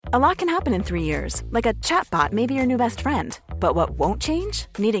A lot can happen in 3 years, like a chatbot may be your new best friend. But what won't change?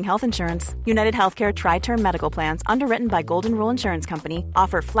 Needing health insurance. United Healthcare Tri-Term Medical Plans, underwritten by Golden Rule Insurance Company,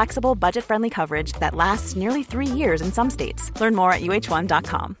 offer flexible, budget-friendly coverage that lasts nearly 3 years in some states. Learn more at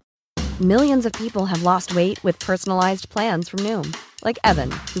uh1.com. Millions of people have lost weight with personalized plans from Noom. Like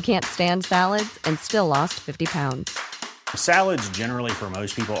Evan, who can't stand salads and still lost 50 pounds. Salads generally for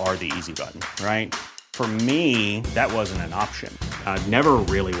most people are the easy button, right? For me, that wasn't an option. I never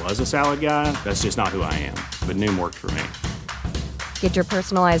really was a salad guy. That's just not who I am. But Noom worked for me. Get your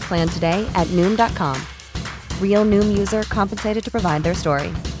personalized plan today at Noom.com. Real Noom user compensated to provide their story.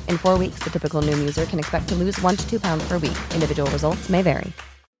 In 4 weeks, the typical Noom user can expect to lose 1 to 2 pounds per week. Individual results may vary.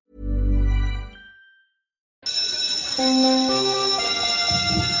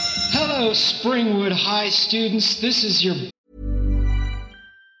 Hello, Springwood High students. This is your...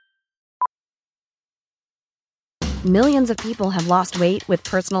 Millions of people have lost weight with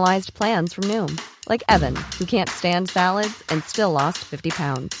personalized plans from Noom. Like Evan, who can't stand salads and still lost 50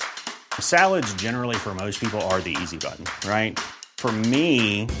 pounds. Salads generally for most people are the easy button, right? For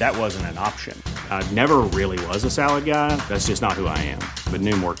me, that wasn't an option. I never really was a salad guy. That's just not who I am. But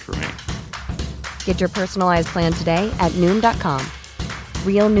Noom worked for me. Get your personalized plan today at Noom.com.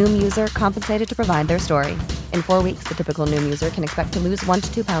 Real Noom user compensated to provide their story. In 4 weeks, the typical Noom user can expect to lose 1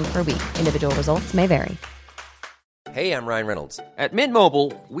 to 2 pounds per week. Individual results may vary. Hey, I'm Ryan Reynolds. At Mint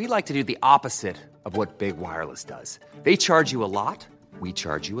Mobile, we like to do the opposite of what Big Wireless does. They charge you a lot, we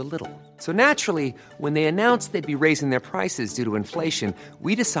charge you a little. So naturally, when they announced they'd be raising their prices due to inflation,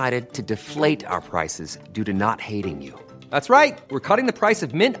 we decided to deflate our prices due to not hating you. That's right. We're cutting the price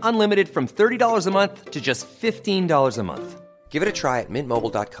of Mint Unlimited from $30 a month to just $15 a month. Give it a try at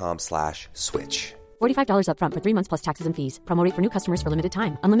mintmobile.com/switch. $45 up front for 3 months plus taxes and fees. Promo rate for new customers for limited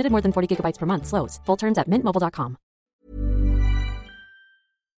time. Unlimited more than 40 gigabytes per month. Slows full terms at mintmobile.com.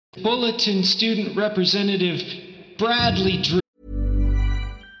 Bulletin Student Representative Bradley Drew.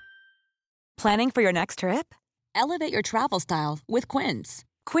 Planning for your next trip? Elevate your travel style with Quince.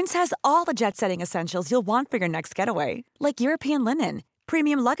 Quince has all the jet-setting essentials you'll want for your next getaway, like European linen,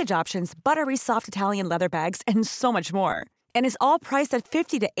 premium luggage options, buttery soft Italian leather bags, and so much more. And is all priced at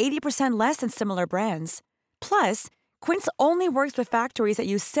 50 to 80% less than similar brands. Plus, Quince only works with factories that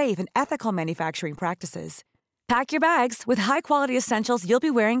use safe and ethical manufacturing practices. Pack your bags with high-quality essentials you'll be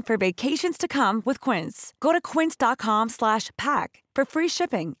wearing for vacations to come with Quince. Go to quince.com/pack for free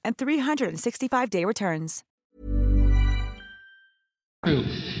shipping and 365-day returns.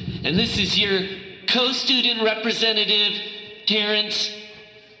 And this is your co-student representative, Terrence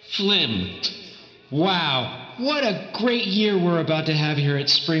Flim. Wow. What a great year we're about to have here at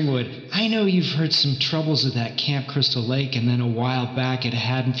Springwood. I know you've heard some troubles at that Camp Crystal Lake and then a while back at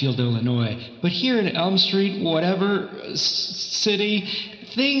Haddonfield, Illinois. But here in Elm Street, whatever city,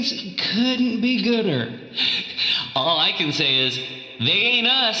 things couldn't be gooder. All I can say is, they ain't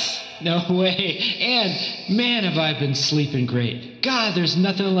us. No way. And, man, have I been sleeping great. God, there's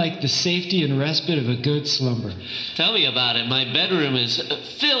nothing like the safety and respite of a good slumber. Tell me about it. My bedroom is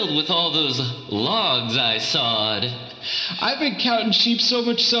filled with all those logs I sawed. I've been counting sheep so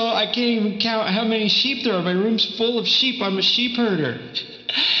much so I can't even count how many sheep there are. My room's full of sheep. I'm a sheep herder.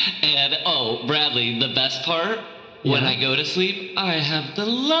 And, oh, Bradley, the best part? Yeah? When I go to sleep, I have the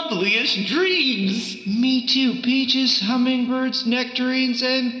loveliest dreams. Me too. Peaches, hummingbirds, nectarines,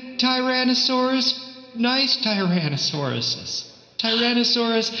 and Tyrannosaurus. Nice Tyrannosauruses.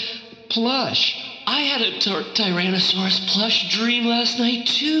 Tyrannosaurus plush. I had a Tyrannosaurus plush dream last night,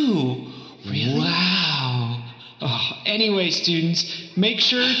 too. Really? Wow. Oh, anyway, students, make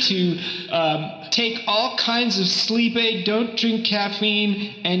sure to take all kinds of sleep aid, don't drink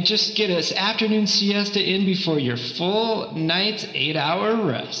caffeine, and just get an afternoon siesta in before your full night's 8-hour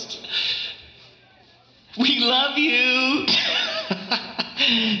rest. We love you.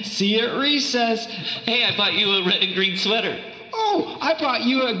 See you at recess. Hey, I bought you a red and green sweater. Oh, I bought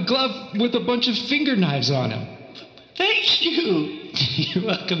you a glove with a bunch of finger knives on them. Thank you. You're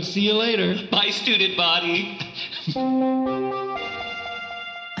welcome. See you later. Bye, student body.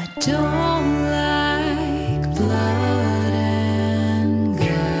 I don't like blood and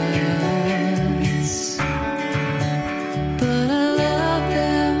guts, but I love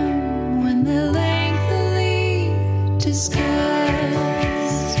them when they're lengthily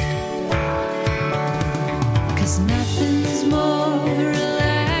discussed, 'cause nothing's more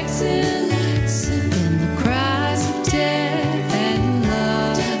relaxing than the cries of death and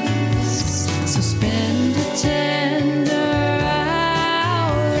lust. So spend a tender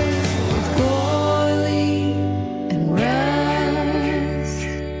hour with Goily and Russ.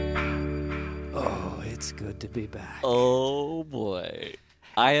 Oh, it's good to be back. Oh boy.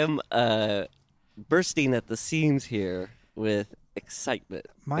 I am bursting at the seams here with excitement.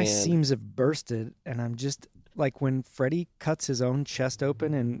 My seams have bursted, and I'm just like when Freddy cuts his own chest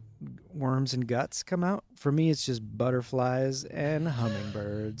open and worms and guts come out. For me, it's just butterflies and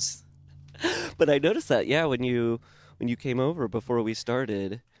hummingbirds. But I noticed that, when you came over before we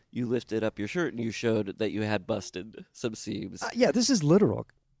started, you lifted up your shirt and you showed that you had busted some seams. Yeah, this is literal,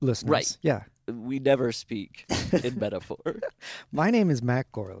 listeners. Right. Yeah. We never speak in metaphor. My name is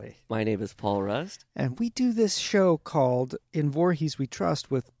Matt Gorley. My name is Paul Rust. And we do this show called In Voorhees We Trust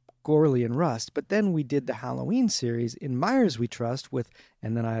with Gorley and Rust. But then we did the Halloween series In Myers We Trust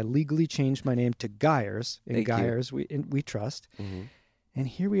and then I legally changed my name to Geyers. In Geyers we Trust. Mm-hmm. And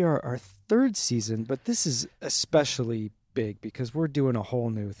here we are, our third season, but this is especially big because we're doing a whole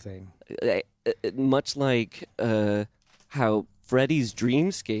new thing. Much like how Freddy's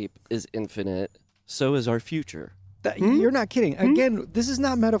dreamscape is infinite, so is our future. You're not kidding. Again, this is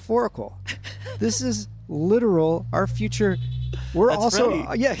not metaphorical. This is literal. Our future. We're That's also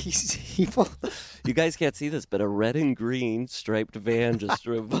Freddy. You guys can't see this, but a red and green striped van just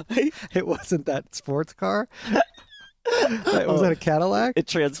drove by. It wasn't that sports car. Was that a Cadillac? It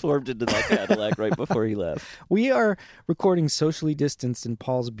transformed into that Cadillac right before he left. We are recording socially distanced in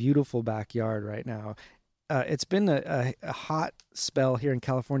Paul's beautiful backyard right now. It's been a hot spell here in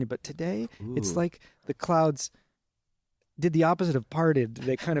California, but today it's like the clouds did the opposite of parted.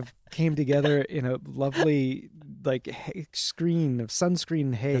 They kind of came together in a lovely screen of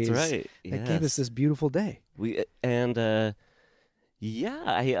sunscreen haze. That's right. That gave us this beautiful day. It's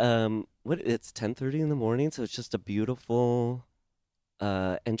 10:30 in the morning, so it's just a beautiful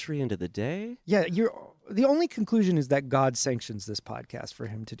entry into the day. Yeah, the only conclusion is that God sanctions this podcast for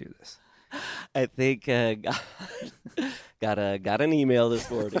him to do this. I think got an email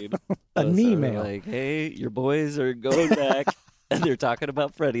this morning. An email like, hey, your boys are going back, and they're talking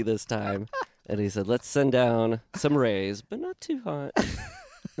about Freddy this time. And he said, let's send down some rays, but not too hot,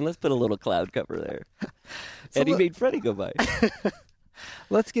 and let's put a little cloud cover there. And he made Freddy go by.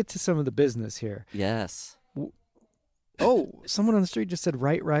 Let's get to some of the business here. Yes. Oh, someone on the street just said,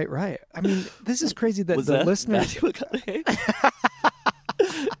 right. I mean, this is crazy that listeners...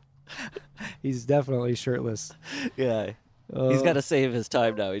 He's definitely shirtless. Yeah. He's got to save his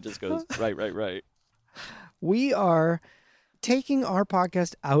time now. He just goes, right. We are taking our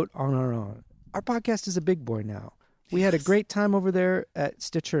podcast out on our own. Our podcast is a big boy now. We had a great time over there at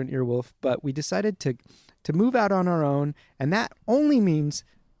Stitcher and Earwolf, but we decided to move out on our own, and that only means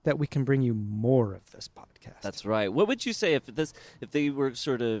that we can bring you more of this podcast. That's right. What would you say if it's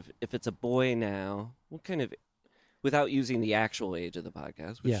a boy now, what kind of, without using the actual age of the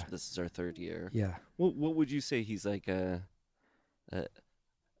podcast, which this is our third year. Yeah. What would you say he's like an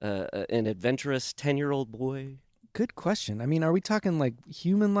adventurous 10-year-old boy? Good question. I mean, are we talking like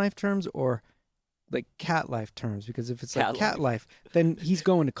human life terms or like cat life terms? Because if it's like cat life, then he's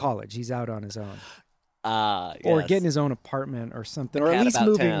going to college. He's out on his own. Yes. Or getting his own apartment or something. Or at least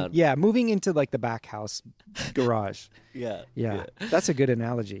moving. Town. Yeah, moving into like the back house garage. Yeah. That's a good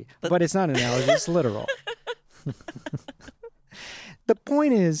analogy. But it's not an analogy, it's literal. The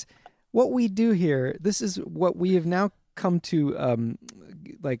point is, what we do here, this is what we have now come to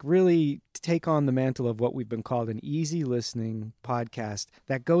really take on the mantle of what we've been called an easy listening podcast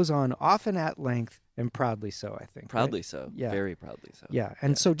that goes on often at length and proudly so, I think. Proudly right? so. Yeah. Very proudly so. Yeah.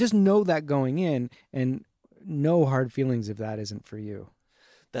 And so just know that going in and no hard feelings if that isn't for you.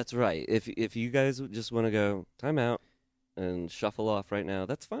 That's right. If you guys just want to go time out and shuffle off right now,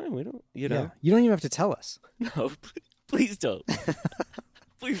 that's fine. We don't, you know. Yeah. You don't even have to tell us. No, please don't.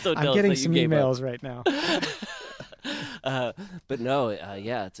 Please don't tell us. I'm getting some emails right now. But no,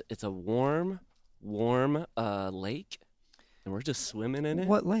 it's a warm lake, and we're just swimming in it.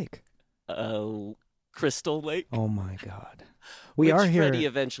 What lake? Crystal Lake. Oh my God, we are here. Freddie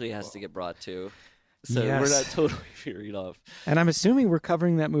eventually has to get brought to, so we're not totally veering off. And I'm assuming we're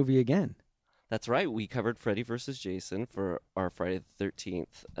covering that movie again. That's right. We covered Freddy vs. Jason for our Friday the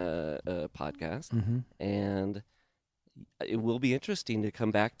 13th podcast, and it will be interesting to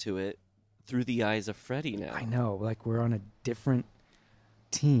come back to it through the eyes of Freddy now. I know, like we're on a different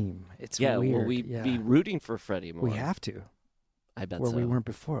team. It's weird. Will we be rooting for Freddy more? We have to. I bet where so. we weren't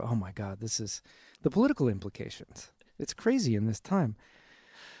before. Oh my God, this is the political implications. It's crazy in this time.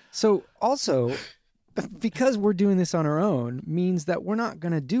 So also, because we're doing this on our own, means that we're not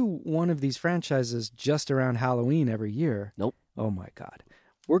going to do one of these franchises just around Halloween every year. Nope. Oh my God.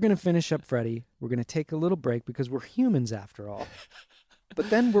 We're going to finish up Freddy. We're going to take a little break because we're humans after all. But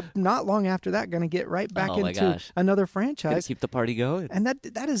then we're not long after that going to get right back into gosh. another Gotta franchise. keep the party going. And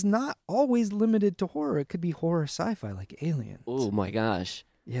that is not always limited to horror. It could be horror sci-fi like Aliens. Oh my gosh.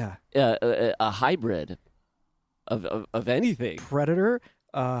 Yeah. A hybrid of anything. Predator,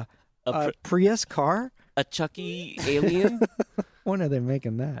 a Prius car. A Chucky alien. When are they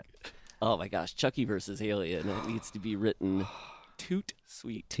making that? Oh my gosh, Chucky versus Alien. It needs to be written toot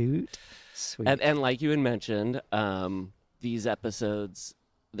sweet. Toot sweet. And like you had mentioned, these episodes,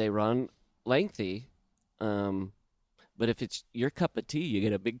 they run lengthy. But if it's your cup of tea, you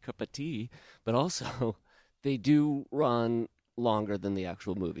get a big cup of tea. But also, they do run longer than the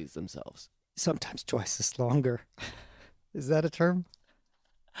actual movies themselves. Sometimes twice as longer. Is that a term?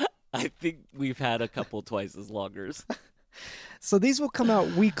 I think we've had a couple twice as longers. So these will come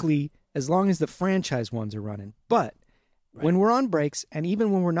out weekly as long as the franchise ones are running. But when we're on breaks, and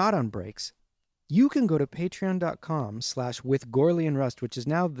even when we're not on breaks, you can go to patreon.com/withgorleyandrust, which is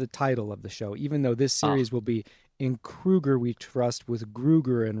now the title of the show, even though this series will be In Kruger We Trust with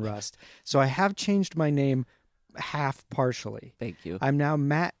Gruger and Rust. So I have changed my name half partially. Thank you. I'm now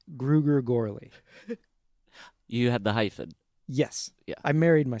Matt Gruger Gorley. You had the hyphen. Yes. Yeah. I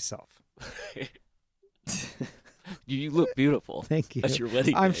married myself. You look beautiful. Thank you. That's your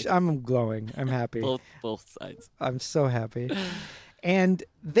wedding day. I'm glowing. I'm happy. Both sides. I'm so happy. And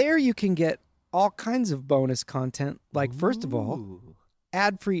there you can get all kinds of bonus content. Like, first of all,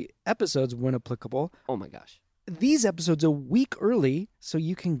 ad-free episodes when applicable. Oh my gosh. These episodes a week early so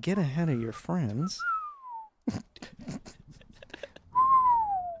you can get ahead of your friends.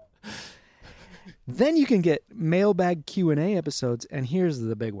 Then you can get mailbag Q&A episodes, and here's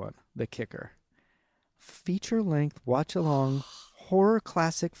the big one, the kicker. Feature-length watch-along horror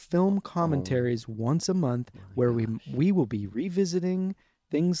classic film commentaries once a month where we will be revisiting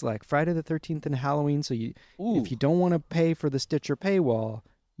things like Friday the 13th and Halloween. So if you don't want to pay for the Stitcher paywall,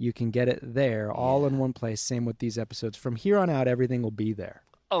 you can get it there all in one place. Same with these episodes. From here on out, everything will be there.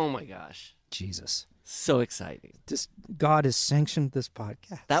 Oh my gosh. Jesus. So exciting. Just God has sanctioned this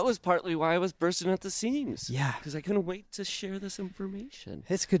podcast. That was partly why I was bursting at the seams. Yeah. Because I couldn't wait to share this information.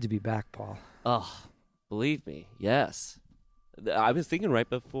 It's good to be back, Paul. Oh, believe me, yes. I was thinking right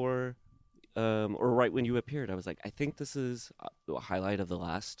before, or right when you appeared, I was like, I think this is a highlight of the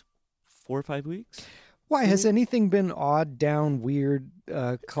last 4 or 5 weeks. Why? Has anything been odd, down, weird,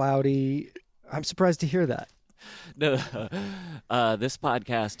 cloudy? I'm surprised to hear that. No, this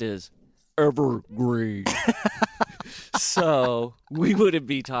podcast is evergreen. So we wouldn't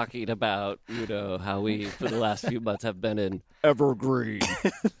be talking about, how we, for the last few months, have been in evergreen.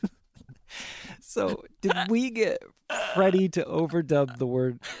 So did we get Freddie to overdub the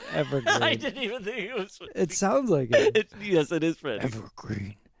word evergreen? I didn't even think it was. It sounds like it. Yes, it is Freddie.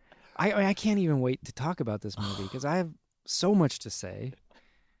 Evergreen. I can't even wait to talk about this movie because I have so much to say.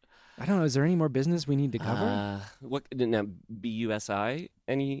 I don't know. Is there any more business we need to cover? What now?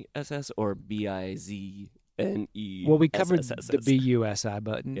 BUSINESS or BIZNE? Well, we covered the BUSI,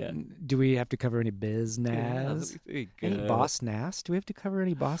 but do we have to cover any BizNaz? Any Boss Nass? Do we have to cover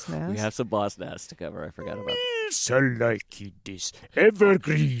any Boss Nass? We have some Boss Nass to cover. I forgot about that. So like it is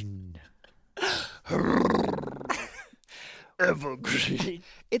evergreen. Evergreen.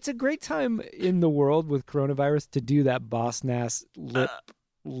 It's a great time in the world with coronavirus to do that Boss Nass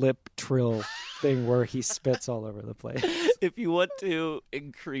lip trill thing where he spits all over the place. If you want to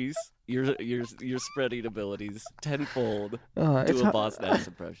increase your spreading abilities tenfold, do a Boss Nass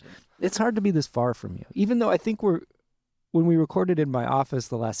impression. It's hard to be this far from you, even though I think when we recorded in my office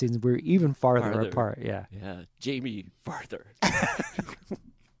the last season, we were even farther apart. Yeah, Jamie farther.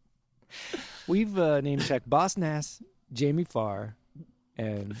 We've name checked Boss Nass, Jamie Farr,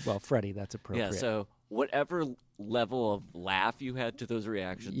 and Freddie. That's appropriate. Yeah. So whatever level of laugh you had to those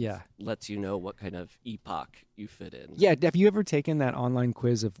reactions lets you know what kind of epoch you fit in. Yeah, have you ever taken that online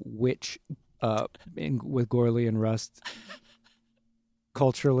quiz of which, with Gorley and Rust,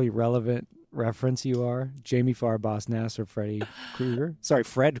 culturally relevant reference you are? Jamie Farr, Boss Nass, or Freddy Krueger? Sorry,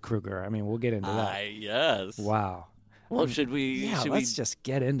 Fred Krueger. I mean, we'll get into that. Yes. Wow. Well, should we just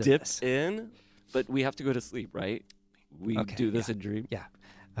get into dip this. in? But we have to go to sleep, right? We do this in dream? Yeah.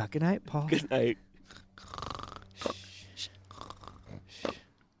 Good night, Paul. Good night.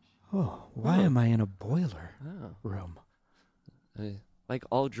 Oh, why am I in a boiler room? Like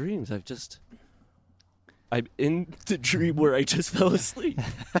all dreams, I'm in the dream where I just fell asleep.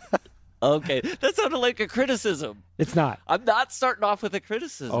 Okay, that sounded like a criticism. It's not. I'm not starting off with a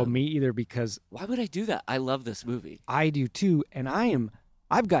criticism. Oh, me either, because... Why would I do that? I love this movie. I do too, and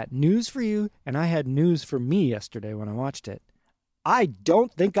I've got news for you, and I had news for me yesterday when I watched it. I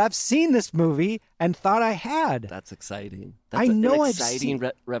don't think I've seen this movie and thought I had. That's exciting. I That's know an I've exciting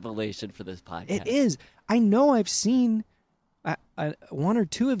seen... revelation for this podcast. It is. I know I've seen one or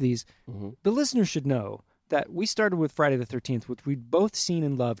two of these. Mm-hmm. The listeners should know that we started with Friday the 13th, which we'd both seen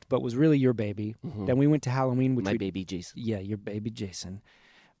and loved, but was really your baby. Mm-hmm. Then we went to Halloween, which my baby Jason. Yeah, your baby Jason.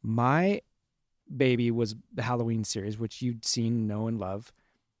 My baby was the Halloween series, which you'd seen, know, and love.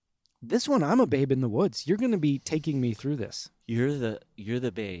 This one, I'm a babe in the woods. You're going to be taking me through this. You're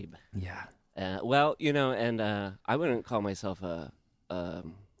the babe. Yeah. Well, and I wouldn't call myself I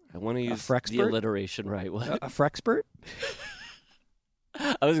want to use the alliteration right. What? A frexpert?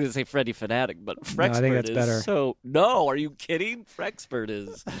 I was going to say Freddy Fanatic, but Frexpert I think that's is better. So... No, are you kidding? Frexpert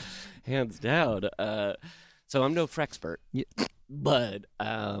is hands down. So I'm no Frexpert, but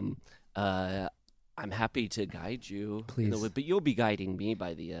I'm happy to guide you. Please. But you'll be guiding me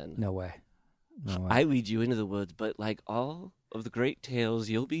by the end. No way. I lead you into the woods, but like all of the great tales,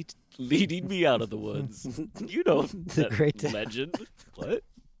 you'll be leading me out of the woods. You know the great legend. What?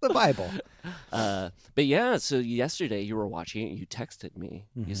 The Bible. But yeah, so yesterday you were watching it, you texted me.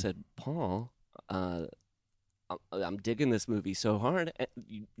 Mm-hmm. You said, Paul, I'm digging this movie so hard.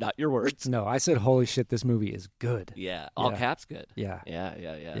 Not your words. No, I said, holy shit, this movie is good. Yeah, all caps good. Yeah.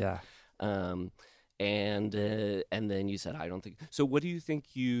 Yeah. And then you said, I don't think... So what do you think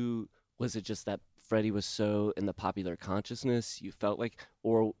was it just that Freddy was so in the popular consciousness you felt like,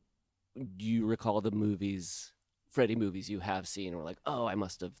 or do you recall the Freddy movies you have seen and were like, oh, I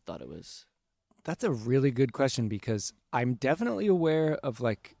must have thought it was... That's a really good question because I'm definitely aware of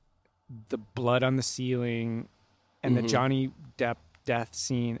like the blood on the ceiling and the Johnny Depp death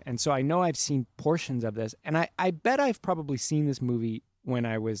scene. And so I know I've seen portions of this. And I bet I've probably seen this movie when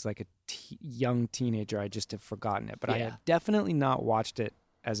I was like a young teenager. I just have forgotten it. But I have definitely not watched it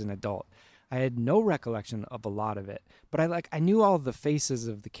as an adult. I had no recollection of a lot of it. But I knew all the faces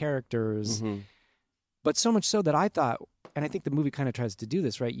of the characters. Mm-hmm. But so much so that I thought, and I think the movie kind of tries to do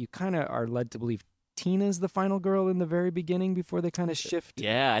this, right? You kind of are led to believe Tina's the final girl in the very beginning before they kind of shift.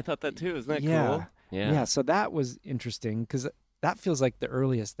 Yeah, I thought that too. Isn't that cool? Yeah, so that was interesting because that feels like the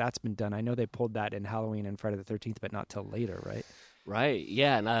earliest that's been done. I know they pulled that in Halloween and Friday the 13th, but not till later, right? Right,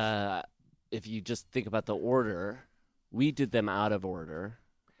 yeah. And if you just think about the order, we did them out of order.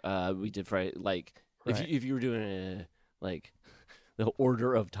 We did Friday, if you were doing the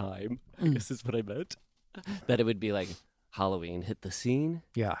order of time, I guess is what I meant. That it would be like Halloween hit the scene.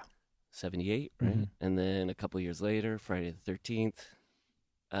 Yeah. 78, right? Mm-hmm. And then a couple years later, Friday the 13th.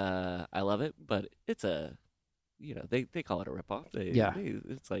 I love it, but it's they call it a ripoff.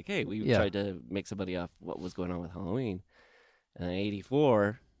 It's like, hey, we tried to make somebody off what was going on with Halloween. And then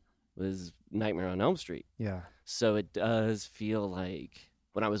 84 was Nightmare on Elm Street. Yeah. So it does feel like,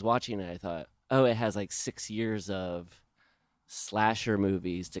 when I was watching it, I thought, oh, it has like 6 years of slasher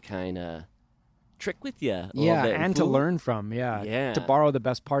movies to kind of trick with you. And to learn from, to borrow the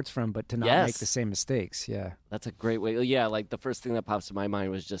best parts from, but to not make the same mistakes. Yeah, that's a great way. Yeah, like the first thing that pops to my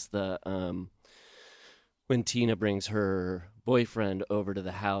mind was just the when Tina brings her boyfriend over to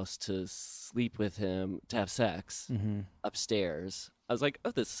the house to sleep with him to have sex upstairs. I was like,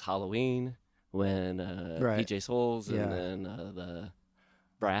 oh, this is Halloween when PJ Souls and then the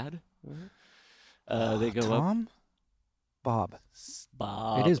Brad they go Tom? up. Bob.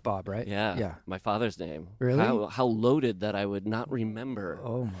 Bob. It is Bob, right? Yeah. My father's name. Really? How loaded that I would not remember.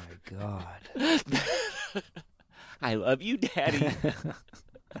 Oh, my God. I love you, Daddy.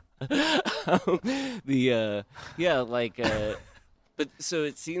 But so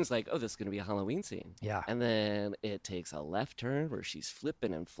it seems like, oh, this is going to be a Halloween scene. Yeah. And then it takes a left turn where she's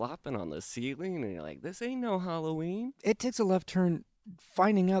flipping and flopping on the ceiling. And you're like, this ain't no Halloween. It takes a left turn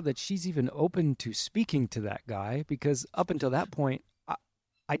finding out that she's even open to speaking to that guy, because up until that point,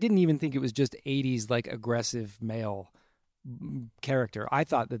 I didn't even think it was just 80s like aggressive male character. I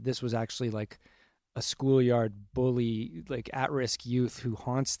thought that this was actually like a schoolyard bully, like at-risk youth who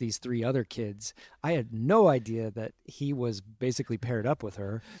haunts these three other kids. I had no idea that he was basically paired up with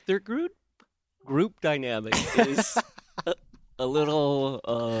her. Their group dynamic is a little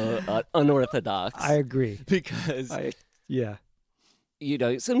unorthodox. I agree. Because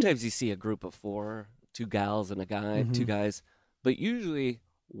sometimes you see a group of 4, 2 gals and a guy, 2 guys, but usually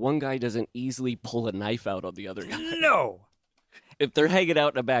one guy doesn't easily pull a knife out on the other guy. No. If they're hanging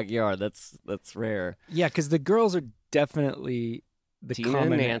out in a backyard, that's rare. Yeah, because the girls are definitely the Tina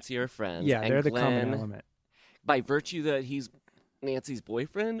common... and Nancy are friends. Yeah, they're Glenn, the common element. By virtue that he's Nancy's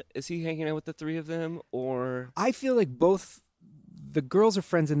boyfriend, is he hanging out with the 3 of them, or... I feel like both the girls are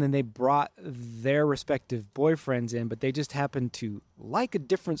friends, and then they brought their respective boyfriends in, but they just happen to like a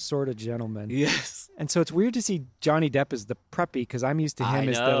different sort of gentleman. Yes. And so it's weird to see Johnny Depp as the preppy, because I'm used to him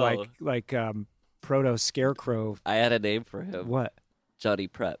as the proto scarecrow. I had a name for him. What? Johnny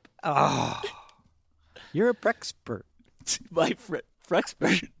Prep. Oh, you're a prexpert. My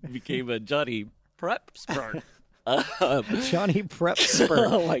Frexpert became a Johnny Prepspert. Johnny Prepspert.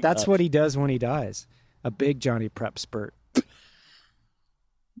 Oh my That's God. what he does when he dies. A big Johnny Prepspert.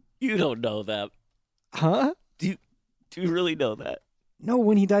 You don't know that. Huh? Do you really know that? No,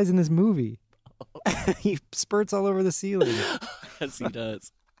 when he dies in this movie. He spurts all over the ceiling. Yes, he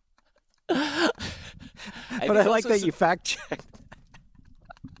does. But I like that you fact checked.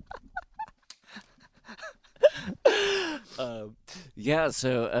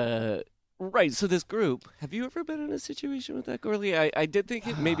 Right, so this group, have you ever been in a situation with that, Gorley? I did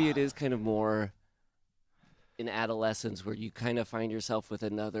think maybe it is kind of more in adolescence where you kind of find yourself with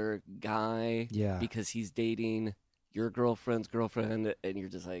another guy because he's dating your girlfriend's girlfriend, and you're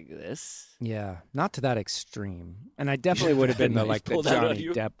just like, this? Yeah, not to that extreme. And I definitely would have been the Johnny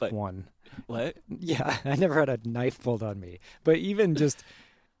Depp one. What? Yeah, I never had a knife pulled on me. But even just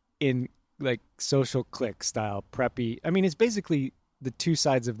in like social clique style, preppy, I mean, it's basically the two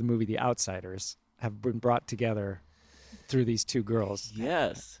sides of the movie, The Outsiders, have been brought together through these two girls.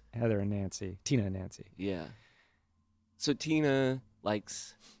 Yes. Heather and Nancy. Tina and Nancy. Yeah. So Tina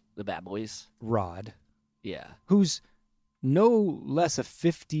likes the bad boys. Rod. Yeah. Who's no less a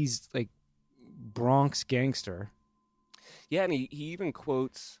 50s, like, Bronx gangster. Yeah, and he even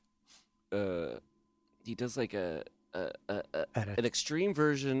quotes, he does like an extreme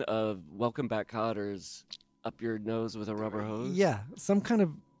version of Welcome Back Cotter's Up Your Nose with a Rubber Hose. Yeah, some kind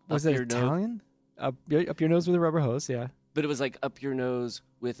of, was it Italian? Up your nose with a rubber hose, yeah. But it was like up your nose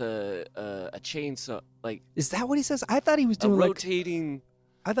with a chainsaw. Like, is that what he says? I thought he was doing rotating.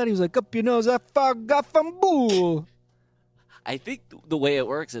 I thought he was like, up your nose, I forgot from bull. I think the way it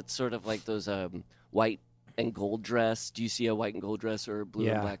works, it's sort of like those white and gold dress. Do you see a white and gold dress or a blue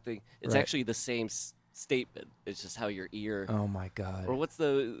and black thing? It's actually the same statement. It's just how your ear. Oh my God. Or what's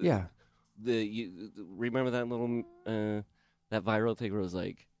the you remember that little that viral thing where it was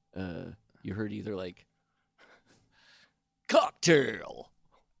like you heard either like cocktail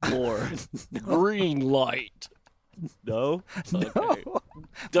or green light. No? Okay.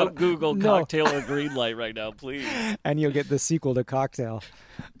 Don't Google cocktail or green light right now, please. And you'll get the sequel to Cocktail.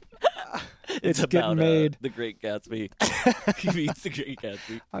 It's about, getting made. The Great Gatsby. He meets The Great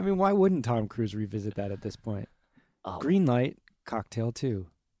Gatsby. I mean, why wouldn't Tom Cruise revisit that at this point? Green light, Cocktail 2.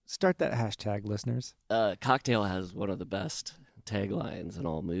 Start that hashtag, listeners. Cocktail has one of the best taglines in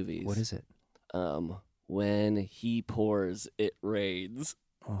all movies. What is it? When he pours, it rains.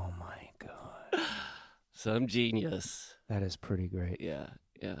 Oh, my God. Some genius. That is pretty great. Yeah.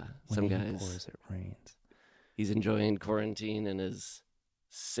 When Some he guys. pours, it rains. He's enjoying quarantine in his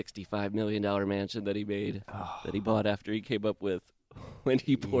 $65 million mansion that he made, that he bought after he came up with when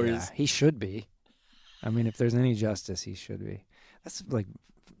he pours. Yeah, he should be. I mean, if there's any justice, he should be. That's like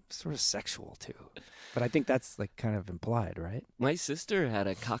sort of sexual too, but I think that's like kind of implied, right? My sister had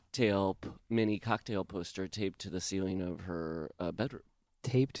a mini cocktail poster taped to the ceiling of her bedroom.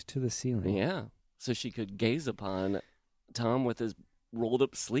 Taped to the ceiling? Yeah. So she could gaze upon Tom with his rolled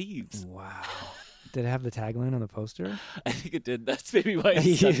up sleeves. Wow. Did it have the tagline on the poster? I think it did. That's maybe why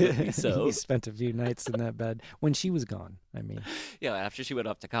it stuck with me so. He spent a few nights in that bed when she was gone, I mean. Yeah, after she went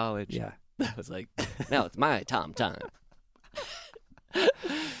off to college. Yeah. I was like, now it's my Tom time.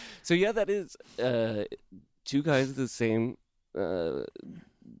 So yeah, that is two guys of the same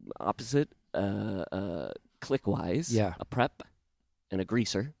opposite click-wise. Yeah. A prep and a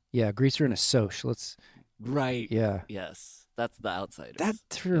greaser. Yeah, a greaser and a soch. Right. Yeah. Yes. That's the Outsiders. That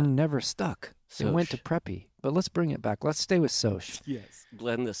term never stuck. It went to preppy. But let's bring it back. Let's stay with soch. Yes.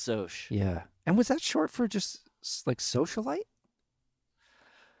 Blend the soch. Yeah. And was that short for just like socialite?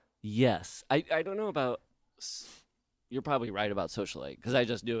 Yes. I don't know about... You're probably right about socialite, because I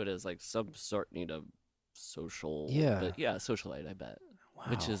just knew it as like some sort of social... Yeah. But yeah, socialite, I bet. Wow.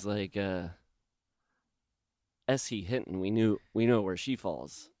 Which is like... S.E. Hinton, we know where she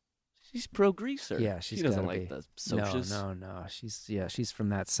falls. She's pro-greaser. Yeah, she doesn't like the socials. No. She's from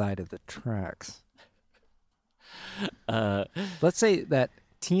that side of the tracks. Let's say that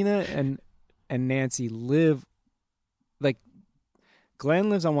Tina and Nancy live, like, Glenn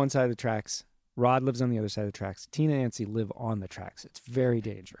lives on one side of the tracks, Rod lives on the other side of the tracks. Tina and Nancy live on the tracks. It's very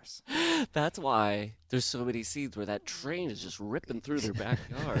dangerous. That's why there's so many scenes where that train is just ripping through their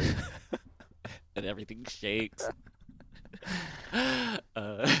backyard. And everything shakes.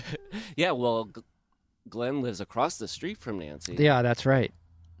 Yeah, well, Glenn lives across the street from Nancy. Yeah, that's right.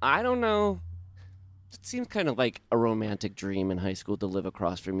 I don't know. It seems kind of like a romantic dream in high school to live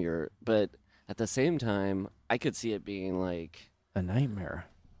across from your... But at the same time, I could see it being like... A nightmare.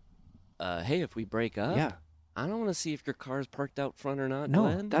 Hey, if we break up... Yeah. I don't want to see if your car's parked out front or not, No,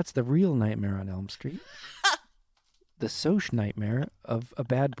 Glenn. that's the real Nightmare on Elm Street. The Soch nightmare of a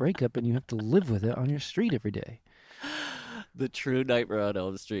bad breakup, and you have to live with it on your street every day. The true Nightmare on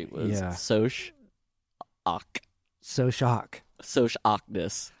Elm Street was Soch Ock. Soch. Soch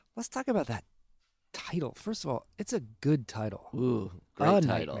Ockness. Let's talk about that title. First of all, it's a good title. Ooh, great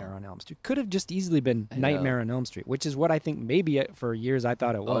title. Nightmare on Elm Street. Could have just easily been Nightmare on Elm Street, which is what I think maybe for years I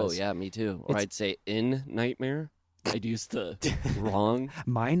thought it was. Oh, yeah, me too. Or I'd say In Nightmare. I'd use the wrong.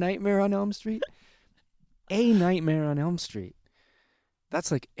 My Nightmare on Elm Street? A Nightmare on Elm Street. That's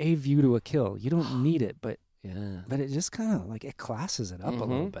like A View to a Kill. You don't need it, but it just kind of like it classes it up a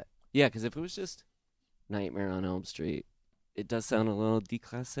little bit. Yeah, because if it was just Nightmare on Elm Street, it does sound a little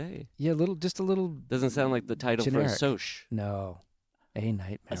déclassé. Yeah, just a little. Doesn't sound like the title generic. for a Soch. No, A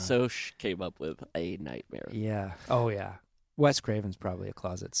Nightmare. A Soch came up with A Nightmare. Yeah. Oh yeah. Wes Craven's probably a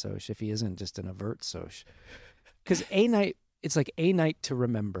closet Soch if he isn't just an overt Soch. Because A Night, it's like A Night to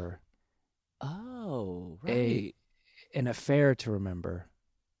Remember. Oh, right. An affair to remember.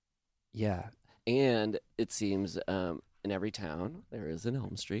 Yeah. And it seems in every town there is an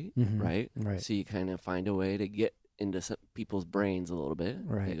Elm Street, right? Right. So you kind of find a way to get into some people's brains a little bit.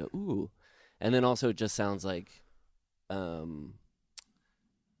 Right. They go, ooh. And then also it just sounds like, what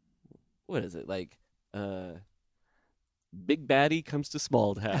is it? Like, Big Baddie comes to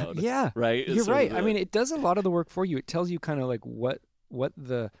Small Town. Yeah. Right? You're right. I mean, it does a lot of the work for you. It tells you kind of like what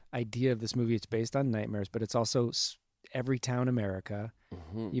the idea of this movie is based on, nightmares, but it's also every town America.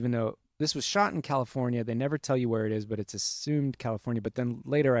 Even though this was shot in California, they never tell you where it is, but it's assumed California. But then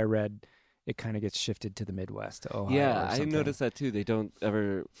later I read it kind of gets shifted to the Midwest, to Ohio. Yeah, or I something. noticed that too. They don't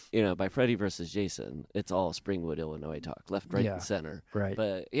ever, by Freddy versus Jason, it's all Springwood, Illinois talk, left, right, and center. Right.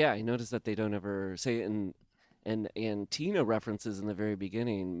 But yeah, I noticed that they don't ever say it. And Tina references in the very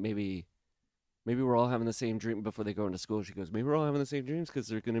beginning, maybe we're all having the same dream before they go into school. She goes, maybe we're all having the same dreams because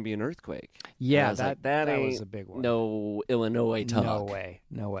there's going to be an earthquake. Yeah, that was a big one. No Illinois talk.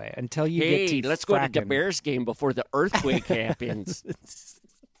 No way. Until you get to let's go to the Bears game before the earthquake happens.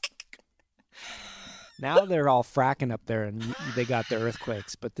 Now they're all fracking up there, and they got the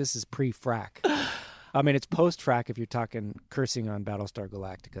earthquakes, but this is pre-frack. I mean, it's post-frack if you're talking cursing on Battlestar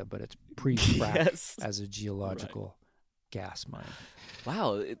Galactica, but it's pre-frack as a geological gas mine.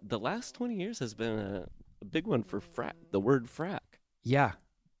 Wow, the last 20 years has been a big one for frack, the word frack. Yeah.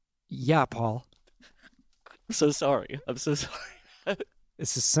 Yeah, Paul. I'm so sorry. It's a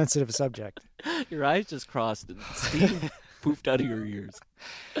sensitive subject. Your eyes just crossed and steam poofed out of your ears.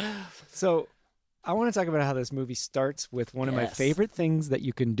 So I want to talk about how this movie starts with one of my favorite things that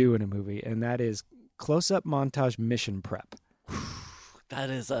you can do in a movie, and that is close-up montage mission prep.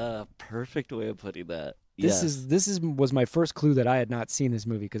 That is a perfect way of putting that. This was my first clue that I had not seen this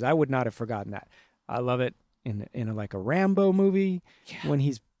movie, because I would not have forgotten that. I love it in like a Rambo movie when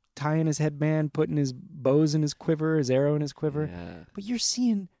he's tying his headband, putting his bows in his quiver, his arrow in his quiver. Yeah. But you're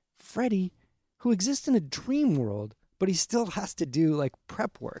seeing Freddy, who exists in a dream world, but he still has to do like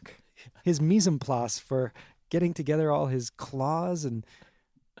prep work. His mise en place for getting together all his claws and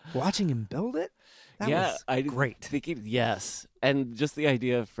watching him build it. That was great. Thinking, yes. And just the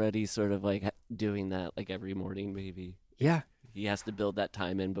idea of Freddy sort of like doing that like every morning, maybe. Yeah. He has to build that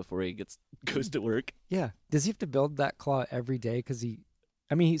time in before he goes to work. Yeah. Does he have to build that claw every day? Because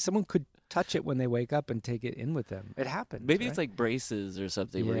someone could touch it when they wake up and take it in with them. It happens. Maybe right? It's like braces or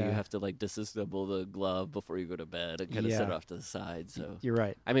something where you have to like disassemble the glove before you go to bed and kind of set it off to the side. So you're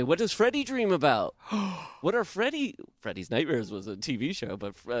right. I mean, what does Freddy dream about? What are Freddy's Nightmares was a TV show,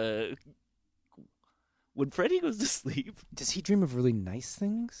 but when Freddy goes to sleep, does he dream of really nice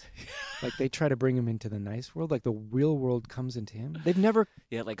things? Like they try to bring him into the nice world, like the real world comes into him. They've never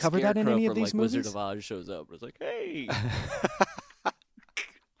like covered that in any of these movies. Wizard of Oz shows up. It's like, hey,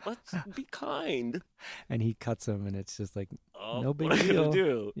 let's be kind. And he cuts him, and it's just like no big what are you deal. gonna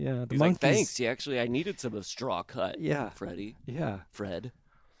do? Yeah, he's like, thanks. I needed some straw cut. Yeah, Freddy. Yeah, Fred.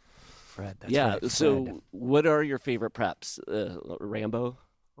 That's yeah. Right, so, Fred. What are your favorite preps? Rambo.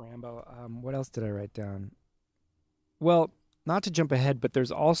 What else did I write down? Well, not to jump ahead, but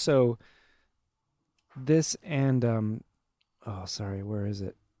there's also this and where is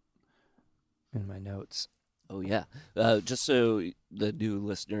it? In my notes. Oh yeah. Just so the new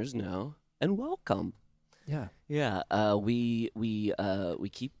listeners know, and welcome. Yeah. Yeah. We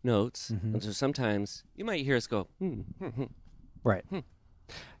keep notes, and so sometimes you might hear us go, Right.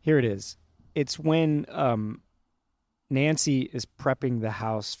 Here it is. It's when Nancy is prepping the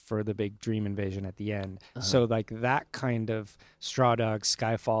house for the big dream invasion at the end. So like that kind of Straw Dog,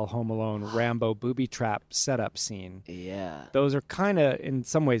 Skyfall, Home Alone, Rambo booby trap setup scene. Yeah. Those are kind of, in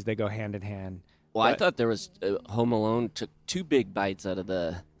some ways, they go hand in hand. Well, I thought there was Home Alone took 2 big bites out of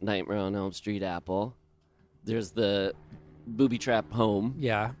the Nightmare on Elm Street apple. There's the booby trap home.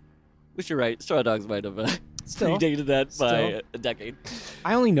 Yeah. Which you're right. Straw Dogs might have predated that by a decade.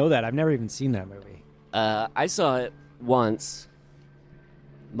 I only know that. I've never even seen that movie. I saw it once.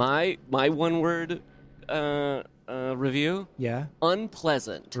 My one-word review. Yeah.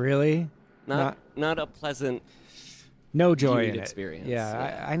 Unpleasant. Really? Not a pleasant. No joy in experience. it.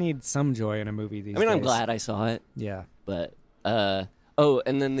 Yeah. I need some joy in a movie these days. I'm glad I saw it. Yeah. But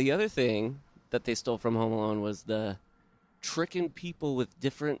and then the other thing that they stole from Home Alone was the tricking people with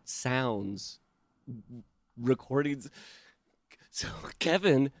different sounds recordings. So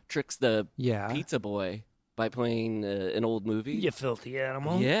Kevin tricks the pizza boy by playing an old movie. You filthy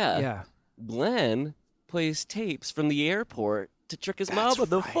animal. Yeah. Glenn plays tapes from the airport to trick his mom on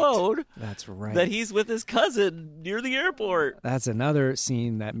the phone. That's right. That he's with his cousin near the airport. That's another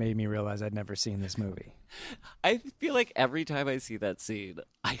scene that made me realize I'd never seen this movie. I feel like every time I see that scene,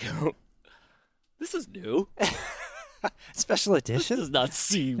 I go, this is new. Special edition? This does not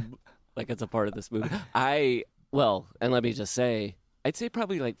seem like it's a part of this movie. And let me just say, I'd say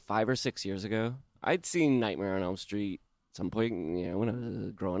probably like 5 or 6 years ago, I'd seen Nightmare on Elm Street at some point, when I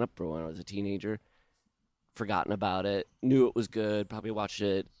was growing up or when I was a teenager. Forgotten about it, knew it was good, probably watched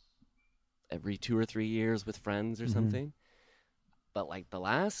it every 2 or 3 years with friends or something. But like the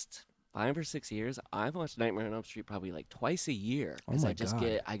last 5 or 6 years, I've watched Nightmare on Elm Street probably like twice a year. Because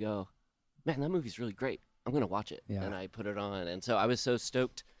I go, man, that movie's really great. I'm going to watch it. Yeah. And I put it on. And so I was so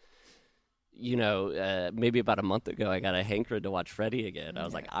stoked. Maybe about a month ago, I got a hankering to watch Freddy again. I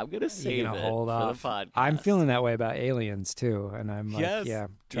was like, I'm going to save it hold for off. the podcast. I'm feeling that way about Aliens, too. And I'm like,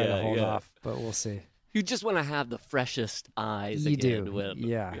 trying to hold off, but we'll see. You just want to have the freshest eyes you again. do.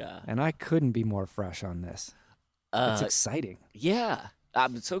 Yeah. And I couldn't be more fresh on this. It's exciting. Yeah.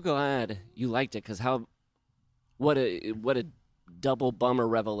 I'm so glad you liked it, because what a double bummer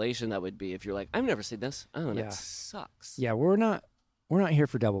revelation that would be if you're like, I've never seen this. Oh, that sucks. Yeah, we're not here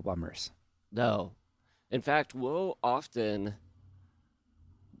for double bummers. No. In fact, we'll often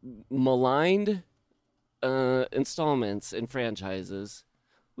maligned installments in franchises.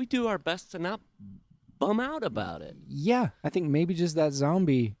 We do our best to not bum out about it. Yeah, I think maybe just that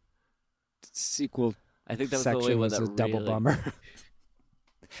zombie sequel. I think that was section the only one was that a double really... bummer.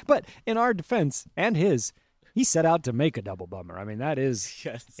 But in our defense and his, he set out to make a double bummer. I mean, that is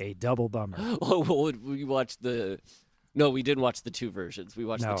a double bummer. Well, we watched the. No, we didn't watch the 2 versions. We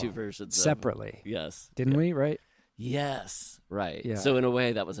watched the 2 versions separately. Yes, didn't we? Right. Yes, right. Yeah. So in a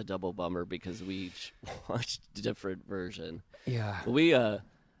way, that was a double bummer because we each watched a different version. Yeah. We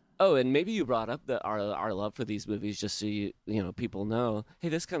and maybe you brought up our love for these movies just so people know, hey,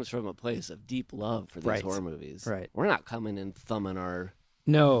 this comes from a place of deep love for these horror movies. Right. We're not coming and thumbing our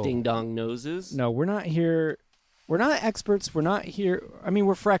ding dong noses. No, we're not here. We're not experts. We're not here. I mean,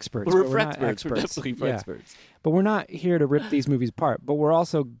 we're frexperts. We're not experts. We're definitely frexperts. But we're not here to rip these movies apart. But we're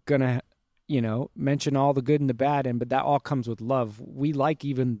also gonna, mention all the good and the bad. But that all comes with love. We like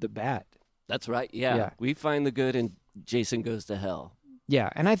even the bad. That's right. Yeah. We find the good in Jason Goes to Hell. Yeah,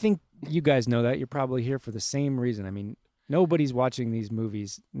 and I think you guys know that. You're probably here for the same reason. I mean, nobody's watching these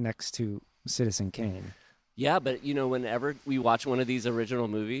movies next to Citizen Kane. Yeah, but, whenever we watch one of these original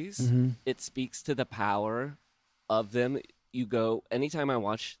movies, it speaks to the power of them. You go, anytime I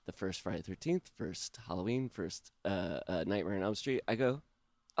watch the first Friday the 13th, first Halloween, first Nightmare on Elm Street, I go,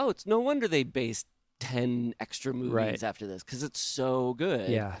 oh, it's no wonder they based 10 extra movies after this, because it's so good.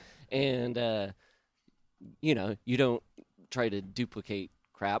 Yeah. And, you don't try to duplicate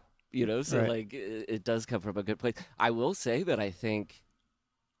crap, so it does come from a good place. I will say that I think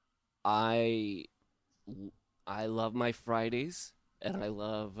I love my Fridays and I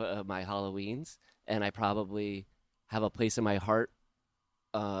love my Halloweens, and I probably have a place in my heart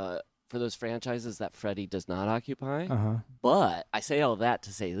for those franchises that Freddy does not occupy. But I say all that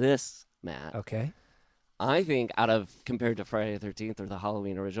to say this, Matt. Okay. I think compared to Friday the 13th or the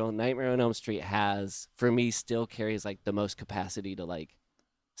Halloween original, Nightmare on Elm Street for me, still carries the most capacity to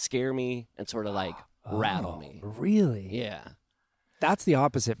scare me and sort of rattle me. Really? Yeah. That's the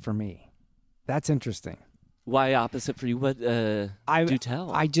opposite for me. That's interesting. Why opposite for you? What do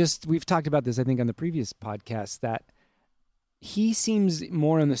tell? We've talked about this, I think, on the previous podcast, that he seems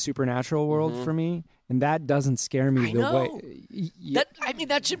more in the supernatural world for me, and that doesn't scare me way.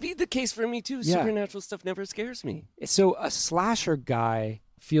 That should be the case for me too. Yeah. Supernatural stuff never scares me. So a slasher guy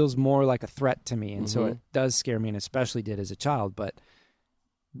feels more like a threat to me, and so it does scare me, and especially did as a child. But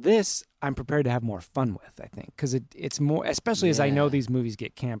this, I'm prepared to have more fun with, I think, because it's more, especially as I know these movies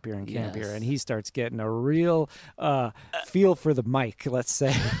get campier and campier, and he starts getting a real feel for the mic, let's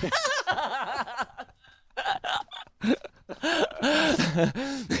say.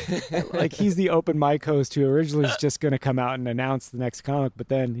 Like he's the open mic host who originally is just going to come out and announce the next comic, but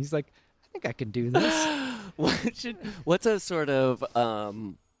then he's like, I think I can do this. What's a sort of,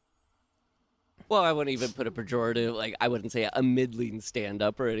 well, I wouldn't even put a pejorative, like I wouldn't say a middling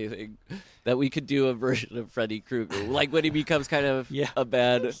stand-up or anything, that we could do a version of Freddy Krueger, like when he becomes kind of a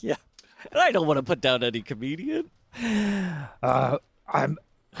bad, I don't want to put down any comedian.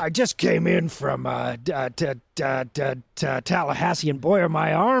 I just came in from Tallahassee, and boy, are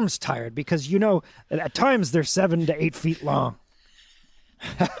my arms tired because, at times they're 7 to 8 feet long.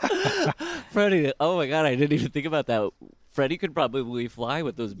 Freddy, oh my God, I didn't even think about that. Freddy could probably fly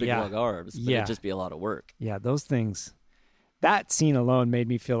with those big long arms, but it'd just be a lot of work. Yeah, those things. That scene alone made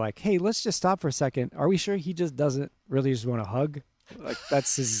me feel like, hey, let's just stop for a second. Are we sure he just doesn't really just want to hug? Like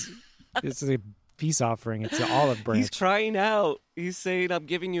that's his. This is a peace offering. It's an olive branch. He's crying out. He's saying, I'm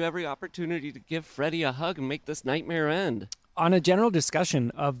giving you every opportunity to give Freddy a hug and make this nightmare end. On a general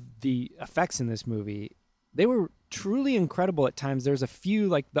discussion of the effects in this movie, they were truly incredible at times. There's a few,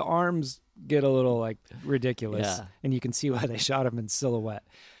 like the arms get a little like ridiculous, and you can see why they shot him in silhouette.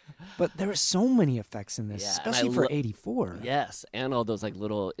 But there were so many effects in this, especially for 84. Yes, and all those like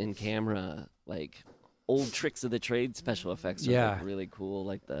little in-camera, like old tricks of the trade special effects are like, really cool,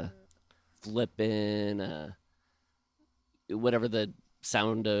 like the flipping, whatever the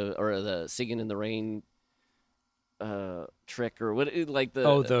sound or the singing in the rain trick or what, like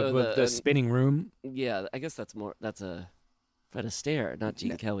the spinning room. Yeah, I guess that's a Fred Astaire, not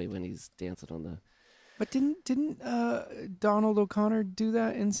Gene Kelly when he's dancing on the. But didn't Donald O'Connor do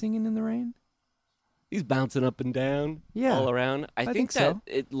that in Singing in the Rain? He's bouncing up and down, all around. I think that so.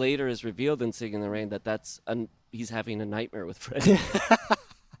 It later is revealed in Singing in the Rain that he's having a nightmare with Freddy.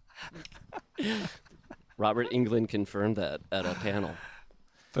 Robert Englund confirmed that at a panel.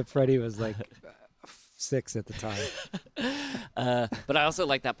 But Freddy was like 6 at the time. But I also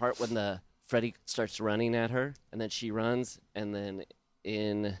like that part when the Freddy starts running at her, and then she runs, and then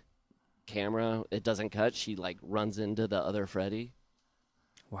in camera it doesn't cut. She like runs into the other Freddy.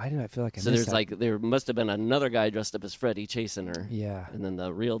 Why do I feel like I so missed there's that? there must have been another guy dressed up as Freddy chasing her. Yeah. And then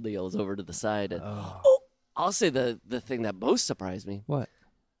the real deal is over to the side. And, I'll say the thing that most surprised me. What?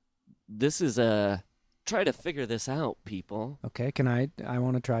 This is try to figure this out, people. Okay, can I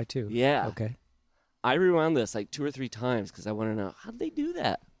want to try too. Yeah. Okay. I rewound this like 2 or 3 times because I want to know, how'd they do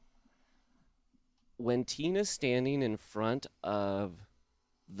that? When Tina's standing in front of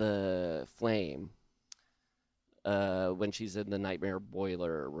the flame, when she's in the nightmare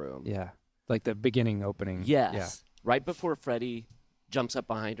boiler room. Yeah. Like the beginning opening. Yes. Yeah. Right before Freddy jumps up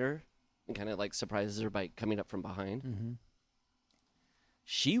behind her and kind of like surprises her by coming up from behind. Mm-hmm.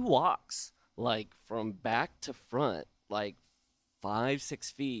 She walks like from back to front, like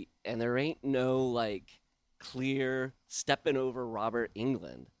 5-6 feet, and there ain't no like clear stepping over Robert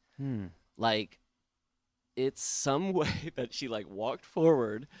Englund. Like it's some way that she like walked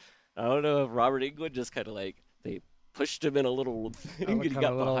forward. I don't know if Robert Englund just kind of like they pushed him in a little thing and he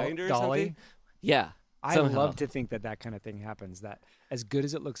got behind her or something. Yeah. I love to think that kind of thing happens, that as good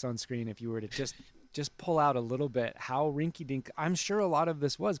as it looks on screen, if you were to just pull out a little bit, how rinky-dink, I'm sure a lot of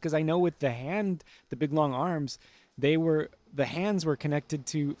this was, because I know with the hand, the big long arms, the hands were connected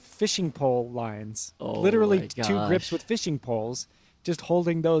to fishing pole lines. Literally 2 grips with fishing poles, just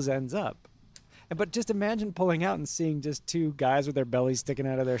holding those ends up. But just imagine pulling out and seeing just 2 guys with their bellies sticking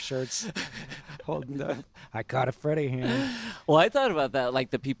out of their shirts holding the I caught a Freddy hand. Well, I thought about that.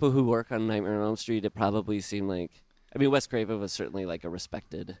 Like the people who work on Nightmare on Elm Street, it probably seemed like, I mean, Wes Craven was certainly like a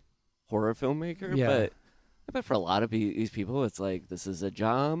respected horror filmmaker, but I bet for a lot of these people, it's like, this is a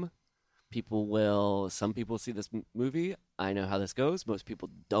job. Some people see this movie. I know how this goes. Most people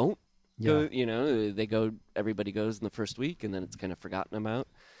don't go, everybody goes in the first week and then it's kind of forgotten about.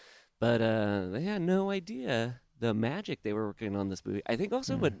 But they had no idea the magic they were working on this movie. I think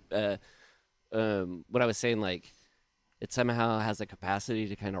also what I was saying, like, it somehow has a capacity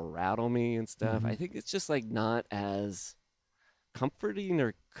to kind of rattle me and stuff. Mm-hmm. I think it's just, like, not as comforting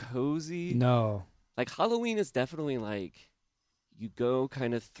or cozy. No. Like, Halloween is definitely, like, you go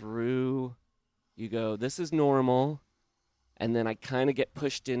kind of through, you go, this is normal, and then I kind of get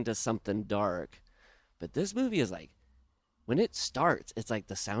pushed into something dark. But this movie is, like, when it starts, it's like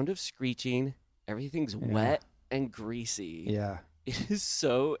the sound of screeching. Everything's wet and greasy. Yeah. It is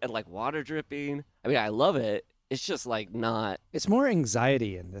so, and like water dripping. I mean, I love it. it's just like not. It's more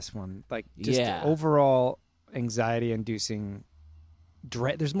anxiety in this one, like just overall anxiety-inducing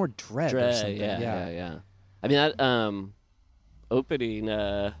dread. There's more dread or something. Yeah. I mean that opening,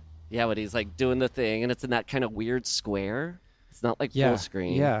 when he's like doing the thing, and it's in that kind of weird square. It's not like full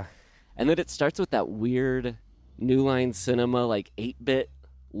screen. Yeah. And then it starts with that weird New Line Cinema, like 8-bit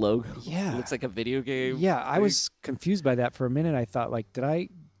logo. Yeah. It looks like a video game. Yeah, I was confused by that for a minute. I thought, like, did I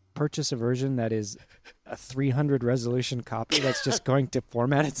purchase a version that is a 300 resolution copy that's just going to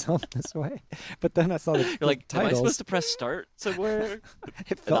format itself this way? But then I saw the You're like, titles. am I supposed to press start somewhere?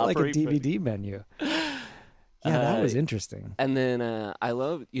 It felt like a DVD menu. Yeah, that was interesting. And then I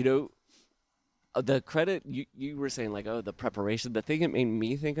love, the credit, you were saying like, the preparation. The thing it made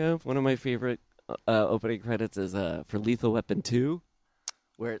me think of, one of my favorite opening credits is for Lethal Weapon 2,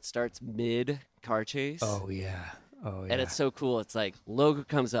 where it starts mid-car chase. Oh, yeah. And it's so cool. It's like, logo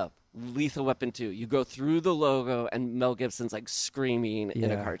comes up, Lethal Weapon 2. You go through the logo, and Mel Gibson's like screaming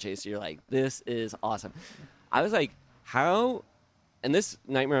in a car chase. You're like, this is awesome. I was like, how... And this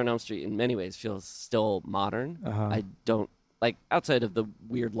Nightmare on Elm Street, in many ways, feels still modern. I don't... Like, outside of the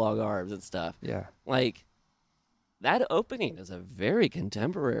weird long arms and stuff. Yeah. Like, that opening is a very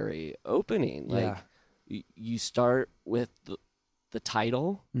contemporary opening. Like, you start with the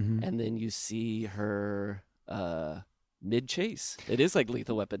title, and then you see her mid-chase. It is like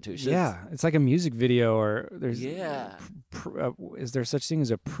Lethal Weapon 2. It's like a music video, or there's... Yeah. Is there such thing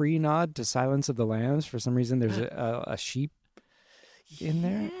as a pre-nod to Silence of the Lambs? For some reason, there's a sheep in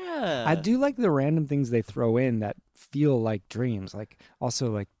there. Yeah. I do like the random things they throw in that feel like dreams, like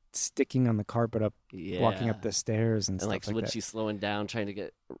also like sticking on the carpet walking up the stairs and stuff like like when that. she's slowing down, trying to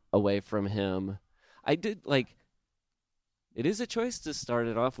get away from him. I did like, it is a choice to start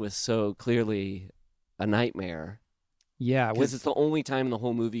it off with so clearly a nightmare. Yeah. Because it's the only time in the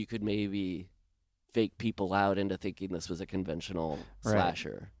whole movie you could maybe fake people out into thinking this was a conventional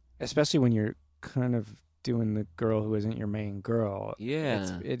slasher. Especially when you're kind of doing the girl who isn't your main girl.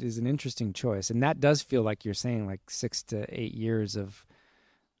 Yeah. It is an interesting choice. And that does feel like you're saying like 6 to 8 years of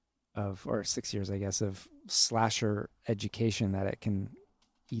or 6 years, I guess, of slasher education that it can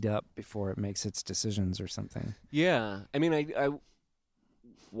eat up before it makes its decisions or something. Yeah. I mean, I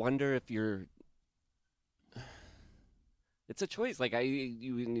wonder if you're... It's a choice. Like,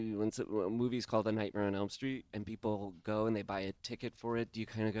 when a movie's called A Nightmare on Elm Street and people go and they buy a ticket for it, do you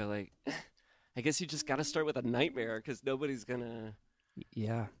kind of go like... I guess you just got to start with a nightmare because nobody's going to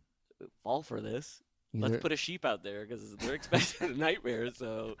fall for this. Let's put a sheep out there because they're expecting a nightmare,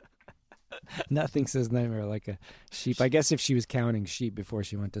 so... Nothing says nightmare like a sheep. I guess if she was counting sheep before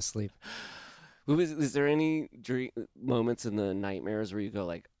she went to sleep. Is there any moments in the nightmares where you go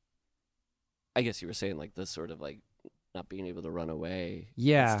like... I guess you were saying like this sort of like not being able to run away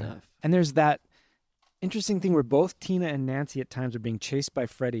and stuff. And there's that interesting thing where both Tina and Nancy at times are being chased by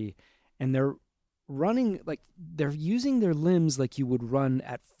Freddy, and they're running, like, they're using their limbs like you would run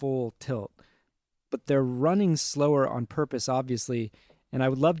at full tilt. But they're running slower on purpose, obviously. And I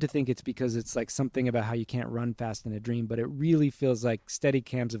would love to think it's because it's like something about how you can't run fast in a dream. But it really feels like steady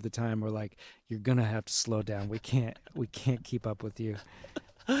cams of the time were like, you're going to have to slow down. We can't keep up with you.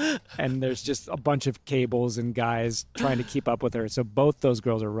 And there's just a bunch of cables and guys trying to keep up with her. So both those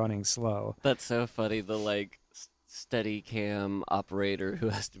girls are running slow. That's so funny. The, like, steady cam operator who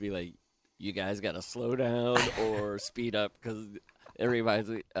has to be like, you guys got to slow down or speed up, because it reminds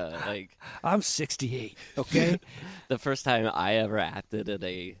me, like... I'm 68, okay? The first time I ever acted in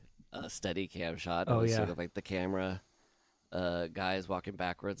a steady cam shot, it was sort of like the camera guy is walking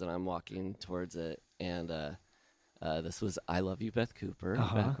backwards and I'm walking towards it. And this was I Love You, Beth Cooper,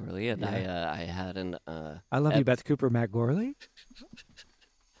 Matt Gorley. And I had an... I Love You, Beth Cooper, Matt Gorley?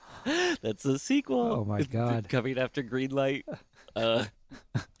 That's a sequel. Oh, my God. Coming after Green Light.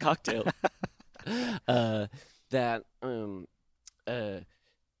 Cocktail. It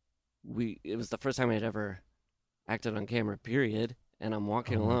was the first time I'd ever acted on camera, period. And I'm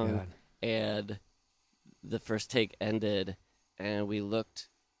walking along, and the first take ended, and we looked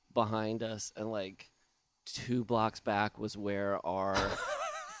behind us, and like 2 blocks back was where our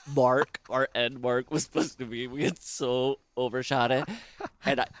our end mark was supposed to be. We had so overshot it.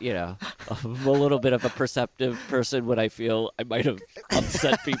 And, I'm a little bit of a perceptive person when I feel I might have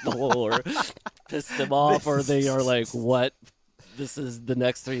upset people or pissed them off, or they are like, what? This is the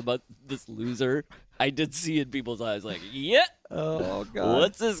next 3 months, this loser. I did see in people's eyes like, yeah. Oh, God.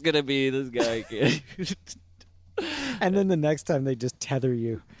 What's this going to be? This guy can't. And then the next time they just tether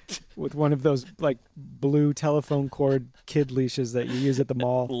you with one of those like blue telephone cord kid leashes that you use at the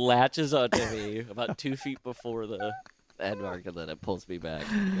mall. Latches onto me about 2 feet before end mark, and then it pulls me back.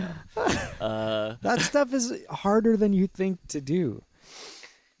 Yeah. That stuff is harder than you think to do.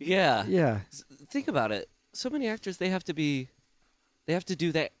 Yeah. Yeah. Think about it. So many actors, they have to do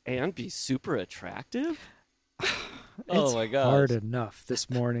that and be super attractive. Oh my gosh. Hard enough this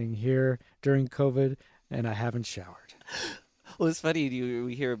morning here during COVID, and I haven't showered. Well, it's funny.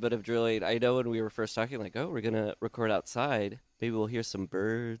 We hear a bit of drilling. I know when we were first talking, like, oh, we're going to record outside. Maybe we'll hear some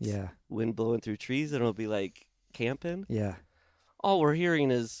birds. Yeah. Wind blowing through trees, and it'll be like camping. Yeah. All we're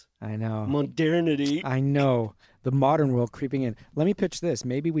hearing is I know. Modernity. I know. The modern world creeping in. Let me pitch this.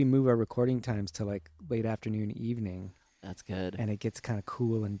 Maybe we move our recording times to like late afternoon, evening. That's good. And it gets kind of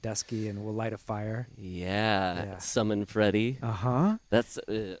cool and dusky, and we'll light a fire. Yeah. Summon Freddy. Uh-huh. That's...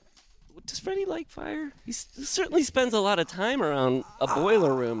 does Freddy like fire? He certainly spends a lot of time around a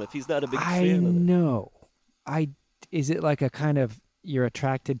boiler room if he's not a big fan of it. I know. Is it like a kind of you're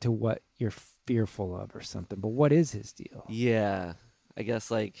attracted to what you're fearful of or something? But what is his deal? Yeah. I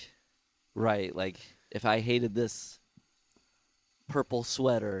guess right, if I hated this purple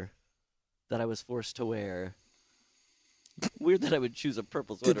sweater that I was forced to wear... Weird that I would choose a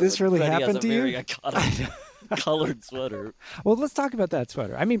purple sweater. Did this really happen to you? Very iconic colored sweater. Well, let's talk about that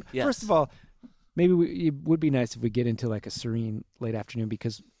sweater. I mean, First of all, maybe it would be nice if we get into like a serene late afternoon,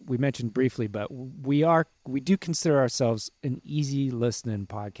 because we mentioned briefly, but we do consider ourselves an easy listening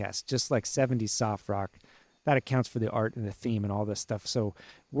podcast, just like 70s soft rock. That accounts for the art and the theme and all this stuff. So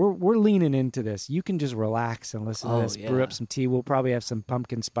we're leaning into this. You can just relax and listen to this. Yeah. Brew up some tea. We'll probably have some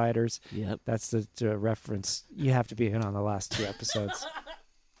pumpkin spiders. Yep. That's the reference. You have to be in on the last 2 episodes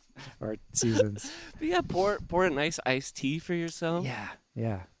or seasons. But yeah, pour a nice iced tea for yourself.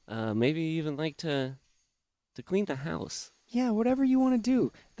 Yeah. Maybe even like to clean the house. Yeah, whatever you want to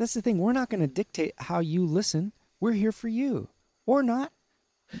do. That's the thing. We're not going to dictate how you listen. We're here for you. Or not.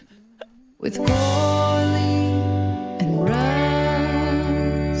 With Gorley and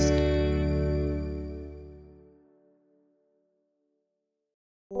Rust.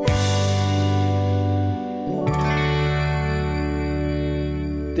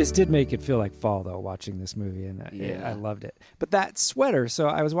 This did make it feel like fall, though, watching this movie, and I loved it. But that sweater, so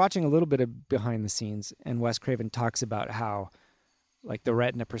I was watching a little bit of behind the scenes, and Wes Craven talks about how like the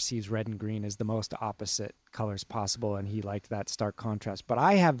retina perceives red and green as the most opposite colors possible, and he liked that stark contrast. But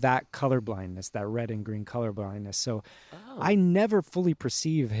I have that color blindness, that red and green color blindness, so I never fully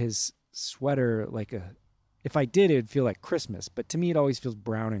perceive his sweater if I did, it would feel like Christmas, but to me it always feels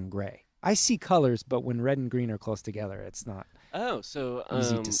brown and gray. I see colors, but when red and green are close together, it's not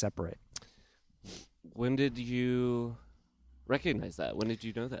easy to separate. When did you recognize that? When did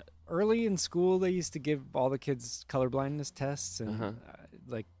you know that? Early in school, they used to give all the kids colorblindness tests, and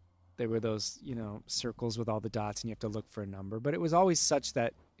there were those, circles with all the dots, and you have to look for a number. But it was always such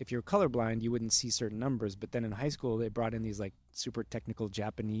that if you're colorblind, you wouldn't see certain numbers. But then in high school, they brought in these like super technical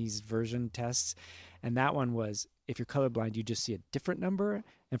Japanese version tests, and that one was if you're colorblind, you just see a different number.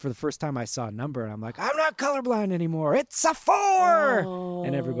 And for the first time, I saw a number, and I'm like, I'm not colorblind anymore. It's a 4,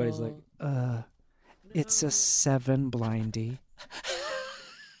 and everybody's like, It's a 7, blindy.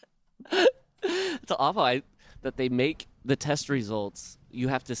 It's awful that they make the test results. You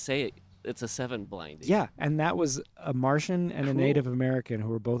have to say it's a 7, blindy. Yeah, and that was a Martian and a Native American who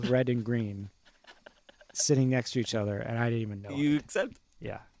were both red and green sitting next to each other, and I didn't even know You it. accept?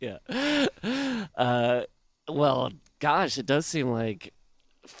 Yeah. Well, gosh, it does seem like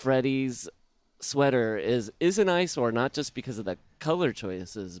Freddy's sweater is an eyesore, not just because of the color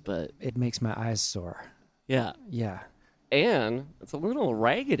choices, but it makes my eyes sore. Yeah. And it's a little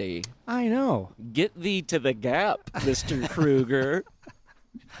raggedy. I know. Get thee to the gap, Mr. Krueger.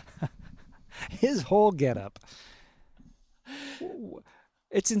 His whole getup.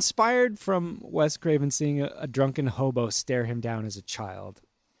 It's inspired from Wes Craven seeing a drunken hobo stare him down as a child.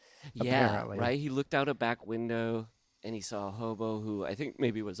 Yeah, apparently. right? He looked out a back window and he saw a hobo who I think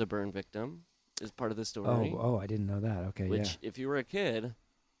maybe was a burn victim, is part of the story. Oh, I didn't know that. Okay, Which, if you were a kid,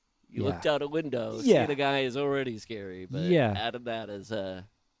 you Yeah. looked out a window, Yeah. seeing a guy is already scary. But Yeah. added that as I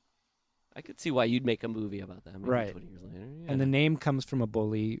could see why you'd make a movie about that maybe Right. 20 years later. Yeah. And the name comes from a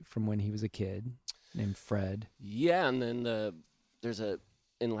bully from when he was a kid named Fred. Yeah, and then there's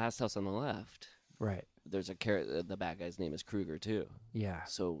in Last House on the Left. Right. There's a character. The bad guy's name is Krueger too. Yeah.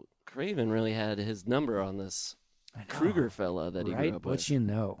 So Craven really had his number on this Krueger fella that he grew Right up with. what you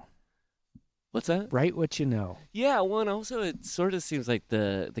know. What's that? Right what you know. Yeah, well, and also it sort of seems like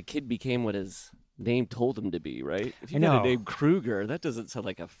the kid became what his name told him to be, right? If you I got know. a name Krueger, that doesn't sound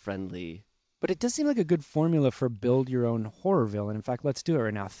like a friendly... But it does seem like a good formula for build your own horror villain. In fact, let's do it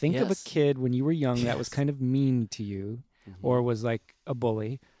right now. Think of a Yes. kid when you were young that was kind of mean to you or was like a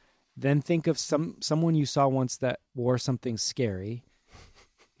bully. Then think of someone you saw once that wore something scary.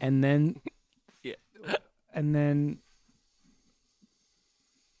 And then... Yeah. And then...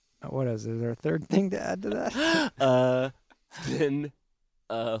 What is there a third thing to add to that? Then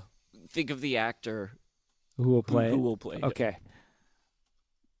think of the actor who will play. Who will play? Okay.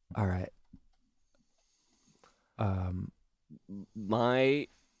 All right. My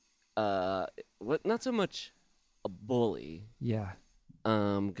not so much a bully. Yeah.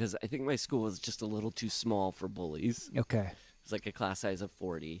 Because I think my school was just a little too small for bullies. Okay. It was like a class size of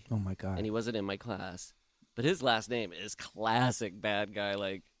 40. Oh my God. And he wasn't in my class. But his last name is classic bad guy,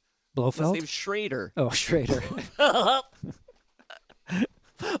 like Blofeld? His name's Schrader. Oh, Schrader.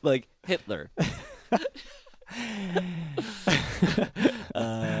 Like Hitler.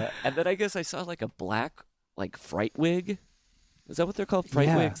 And then I guess I saw like a black like fright wig. Is that what they're called?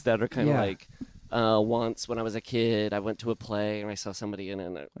 Fright wigs that are kind of like once when I was a kid, I went to a play and I saw somebody in it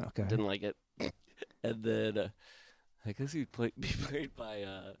and I didn't like it. And then I guess he'd be played by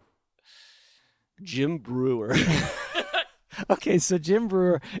Jim Brewer. Okay, so Jim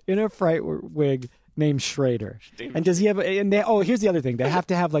Brewer in a fright wig named Schrader. And does he have here's the other thing. They have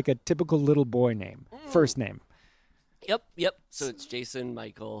to have like a typical little boy name. First name. Yep. So it's Jason,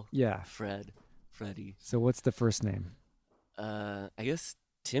 Michael, Freddie. So what's the first name? I guess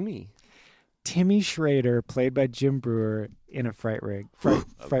Timmy. Timmy Schrader, played by Jim Brewer in a fright rig. Fright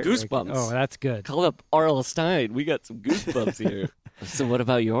goosebumps. Rig. Oh, that's good. Call up R.L. Stein. We got some goosebumps here. So what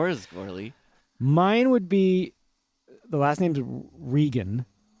about yours, Gorley? Mine would be, the last name's Regan.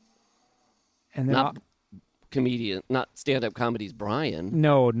 And then not comedian, not stand-up comedy's Brian.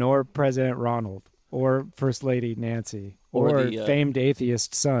 No, nor President Ronald, or First Lady Nancy, or the famed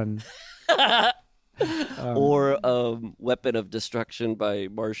atheist son. Or Weapon of Destruction by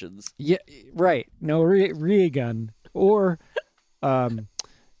Martians. Yeah, right. No, Regan. Or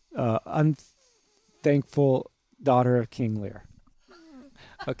Unthankful Daughter of King Lear.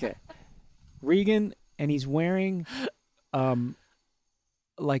 Okay. Regan, and he's wearing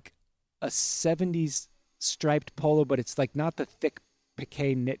like a 70s striped polo, but it's like not the thick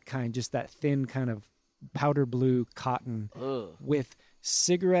piqué knit kind, just that thin kind of powder blue cotton with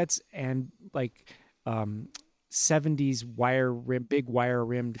cigarettes and like 70s big wire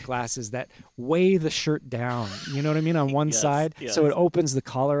rimmed glasses that weigh the shirt down. You know what I mean? On one side. Yes. So it opens the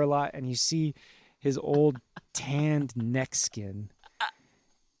collar a lot and you see his old tanned neck skin.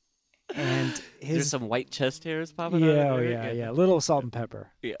 And there's some white chest hairs popping out. Yeah. Little salt and pepper.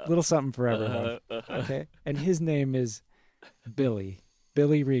 Yeah. Little something for everyone. Okay. And his name is Billy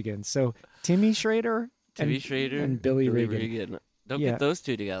Regan. So Timmy Schrader and Billy Regan. Don't get those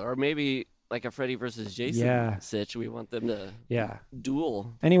two together. Or maybe like a Freddy versus Jason sitch. We want them to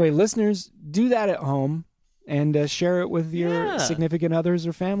duel. Anyway, listeners, do that at home and share it with your significant others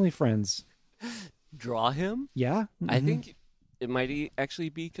or family friends. Draw him? Yeah. Mm-hmm. I think it might actually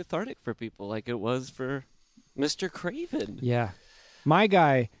be cathartic for people like it was for Mr. Craven. Yeah. My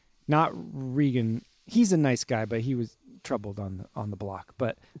guy, not Regan, he's a nice guy, but he was troubled on the block.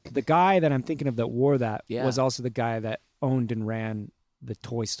 But the guy that I'm thinking of that wore that was also the guy that owned and ran the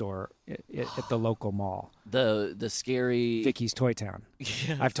toy store at the local mall. The scary... Vicky's Toy Town.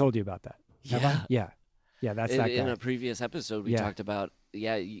 Yeah. I've told you about that. Have I? Yeah. Yeah, that's that guy. In a previous episode, we talked about,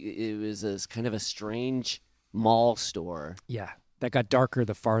 it was this kind of a strange mall store. Yeah, that got darker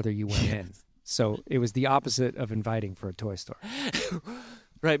the farther you went in. So it was the opposite of inviting for a toy store.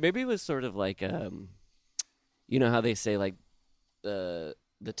 Right, maybe it was sort of like, you know how they say like the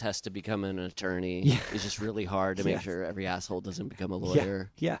test to become an attorney is just really hard to make sure every asshole doesn't become a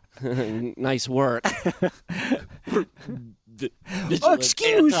lawyer. Yeah. Nice work.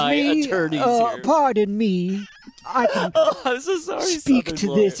 Excuse me, pardon me. I can I'm so sorry, speak Southern to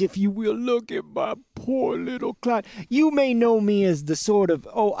lawyer. this if you will. Look at my poor little client. You may know me as the sort of,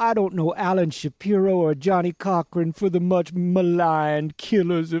 I don't know, Alan Shapiro or Johnny Cochran for the much maligned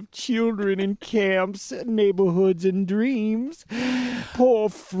killers of children in camps, neighborhoods, and dreams. Poor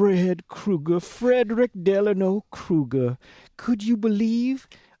Frederick Delano Kruger. Could you believe?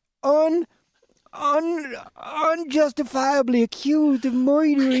 Unjustifiably accused of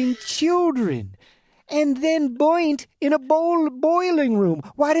murdering children. And then burnt in a boiling room.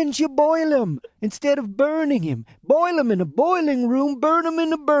 Why didn't you boil him instead of burning him? Boil him in a boiling room, burn him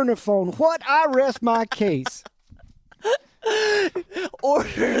in a burner phone. What? I rest my case.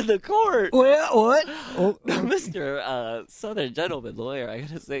 Order the court. Well, what? Mr. Southern gentleman lawyer, I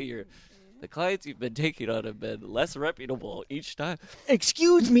gotta say the clients you've been taking on have been less reputable each time.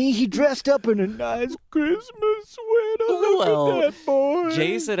 Excuse me, he dressed up in a nice Christmas sweater. Look at that boy.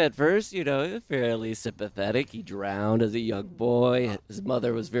 Jason, at first, fairly sympathetic. He drowned as a young boy. His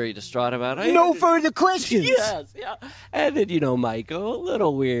mother was very distraught about it. No further questions. Yes, yeah. And then, Michael, a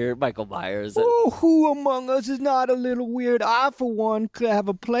little weird. Michael Myers. Oh, who among us is not a little weird? I, for one, could have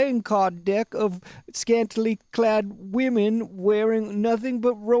a playing card deck of scantily clad women wearing nothing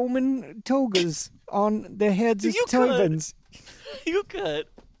but Roman togas on their heads as turbans. You could.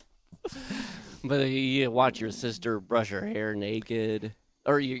 But you watch your sister brush her hair naked.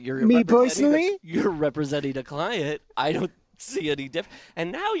 Or you're Me personally? You're representing a client. I don't see any difference.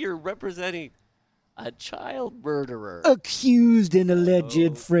 And now you're representing a child murderer. Accused and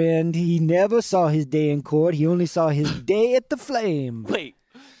alleged friend. He never saw his day in court. He only saw his day at the flame. Wait.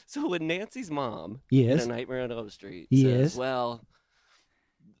 So when Nancy's mom yes. in A Nightmare on Elm Street yes. says, well,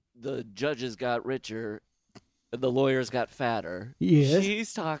 the judges got richer, the lawyers got fatter. Yes.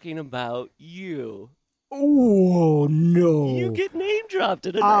 She's talking about you. Oh, no. You get name dropped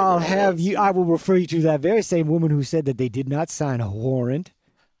in a I'll have you. I will refer you to that very same woman who said that they did not sign a warrant.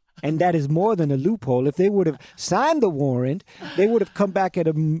 And that is more than a loophole. If they would have signed the warrant, they would have come back at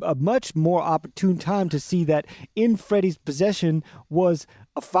a much more opportune time to see that in Freddie's possession was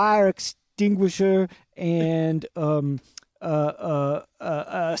a fire extinguisher and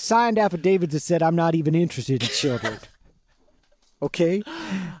signed affidavits that said, I'm not even interested in children. Okay?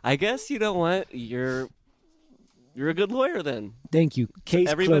 I guess you know what? You're a good lawyer then. Thank you. Case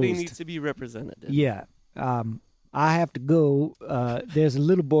Everybody closed. needs to be represented. Yeah. I have to go. There's a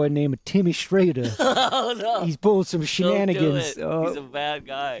little boy named Timmy Schrader. Oh, no. He's pulling some shenanigans. Don't do it. He's a bad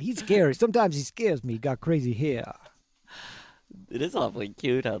guy. He's scary. Sometimes he scares me. He got crazy hair. It is awfully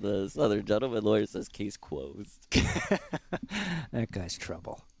cute how the Southern gentleman lawyer says case closed. That guy's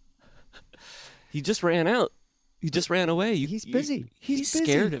trouble. He just ran out. He just ran away. He's busy. He's busy.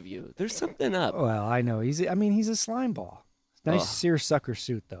 scared of you. There's something up. Well, I know. He's a slime ball. Nice seersucker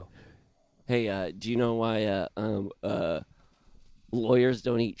suit, though. Hey, do you know why lawyers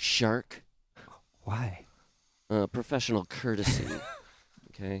don't eat shark? Why? Professional courtesy.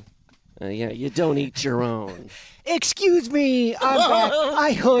 Okay. Yeah, you don't eat your own. Excuse me, I'm back.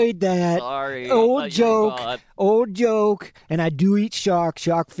 I heard that. Sorry. Old joke. And I do eat shark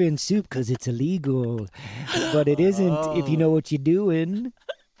fin soup because it's illegal. But it isn't if you know what you're doing.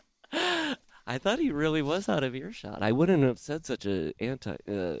 I thought he really was out of earshot. I wouldn't have said such a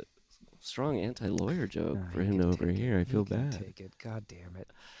strong anti-lawyer joke for him to overhear. I feel bad. Take it. God damn it.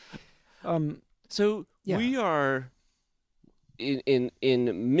 So we are in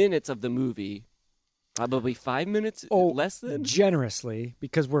minutes of the movie, probably 5 minutes less than? Generously,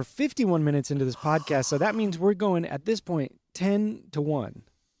 because we're 51 minutes into this podcast, so that means we're going, at this point, 10-1.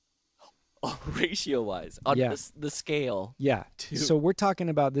 Oh, ratio-wise, on the scale. Yeah, so we're talking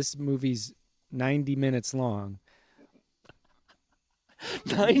about this movie's 90 minutes long.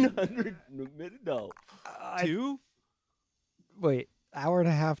 900 minutes? No. 2? Wait, hour and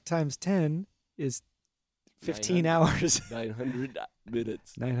a half times 10 is 15 hours. 900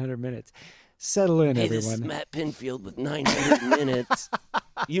 minutes. 900 minutes. Settle in, hey, everyone. This is Matt Pinfield with 900 minutes.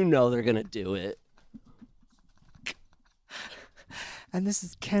 You know they're going to do it. And this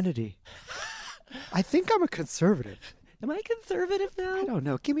is Kennedy. I think I'm a conservative. Am I conservative now? I don't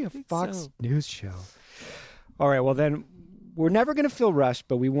know. Give me a Fox News show. All right, well then, we're never going to feel rushed,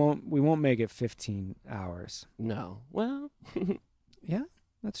 but we won't make it 15 hours. No. Well, yeah,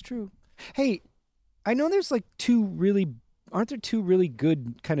 that's true. Hey, I know there's like aren't there two really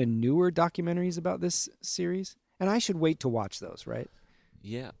good kind of newer documentaries about this series? And I should wait to watch those, right?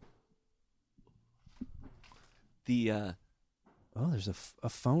 Yeah. There's a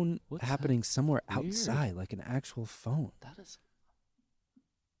phone happening somewhere Weird. outside, like an actual phone. That is.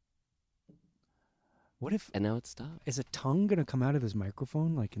 What if? And now it stopped. Is a tongue gonna come out of his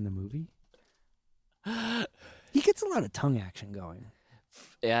microphone like in the movie? He gets a lot of tongue action going.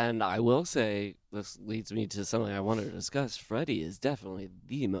 And I will say, this leads me to something I wanted to discuss. Freddy is definitely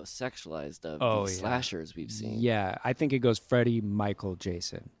the most sexualized of the slashers we've seen. Yeah, I think it goes Freddy, Michael,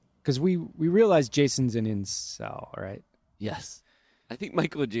 Jason. Because we realize Jason's an incel, right? Yes. I think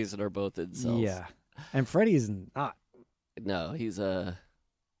Michael and Jason are both incels. Yeah. And Freddy is not. No, he's a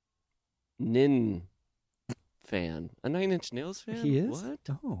Nin fan. A Nine Inch Nails fan? He is? What?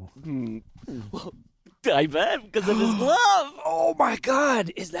 Oh. Well, I bet, because of his glove. Oh, my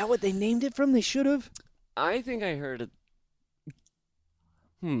God. Is that what they named it from? They should have? I think I heard it.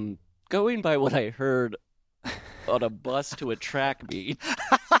 Going by what I heard on a bus to a track meet,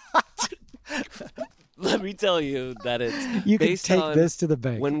 let me tell you that it's you based can take on this to the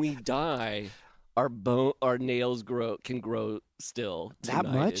bank. When we die, our nails can grow still to that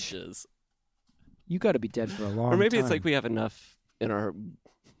 9 much? inches. You got to be dead for a long time. Or maybe it's like we have enough in our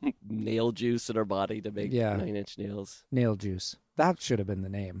nail juice in our body to make 9-inch nails. Nail juice. That should have been the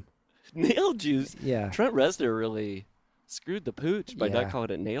name. Nail juice? Yeah. Trent Reznor really screwed the pooch by not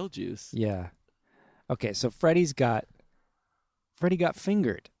calling it nail juice. Yeah. Okay, so Freddy got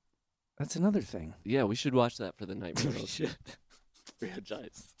fingered. That's another thing. Yeah, we should watch that for the Nightmare On Elm Street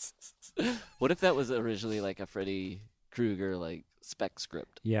franchise. What if that was originally like a Freddy Krueger like spec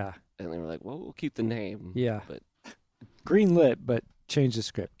script? Yeah. And they were like, well, we'll keep the name. Yeah. But green lit, but change the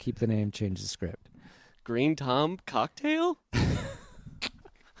script. Keep the name, change the script. Green Tom Cocktail?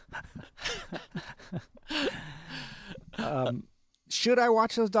 Should I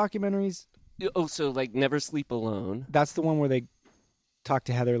watch those documentaries? Oh, so like Never Sleep Alone. That's the one where they talk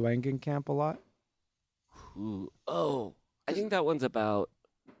to Heather Langenkamp a lot? Ooh. Oh, I think that one's about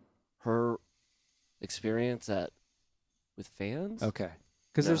her experience with fans. Okay.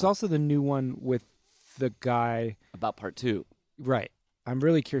 Because there's also the new one with the guy. About part 2. Right. I'm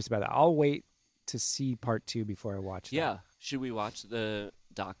really curious about that. I'll wait to see part 2 before I watch that. Yeah. Should we watch the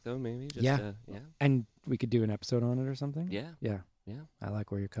doc, though, maybe? Just yeah. And we could do an episode on it or something? Yeah. Yeah. Yeah. I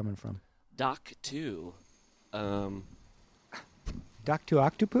like where you're coming from. Doc 2. Doc to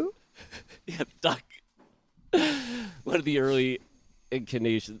Octopoo? Yeah, Doc. One of the early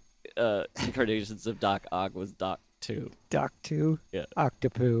incarnations of Doc Ock was Doc 2. Doc 2? Yeah.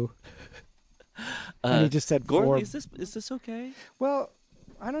 Octopoo. And he just said Gordon, 4. Is this okay? Well,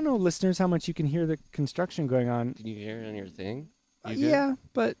 I don't know, listeners, how much you can hear the construction going on. Can you hear it on your thing? Yeah,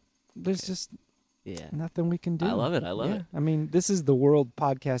 but there's just nothing we can do. I love it. I love it. I mean, this is the world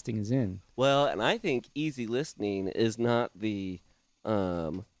podcasting is in. Well, and I think easy listening is not the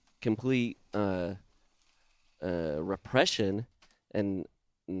complete repression and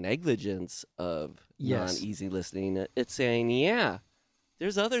negligence of non-easy listening. It's saying,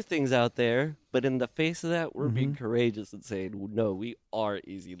 there's other things out there, but in the face of that, we're being courageous and saying, no, we are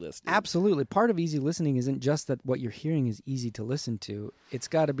easy listening. Absolutely. Part of easy listening isn't just that what you're hearing is easy to listen to. It's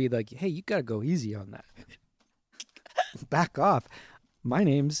got to be like, hey, you got to go easy on that. Back off. My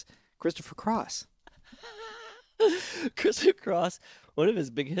name's Christopher Cross. Christopher Cross, one of his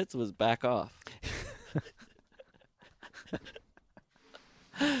big hits was Back Off.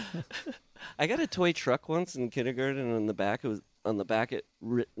 I got a toy truck once in kindergarten, and on the back it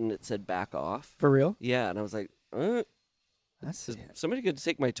said "back off." For real? Yeah, and I was like, is somebody going to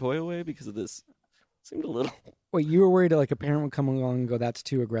take my toy away because of this? Seemed a little. Wait, you were worried like a parent would come along and go, "That's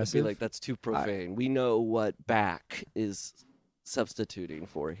too aggressive." Be like, "That's too profane." We know what "back" is substituting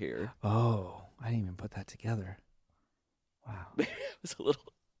for here. Oh, I didn't even put that together. Wow, it was a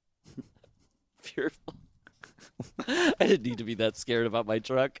little fearful. I didn't need to be that scared about my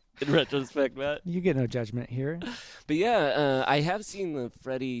truck in retrospect, Matt. You get no judgment here. But yeah, I have seen the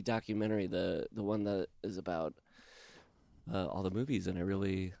Freddy documentary, the one that is about all the movies, and I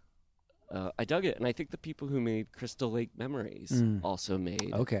really I dug it. And I think the people who made Crystal Lake Memories also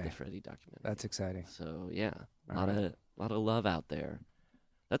made the Freddy documentary. That's exciting. So yeah, a lot of love out there.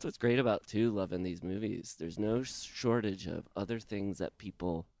 That's what's great about loving these movies. There's no shortage of other things that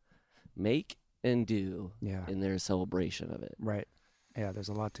people make and do in their celebration of it. Right. Yeah, there's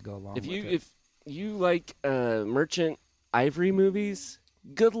a lot to go along with it. If you like Merchant Ivory movies,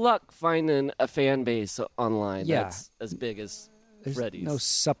 good luck finding a fan base online that's as big as Freddy's. No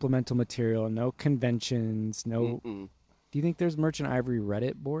supplemental material, no conventions, no... Mm-mm. Do you think there's Merchant Ivory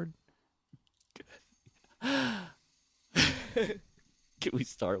Reddit board? Can we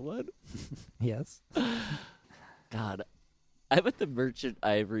start one? Yes. God, I bet the Merchant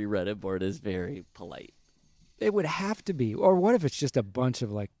Ivory Reddit board is very polite. It would have to be. Or what if it's just a bunch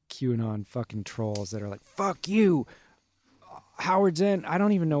of like QAnon fucking trolls that are like, fuck you, Howard's End. I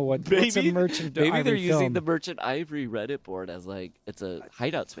don't even know what's a Merchant Ivory Maybe they're film. using the Merchant Ivory Reddit board as like, it's a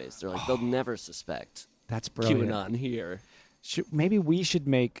hideout space. They're like, they'll never suspect That's brilliant. QAnon here. Maybe we should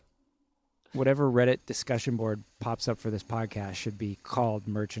make whatever Reddit discussion board pops up for this podcast should be called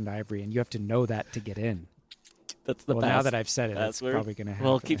Merchant Ivory, and you have to know that to get in. That's the well, best. Now that I've said it, it's probably going to happen.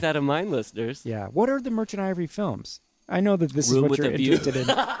 Well, keep that in mind, listeners. Yeah. What are the Merchant Ivory films? I know that this is what you're interested in.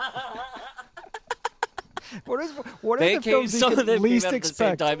 What are the films some you of them least came out expect?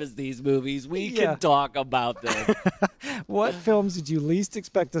 at the same time as these movies. We can talk about them. What films did you least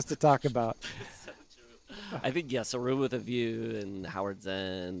expect us to talk about? So true. I think, A Room with a View and Howard's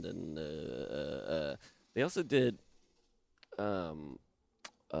End. And they also did Call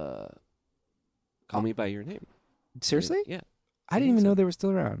Me By Your Name. Seriously? Yeah. I didn't even know they were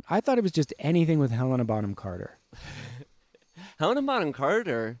still around. I thought it was just anything with Helena Bonham Carter. Helena Bonham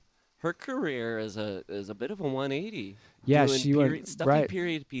Carter, her career is a bit of a 180. Yeah, she went stuffy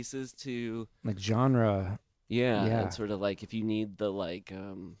period pieces to like genre Yeah, Yeah. and sort of like if you need the like,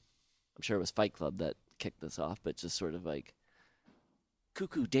 I'm sure it was Fight Club that kicked this off, but just sort of like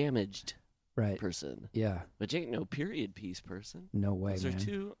cuckoo damaged Right. person. Yeah. But you ain't no period piece person. No way, Those man. are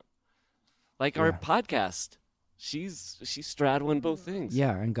two. Like our podcast, she's straddling both things.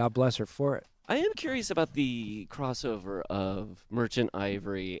 Yeah, and God bless her for it. I am curious about the crossover of Merchant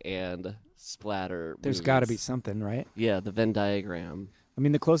Ivory and Splatter. There's got to be something, right? Yeah, the Venn diagram. I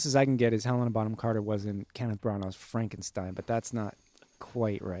mean, the closest I can get is Helena Bonham Carter was in Kenneth Branagh's Frankenstein, but that's not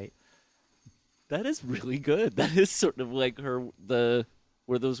quite right. That is really good. That is sort of like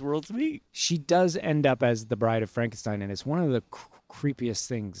where those worlds meet. She does end up as the bride of Frankenstein, and it's one of the creepiest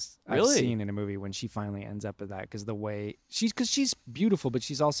things I've seen in a movie when she finally ends up at that, because the way she's beautiful, but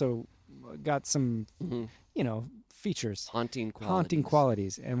she's also got some, features. Haunting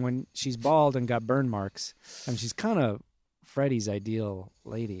qualities. And when she's bald and got burn marks, and she's kind of Freddy's ideal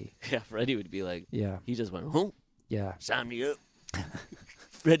lady. Yeah, Freddy would be like, yeah. He just went, huh? Yeah. Sign me up.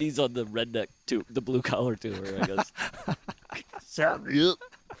 Freddy's on the redneck tour, the blue collar tour, I guess. Sign me up.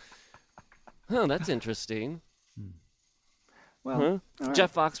 Oh, that's interesting. Well, right.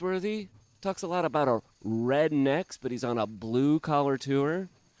 Jeff Foxworthy talks a lot about a rednecks, but he's on a blue collar tour.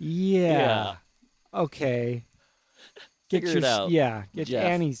 Yeah. Okay. Figure it out. Yeah. Jeff.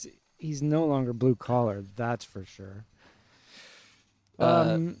 And he's no longer blue collar. That's for sure.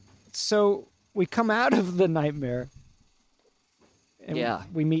 So we come out of the nightmare. And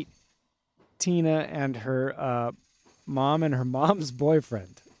we meet Tina and her mom and her mom's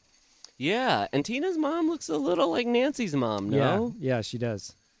boyfriend. Yeah, and Tina's mom looks a little like Nancy's mom, no? Yeah, she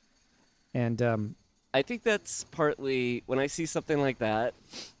does. And I think that's partly, when I see something like that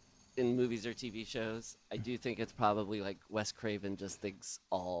in movies or TV shows, I do think it's probably like Wes Craven just thinks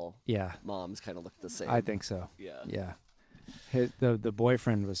all moms kind of look the same. I think so. Yeah. The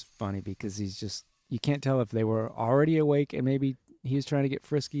boyfriend was funny because he's just, you can't tell if they were already awake and maybe he was trying to get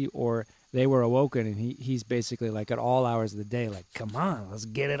frisky, or they were awoken and he's basically like at all hours of the day, like, come on, let's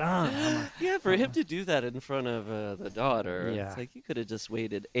get it on. Yeah, for him to do that in front of the daughter, it's like you could have just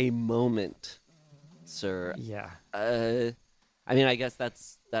waited a moment, sir. Yeah. I mean, I guess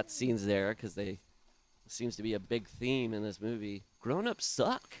that scene's there because seems to be a big theme in this movie. Grown-ups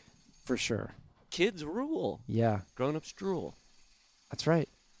suck. For sure. Kids rule. Yeah. Grown-ups drool. That's right.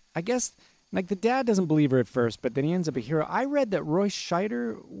 I guess, like, the dad doesn't believe her at first, but then he ends up a hero. I read that Roy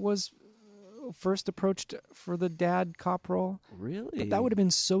Scheider was first approached for the dad cop role. Really? But that would have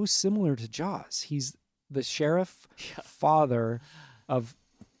been so similar to Jaws. He's the sheriff father of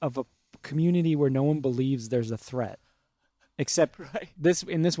a community where no one believes there's a threat. Except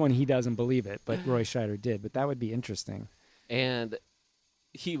in this one, he doesn't believe it, but Roy Scheider did. But that would be interesting. And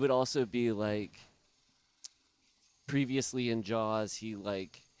he would also be like, previously in Jaws,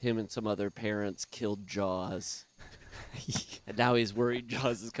 him and some other parents killed Jaws. And now he's worried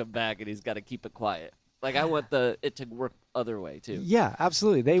Jaws has come back and he's got to keep it quiet. Like, I want it to work other way, too. Yeah,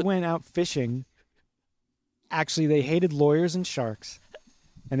 absolutely. They went out fishing. Actually, they hated lawyers and sharks.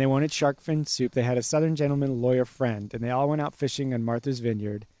 And they wanted shark fin soup. They had a Southern gentleman lawyer friend. And they all went out fishing on Martha's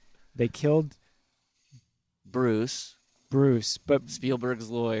Vineyard. They killed Bruce, but Spielberg's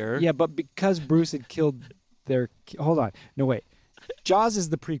lawyer. Yeah, but because Bruce had killed hold on. No, wait. Jaws is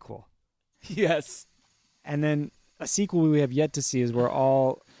the prequel. Yes. And then a sequel we have yet to see is where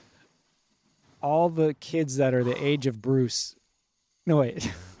all the kids that are the age of Bruce. No,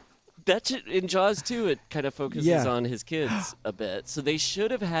 wait. That's in Jaws 2. It kind of focuses on his kids a bit. So they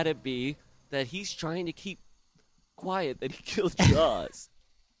should have had it be that he's trying to keep quiet that he killed Jaws.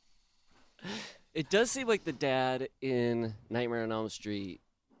 It does seem like the dad in Nightmare on Elm Street.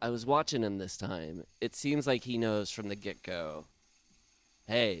 I was watching him this time. It seems like he knows from the get-go,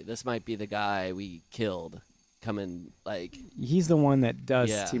 hey, this might be the guy we killed coming, like... He's the one that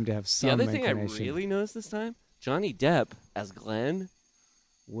does seem to have some The other thing I inclination. really noticed this time, Johnny Depp as Glenn,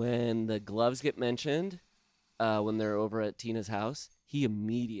 when the gloves get mentioned, when they're over at Tina's house, he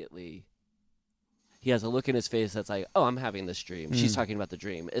has a look in his face that's like, oh, I'm having this dream. She's talking about the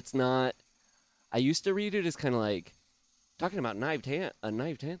dream. It's not... I used to read it as kind of like, talking about a knifed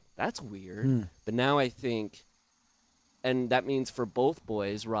hand? That's weird. But now I think, and that means for both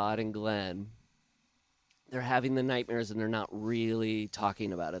boys, Rod and Glenn, they're having the nightmares and they're not really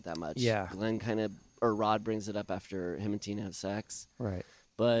talking about it that much. Yeah. Rod brings it up after him and Tina have sex. Right.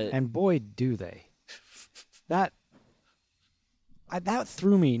 And boy, do they. That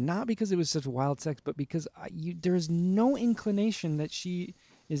threw me, not because it was such wild sex, but because there's no inclination that she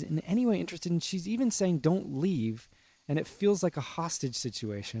is in any way interested in. She's even saying, don't leave. And it feels like a hostage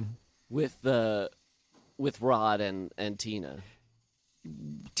situation. With Rod and Tina.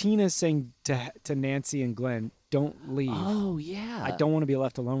 Tina's saying to Nancy and Glenn, "Don't leave. Oh yeah, I don't want to be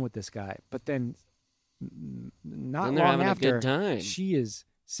left alone with this guy." But then, not then they're long having after, a good time. she is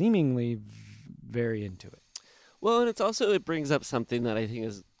seemingly very into it. Well, and it brings up something that I think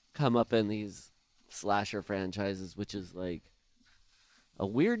has come up in these slasher franchises, which is like a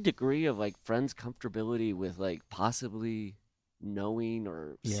weird degree of like friends' comfortability with like possibly knowing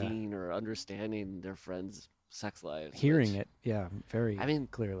or seeing or understanding their friends' sex lives. Hearing it, very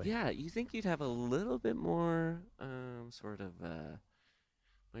clearly. Yeah, you think you'd have a little bit more sort of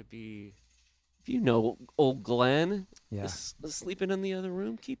might be if you know old Glenn is sleeping in the other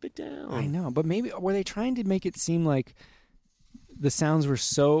room, keep it down. I know, but maybe were they trying to make it seem like the sounds were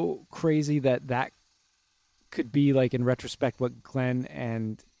so crazy that could be like in retrospect what Glenn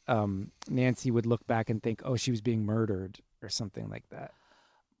and Nancy would look back and think, oh, she was being murdered or something like that.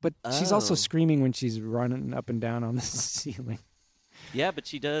 But she's also screaming when she's running up and down on the ceiling. Yeah, but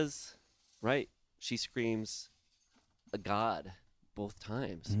she does, right? She screams a god both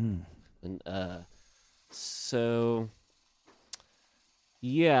times. And so,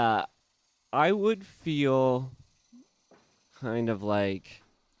 yeah, I would feel kind of like,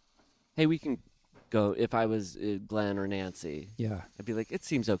 hey, we can go. If I was Glenn or Nancy, I'd be like, it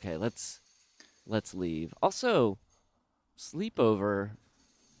seems okay. Let's leave. Also, sleepover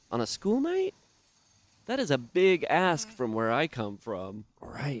on a school night? That is a big ask from where I come from.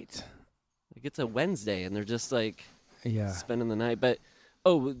 Right. Like it's a Wednesday and they're just like spending the night. But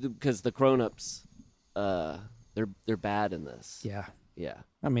because the grown-ups, they're bad in this. Yeah. Yeah.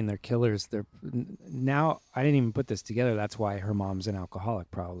 I mean, they're killers. Now I didn't even put this together. That's why her mom's an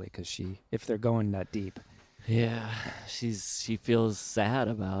alcoholic, probably, because if they're going that deep. Yeah, she feels sad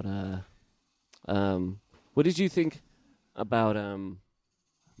about what did you think about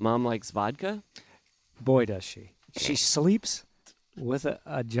Mom likes vodka? Boy, does she. She sleeps with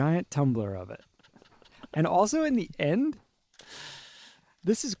a giant tumbler of it. And also in the end,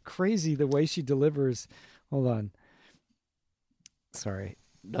 this is crazy the way she delivers. Hold on. Sorry.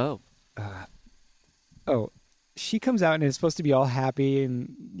 No. She comes out and it's supposed to be all happy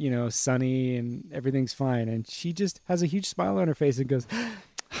and, sunny and everything's fine. And she just has a huge smile on her face and goes,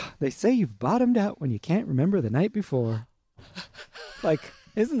 they say you've bottomed out when you can't remember the night before. Like,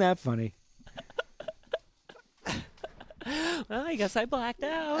 isn't that funny? Well, I guess I blacked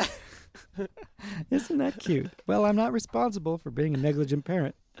out. Isn't that cute? Well, I'm not responsible for being a negligent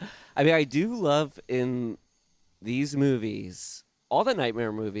parent. I mean, I do love in these movies, all the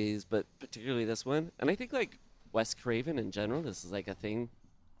Nightmare movies, but particularly this one. And I think like Wes Craven in general, this is like a thing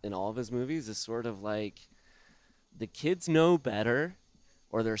in all of his movies, is sort of like the kids know better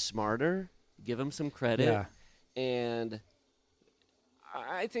or they're smarter. Give them some credit. Yeah. And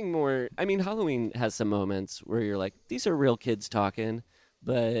I think Halloween has some moments where you're like, these are real kids talking.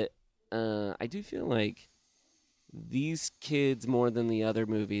 But I do feel like these kids, more than the other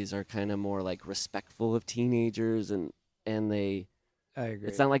movies, are kind of more like respectful of teenagers and they... I agree.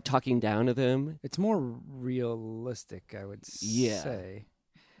 It's not like talking down to them. It's more realistic, I would say.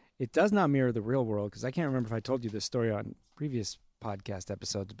 It does not mirror the real world, because I can't remember if I told you this story on previous podcast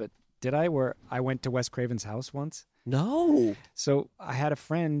episodes, but did I? Where I went to Wes Craven's house once? No. So I had a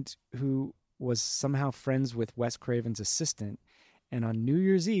friend who was somehow friends with Wes Craven's assistant, and on New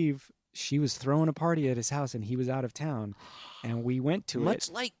Year's Eve, she was throwing a party at his house, and he was out of town, and we went to it. Much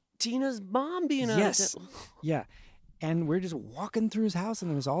like Tina's mom being out of town. Yeah. And we're just walking through his house, and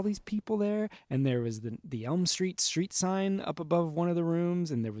there was all these people there, and there was the Elm Street street sign up above one of the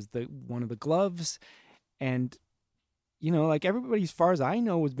rooms, and there was one of the gloves, and like everybody, as far as I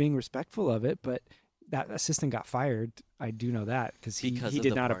know, was being respectful of it, but that assistant got fired. I do know that because he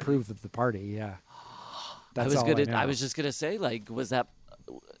did not approve of the party. Yeah, that's all I know. I was just gonna say, like, was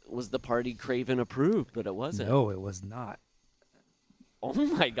the party Craven approved? But it wasn't. No, it was not. Oh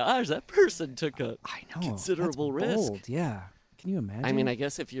my gosh, that person took a considerable risk. Bold, yeah. Can you imagine? I mean, I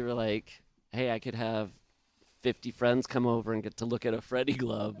guess if you were like, hey, I could have 50 friends come over and get to look at a Freddy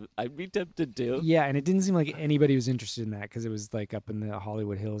glove, I'd be tempted to. Yeah, and it didn't seem like anybody was interested in that because it was like up in the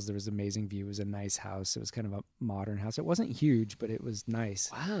Hollywood Hills. There was amazing view. It was a nice house. It was kind of a modern house. It wasn't huge, but it was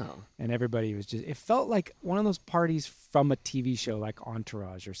nice. Wow. And everybody was it felt like one of those parties from a TV show like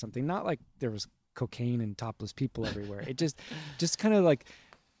Entourage or something. Not like there was cocaine and topless people everywhere. It just kind of like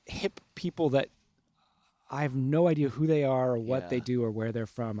hip people that I have no idea who they are or what they do or where they're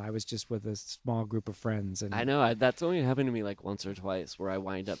from. I was just with a small group of friends. And I know that's only happened to me like once or twice where I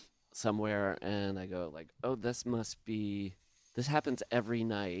wind up somewhere and I go like, oh, this happens every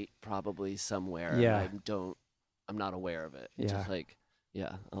night probably somewhere. Yeah. And I'm not aware of it. Yeah. Just like,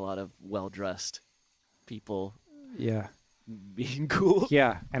 a lot of well-dressed people. Yeah. being cool.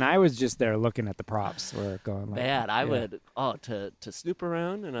 Yeah, and I was just there looking at the props, or going like, Man, I would to snoop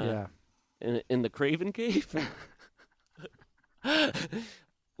around in the Craven Cave.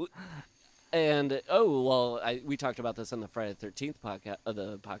 And we talked about this on the Friday the 13th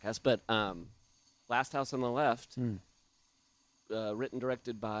podcast, but Last House on the Left, written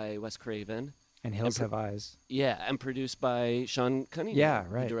directed by Wes Craven. And Hills Have Eyes. Yeah, and produced by Sean Cunningham. Yeah,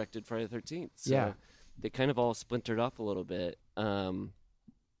 right. Who directed Friday the 13th. So they kind of all splintered off a little bit. When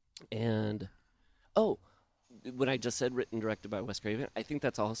I just said written directed by Wes Craven, I think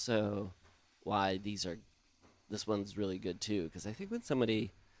that's also why this one's really good too, because I think when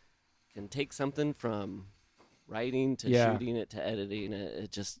somebody can take something from writing to shooting it to editing it,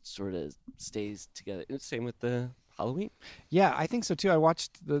 it just sort of stays together. And same with the Halloween. Yeah, I think so too. I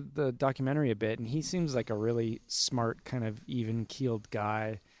watched the documentary a bit, and he seems like a really smart, kind of even-keeled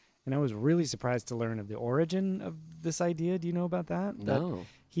guy. And I was really surprised to learn of the origin of this idea. Do you know about that? No. That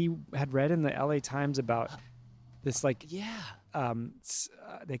he had read in the LA Times about this, like,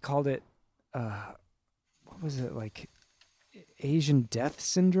 they called it, what was it, like Asian death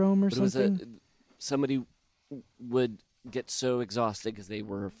syndrome or something? Somebody would get so exhausted because they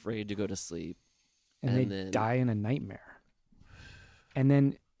were afraid to go to sleep. And they die in a nightmare. And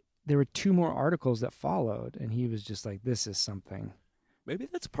then there were 2 more articles that followed, and he was just like, this is something. Maybe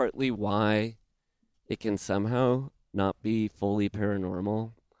that's partly why it can somehow not be fully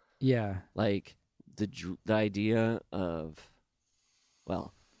paranormal. Yeah. Like, the idea of,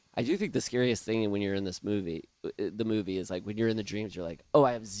 well, I do think the scariest thing when you're in the movie is like when you're in the dreams, you're like, oh,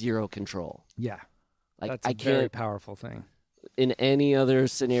 I have zero control. Yeah. Like, that's a very powerful thing. In any other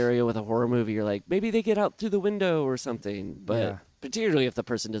scenario with a horror movie, you're like, maybe they get out through the window or something. But particularly if the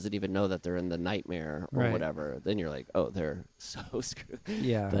person doesn't even know that they're in the nightmare or whatever, then you're like, oh, they're so screwed.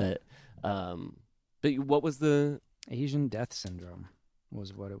 Yeah. But what was the Asian death syndrome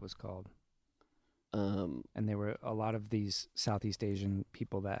was what it was called. And there were a lot of these Southeast Asian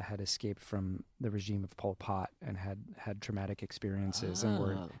people that had escaped from the regime of Pol Pot and had traumatic experiences and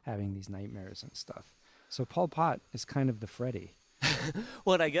were having these nightmares and stuff. So Pol Pot is kind of the Freddy.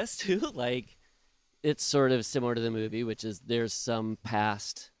 Well, I guess too, like, it's sort of similar to the movie, which is there's some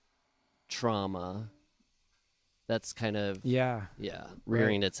past trauma that's kind of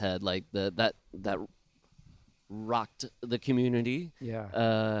rearing its head, like that rocked the community.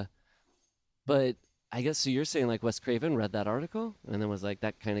 Yeah. But I guess so. You're saying like Wes Craven read that article and then was like,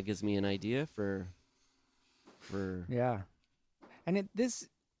 that kind of gives me an idea for. Yeah, and this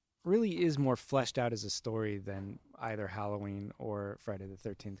really is more fleshed out as a story than either Halloween or Friday the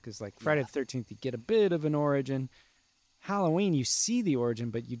 13th, because like Friday the 13th, you get a bit of an origin. Halloween, you see the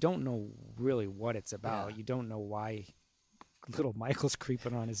origin, but you don't know really what it's about. Yeah. You don't know why little Michael's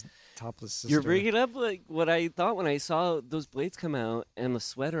creeping on his topless sister. You're bringing up like what I thought when I saw those blades come out and the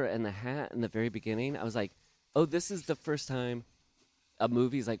sweater and the hat in the very beginning. I was like, oh, this is the first time a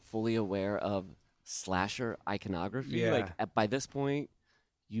movie's like fully aware of slasher iconography. Yeah. Like by this point,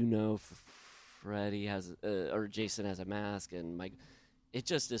 you know, Freddy has or Jason has a mask, and Mike. It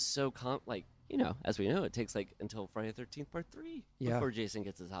just is so like, you know, as we know, it takes like until Friday the 13th Part 3 before Jason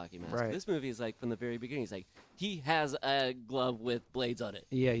gets his hockey mask. Right. This movie is like from the very beginning. He's like, he has a glove with blades on it.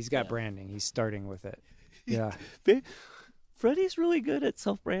 Yeah, he's got branding. He's starting with it. Yeah. Freddy's really good at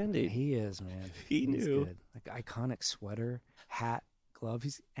self-branding. He is, man. He's knew. Good. Like iconic sweater, hat, glove,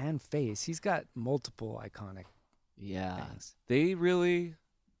 and face. He's got multiple iconic things. They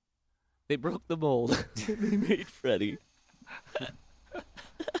broke the mold. They made Freddy.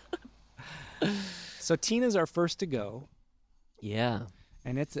 So Tina's our first to go. Yeah.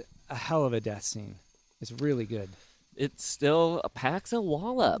 And it's a hell of a death scene. It's really good. It still packs a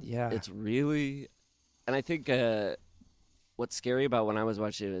wall up. Yeah. It's really... And I think what's scary about when I was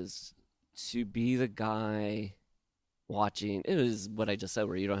watching it is to be the guy watching... It was what I just said,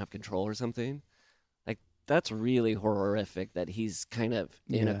 where you don't have control or something. Like, that's really horrific that he's kind of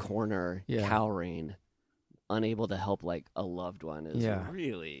in a corner, cowering, unable to help like a loved one is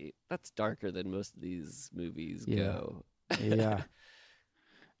really, that's darker than most of these movies go. Yeah.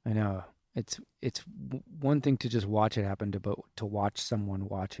 I know. It's one thing to just watch it happen, but to watch someone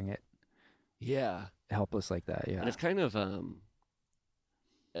watching it helpless like that. Yeah. And it's kind of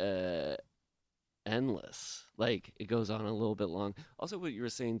endless. Like, it goes on a little bit long. Also, what you were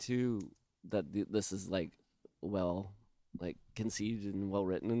saying too, that this is like like conceived and well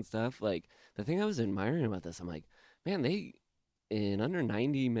written and stuff. Like, the thing I was admiring about this, I'm like, man, they in under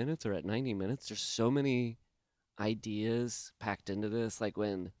 90 minutes or at 90 minutes, there's so many ideas packed into this. Like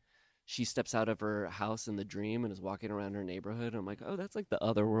when she steps out of her house in the dream and is walking around her neighborhood, I'm like, oh, that's like the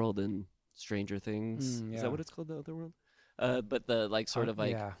other world in Stranger Things. Is that what it's called, the other world? But the like sort of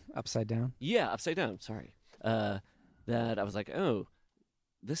like upside down. Yeah, upside down. Sorry. That I was like, oh,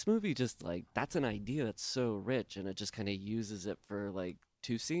 this movie just like that's an idea that's so rich, and it just kind of uses it for like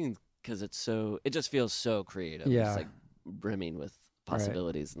 2 scenes because it just feels so creative. Yeah, it's like brimming with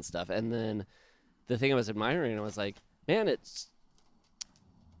possibilities and stuff. And then the thing I was admiring, I was like, man, it's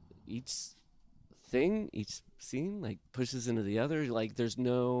each scene like pushes into the other. Like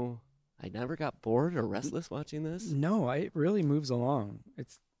I never got bored or restless watching this. No, it really moves along.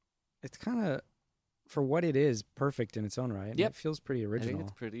 It's kind of, for what it is, perfect in its own right. Yep. It feels pretty original. I think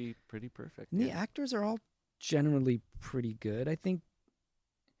it's pretty perfect. And the actors are all generally pretty good. I think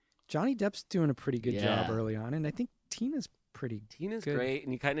Johnny Depp's doing a pretty good job early on, and I think Tina's pretty good. Great,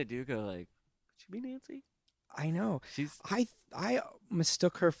 and you kind of do go like, could she be Nancy? I know. I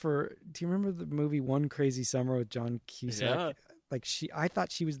mistook her for. Do you remember the movie One Crazy Summer with John Cusack? Yeah. Like I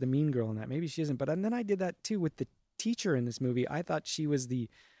thought she was the mean girl in that. Maybe she isn't. But and then I did that too with the teacher in this movie. I thought she was the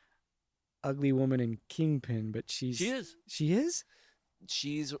ugly woman in Kingpin, but she is. She is.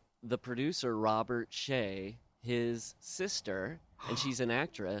 She's the producer, Robert Shea, his sister, and she's an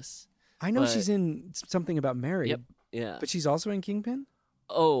actress. I know she's in something about Mary. Yep. Yeah. But she's also in Kingpin?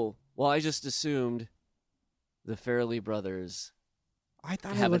 Oh, well, I just assumed the Farrelly brothers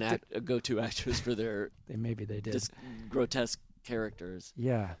have a go-to actress for their maybe they did grotesque characters.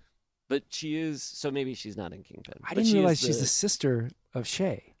 Yeah. But she is, so maybe she's not in Kingpin. I didn't realize she's the sister of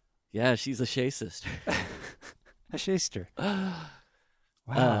Shea. Yeah, she's a Shea sister. A Shea-ster.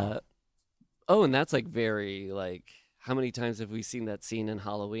 Wow. And that's like very like, how many times have we seen that scene in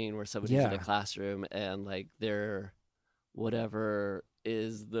Halloween where somebody's in a classroom and like they're whatever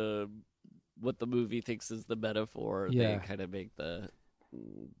is what the movie thinks is the metaphor, they kind of make the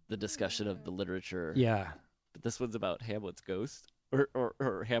discussion of the literature. Yeah. But this one's about Hamlet's ghost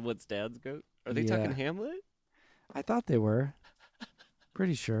or Hamlet's dad's ghost. Are they talking Hamlet? I thought they were.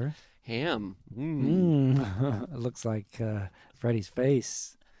 Pretty sure. Ham. It looks like Freddy's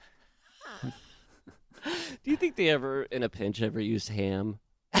face. Do you think they ever, in a pinch, ever used ham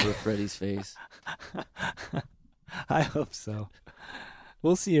for Freddy's face? I hope so.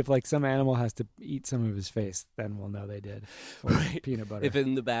 We'll see if like some animal has to eat some of his face, then we'll know they did. Or peanut butter. If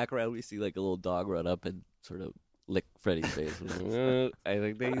in the background we see like a little dog run up and sort of lick Freddy's face, I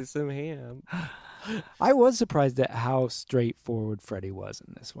think they used some ham. I was surprised at how straightforward Freddy was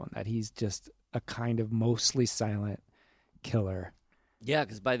in this one, that he's just a kind of mostly silent killer. Yeah,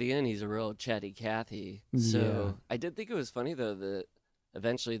 because by the end, he's a real chatty Cathy. So I did think it was funny, though, that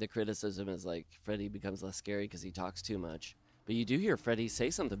eventually the criticism is like Freddy becomes less scary because he talks too much. But you do hear Freddy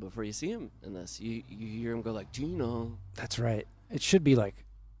say something before you see him in this. You hear him go like, Gino. That's right. It should be like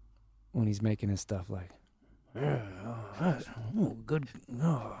when he's making his stuff like, good,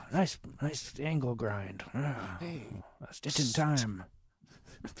 nice angle grind. Hey. Just in time.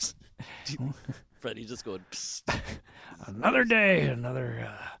 Freddy just going, psst. Another day,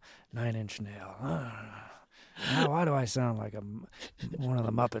 another 9-inch nail. Now, why do I sound like one of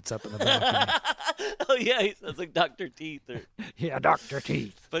the Muppets up in the balcony? Oh, yeah, he sounds like Dr. Teeth. Yeah, Dr.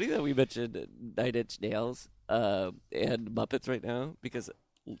 Teeth. Funny that we mentioned 9-inch nails and Muppets right now, because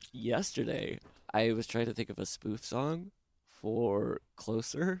yesterday I was trying to think of a spoof song for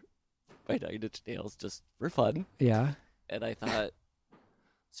Closer by 9-inch nails just for fun. Yeah. And I thought,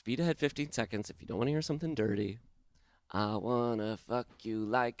 speed ahead 15 seconds if you don't want to hear something dirty. I want to fuck you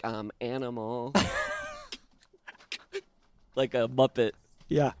like I'm animal. Like a Muppet.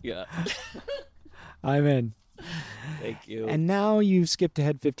 Yeah. Yeah. I'm in. Thank you. And now you've skipped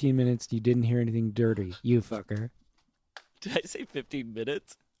ahead 15 minutes. You didn't hear anything dirty, you fucker. Did I say 15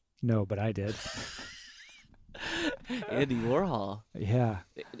 minutes? No, but I did. Andy Warhol. Yeah.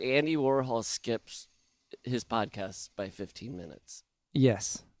 Andy Warhol skips his podcasts by 15 minutes.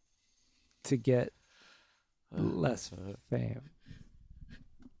 Yes. To get less fame.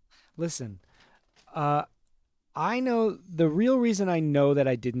 Listen, I know the real reason I know that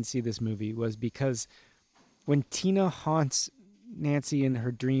I didn't see this movie was because when Tina haunts Nancy in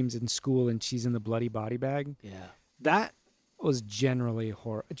her dreams in school and she's in the bloody body bag. Yeah. That was genuinely.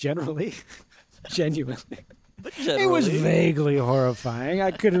 But it was vaguely horrifying.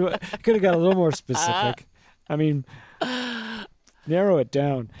 I could have got a little more specific. I mean, narrow it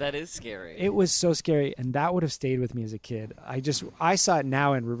down. That is scary. It was so scary, and that would have stayed with me as a kid. I saw it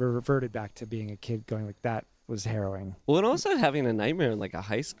now and reverted back to being a kid going like, that was harrowing. Well, and also having a nightmare in like a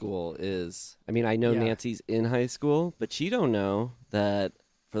high school is, I mean, I know Nancy's in high school, but she don't know that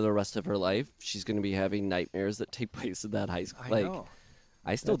for the rest of her life, she's going to be having nightmares that take place in that high school. I know.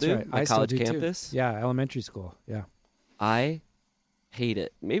 I still That's do. Right. My college campus. Too. Yeah, elementary school. Yeah. I hate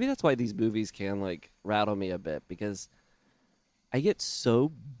it. Maybe that's why these movies can like rattle me a bit, because I get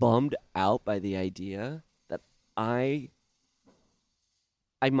so bummed out by the idea that I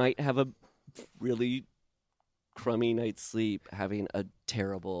might have a really crummy night's sleep having a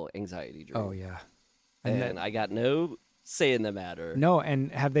terrible anxiety dream. Oh, yeah. And I got no say in the matter. No,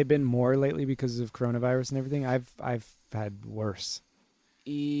 and have they been more lately because of coronavirus and everything? I've had worse.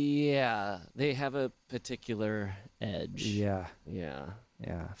 Yeah, they have a particular edge. Yeah. Yeah.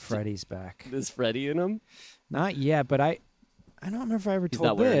 Yeah, Freddy's back. Is Freddy in them? Not yet, but I don't remember if I ever He's told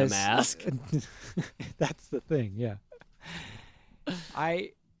not wearing this. a mask. That's the thing, yeah.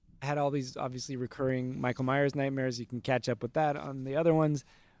 I had all these obviously recurring Michael Myers nightmares. You can catch up with that on the other ones.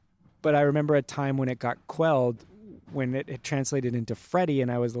 But I remember a time when it got quelled, when it translated into Freddy,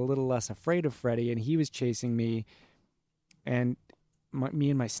 and I was a little less afraid of Freddy, and he was chasing me, and me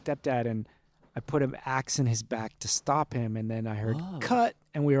and my stepdad, and I put an axe in his back to stop him, and then I heard cut,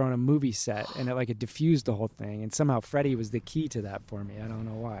 and we were on a movie set, and it diffused the whole thing, and somehow Freddy was the key to that for me. I don't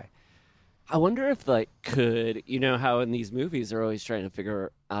know why. I wonder if you know how in these movies they're always trying to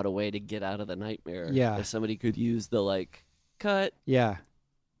figure out a way to get out of the nightmare. Yeah. If somebody could use the cut. Yeah.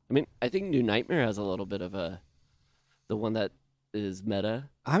 I mean, I think New Nightmare has a little bit of the one that is meta.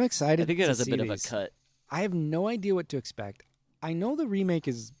 I'm excited. I think it has a bit these. of a cut. I have no idea what to expect. I know the remake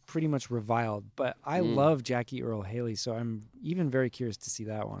is pretty much reviled, but I love Jackie Earle Haley, so I'm even very curious to see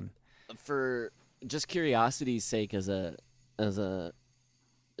that one. For just curiosity's sake, as a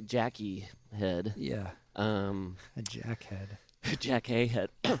Jackie head. Yeah. A Jack head. Jack A head.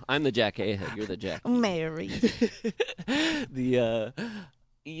 I'm the Jack A head. You're the Jack. Mary.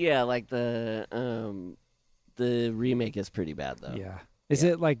 The remake is pretty bad though. Yeah. Is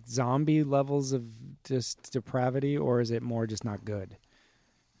it like zombie levels of just depravity, or is it more just not good?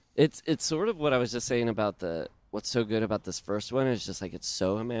 It's sort of what I was just saying about what's so good about this first one is just it's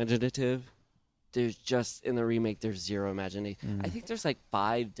so imaginative. There's just in the remake there's zero imagination. I think there's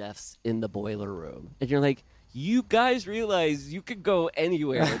 5 deaths in the boiler room, and you're like, you guys realize you could go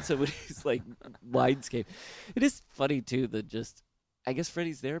anywhere in somebody's windscape. It is funny too that I guess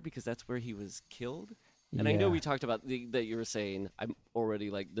Freddy's there because that's where he was killed. And I know we talked about that you were saying I'm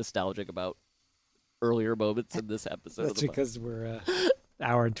already nostalgic about earlier moments in this episode. That's because we're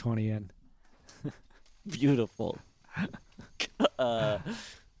hour and 20 in. Beautiful.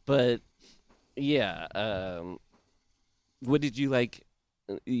 But yeah, what did you like?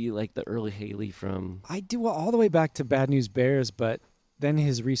 You like the early Haley from? I do all the way back to Bad News Bears, but then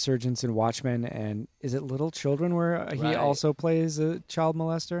his resurgence in Watchmen, and is it Little Children where he also plays a child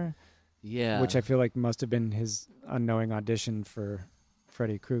molester? Yeah. Which I feel like must have been his unknowing audition for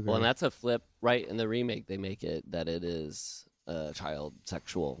Freddy Krueger. Well, and that's a flip, right? In the remake, they make it that it is child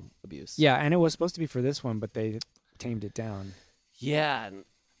sexual abuse. Yeah, and it was supposed to be for this one, but they tamed it down. Yeah,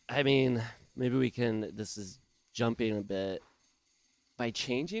 I mean, maybe this is jumping a bit. By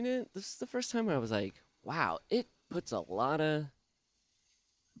changing it, this is the first time I was like, wow, it puts a lot of,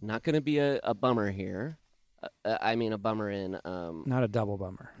 not going to be a bummer here. I mean, a bummer in... Not a double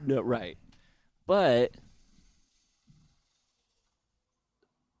bummer. No, right. But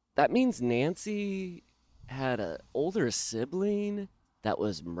that means Nancy had an older sibling that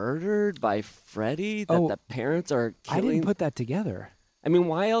was murdered by Freddy, that the parents are killing. I didn't put that together. I mean,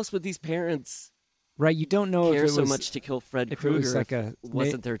 why else would these parents... Right, you don't know care if it was so much to kill Fred if Krueger it was if it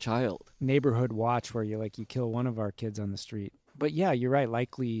wasn't their child. Neighborhood watch where you kill one of our kids on the street. But yeah, you're right.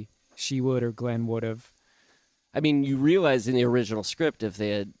 Likely she would or Glenn would have. I mean, you realize in the original script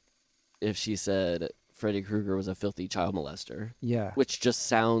if she said Freddy Krueger was a filthy child molester. Yeah. Which just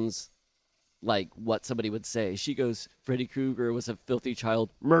sounds like what somebody would say. She goes, Freddy Krueger was a filthy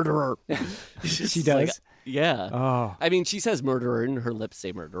child murderer. She does? Yeah. Oh. I mean, she says murderer and her lips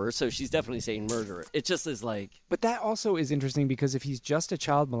say murderer, so she's definitely saying murderer. It just is But that also is interesting because if he's just a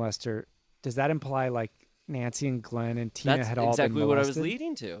child molester, does that imply Nancy and Glenn and Tina had all been molested? That's exactly what I was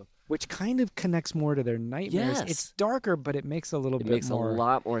leading to. Which kind of connects more to their nightmares. Yes. It's darker, but it makes a little bit more... It makes a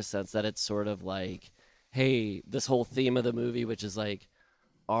lot more sense that it's sort of hey, this whole theme of the movie, which is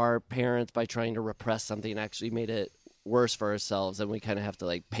our parents, by trying to repress something, actually made it worse for ourselves, and we kind of have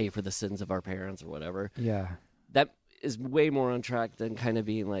to pay for the sins of our parents or whatever. Yeah. That is way more on track than kind of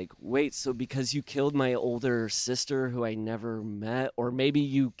being wait, so because you killed my older sister who I never met, or maybe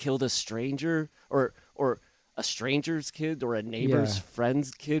you killed a stranger, or a stranger's kid or a neighbor's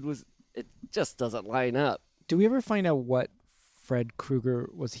friend's kid, it just doesn't line up. Do we ever find out what Fred Krueger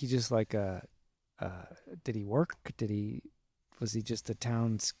was? He just did he work? Was he just a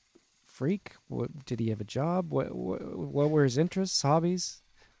town's freak? Did he have a job? What were his interests, hobbies?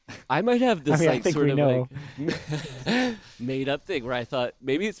 I might have this I think sort we of know. made up thing where I thought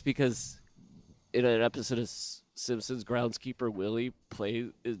maybe it's because in an episode of Simpsons groundskeeper Willie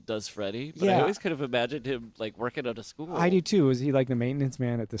does Freddy. But Yeah. I always kind of imagined him like working at a school. I do too. Is he like the maintenance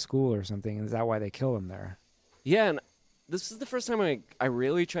man at the school or something? Is that why they kill him there? Yeah, and this is the first time I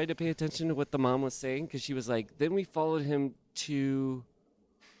really tried to pay attention to what the mom was saying, because she was like, then we followed him to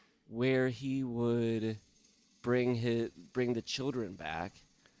where he would bring the children back,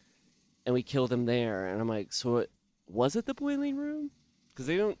 and we killed him there. And I'm like, so was it the boiling room? Because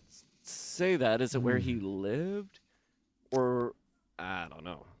they don't say that. Is it where he lived? Or, I don't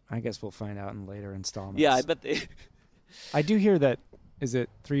know. I guess we'll find out in later installments. Yeah, I bet they... I do hear that, is it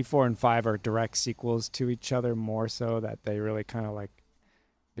 3, 4, and 5 are direct sequels to each other, more so that they really kind of like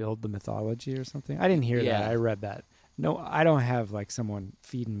build the mythology or something? I didn't hear that. I read that. No, I don't have like someone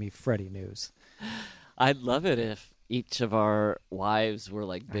feeding me Freddy news. I'd love it if each of our wives were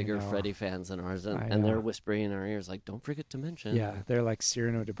like bigger Freddy fans than ours, and they're whispering in our ears like, don't forget to mention. Yeah, they're like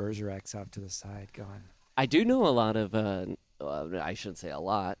Cyrano de Bergerac off to the side going. I do know a lot of, I shouldn't say a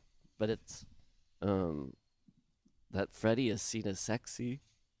lot, but it's that Freddy is seen as sexy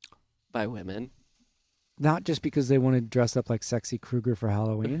by women. Not just because they want to dress up like Sexy Krueger for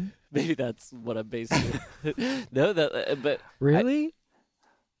Halloween? Maybe that's what I'm basing it. No, but... Really?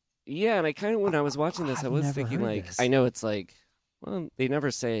 Yeah, and I kind of, when I was watching this, I was thinking, like, I know it's like, well, they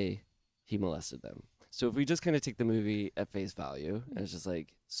never say he molested them. So if we just kind of take the movie at face value, and it's just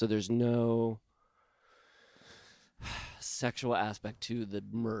like, so there's no sexual aspect to the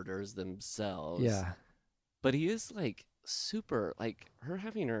murders themselves. Yeah. But he is, like, super, like, her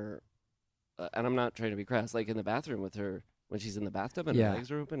having her, and I'm not trying to be crass, like, in the bathroom with her, when she's in the bathtub and her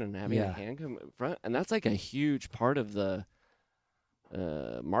legs are open and having a hand come in front, and that's, like, a huge part of the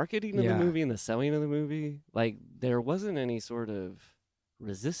marketing of the movie and the selling of the movie. Like, there wasn't any sort of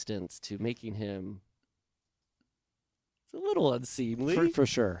resistance to making him, it's a little unseemly. For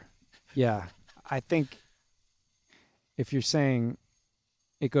sure. Yeah. I think if you're saying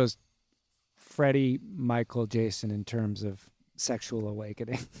it goes Freddy, Michael, Jason in terms of sexual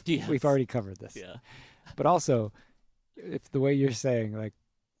awakening, we've already covered this. Yeah. But also, if the way you're saying, like,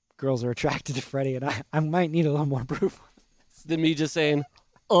 girls are attracted to Freddy, and I might need a little more proof than me just saying,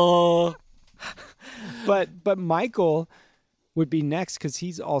 oh. But Michael would be next because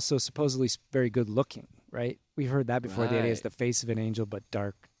he's also supposedly very good looking, right? We've heard that before. The idea is the face of an angel, but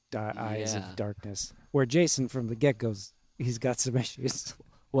dark eyes of darkness. Where Jason, from the get-go, he's got some issues.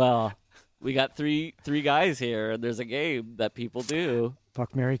 Well, we got three guys here, and there's a game that people do.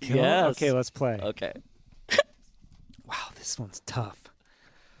 Fuck, marry, kill? Yes. Okay, let's play. Okay. Wow, this one's tough.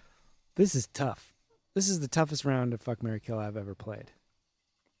 This is tough. This is the toughest round of Fuck, Marry, Kill I've ever played.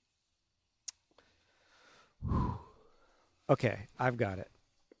 Okay, I've got it.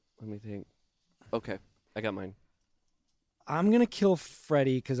 Let me think. Okay, I got mine. I'm going to kill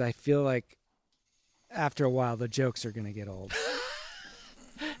Freddy because I feel like after a while the jokes are going to get old.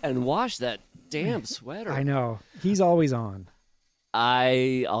 And wash that damn sweater. I know. He's always on.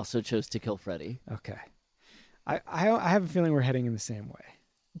 I also chose to kill Freddy. Okay. I have a feeling we're heading in the same way.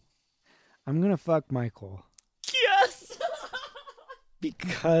 I'm going to fuck Michael. Yes!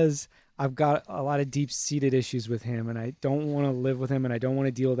 Because I've got a lot of deep-seated issues with him, and I don't want to live with him, and I don't want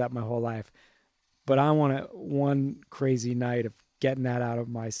to deal with that my whole life. But I want one crazy night of getting that out of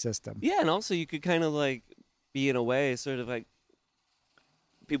my system. Yeah, and also you could kind of like be in a way sort of like,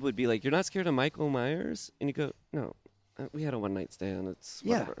 people would be like, you're not scared of Michael Myers? And you go, no, we had a one-night stand. It's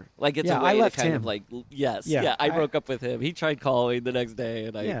whatever. Like, it's a way I left to kind him. of like, I broke up with him. He tried calling the next day.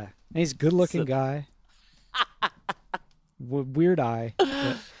 And and he's a good-looking guy. Weird eye.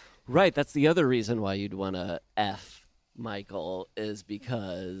 But... Right, that's the other reason why you'd want to F Michael, is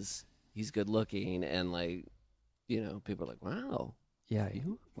because he's good-looking and, like, you know, people are like, wow. Yeah.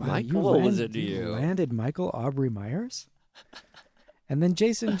 Michael was into you. Landed Michael Aubrey Myers? And then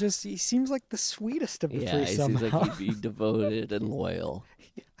Jason he seems like the sweetest of the three somehow. Seems like he'd be devoted and loyal.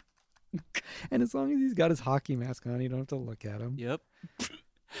 And as long as he's got his hockey mask on, you don't have to look at him. Yep.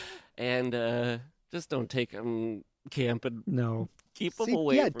 And just don't take him camping. No. Keep him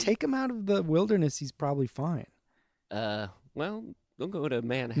away. Yeah, take him out of the wilderness. He's probably fine. Well, don't go to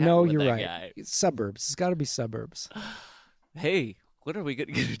Manhattan. No, with you're that right. Guy. Suburbs. It's got to be suburbs. Hey, when are we going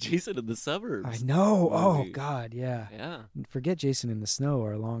to get Jason in the suburbs? I know. Oh, God, yeah. Yeah. Forget Jason in the snow,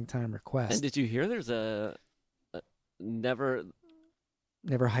 our long-time request. And did you hear there's a never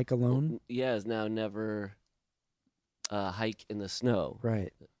hike alone? Yeah, it's now never hike in the snow.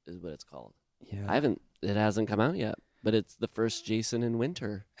 Right. Is what it's called. Yeah. It hasn't come out yet, but it's the first Jason in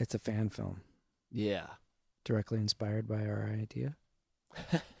winter. It's a fan film. Yeah. Directly inspired by our idea.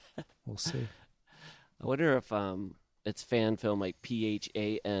 We'll see. I wonder if it's fan film like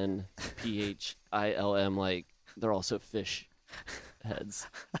PHANPHILM, like they're also fish heads.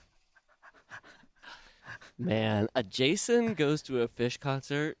 Man, a Jason goes to a Fish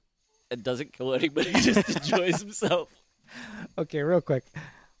concert and doesn't kill anybody, just enjoys himself. Okay, real quick.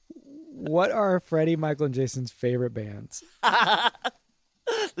 What are Freddie, Michael, and Jason's favorite bands?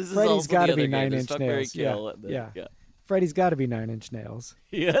 Freddie's got to be Nine Inch Nails. Yeah. Freddie's got to be 9 Inch Nails.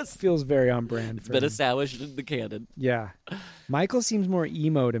 Yes. Feels very on brand. It's been established in the canon. Yeah. Michael seems more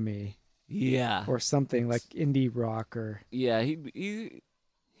emo to me. Yeah. Or something like indie rock or... Yeah, he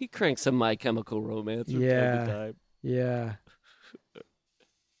cranks some My Chemical Romance from time to time. Yeah.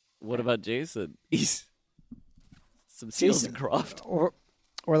 What about Jason? He's some Seals and Croft. Or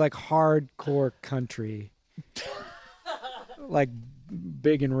like hardcore country. Like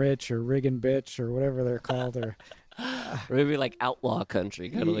Big and Rich or Rig and Bitch or whatever they're called. Or maybe like outlaw country,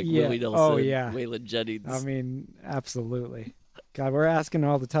 kind of like Willie Nelson, Waylon Jennings. I mean, absolutely. God, we're asking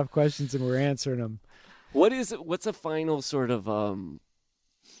all the tough questions and we're answering them. What's a final sort of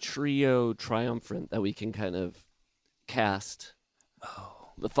trio triumvirate that we can kind of cast? Oh,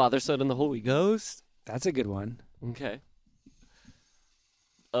 the Father, Son, and the Holy Ghost. That's a good one. Okay.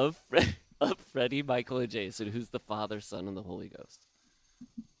 Of Freddie, Michael, and Jason, who's the Father, Son, and the Holy Ghost?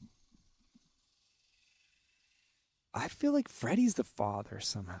 I feel like Freddie's the father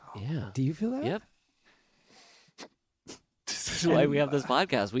somehow. Yeah. Do you feel that? Yep. This is why we have this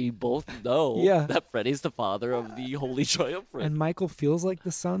podcast. We both know that Freddie's the father of the Holy Triumvirate. And Michael feels like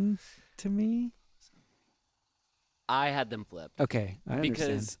the son to me? I had them flipped. Okay, I understand.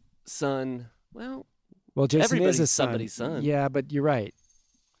 Because son, well, Jason everybody's is a son. Somebody's son. Yeah, but you're right.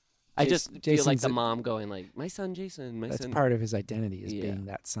 I just feel like the mom going like, my son Jason, that's part of his identity is being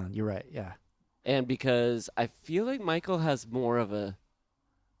that son. You're right, yeah. And because I feel like Michael has more of a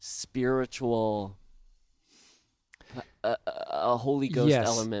spiritual, a Holy Ghost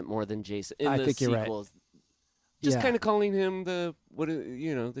element more than Jason. In the think sequels, you're right. Just kind of calling him the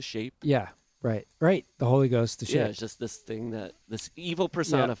shape. Yeah, right. The Holy Ghost, the shape. Yeah, it's just this thing this evil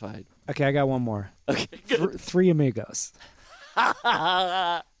personified. Yeah. Okay, I got one more. Okay, Three Amigos.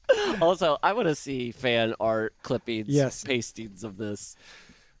 Also, I want to see fan art clippings, pastings of this.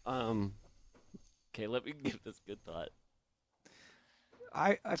 Okay, let me give this good thought.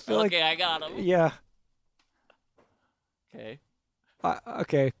 I feel like... Okay, I got him. Yeah. Okay.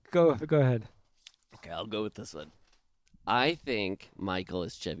 Okay, go ahead. Okay, I'll go with this one. I think Michael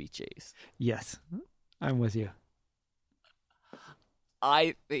is Chevy Chase. Yes, I'm with you.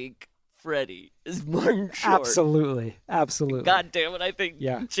 I think Freddie is Martin Short. Absolutely. God damn it, I think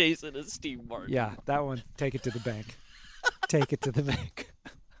Jason is Steve Martin. Yeah, that one, take it to the bank. Take it to the bank.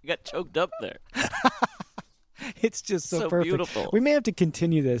 You got choked up there. It's just so perfect. Beautiful. We may have to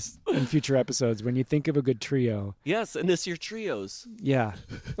continue this in future episodes when you think of a good trio. Yes, and it's your trios. Yeah.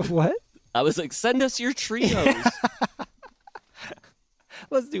 What? I was like, send us your trios.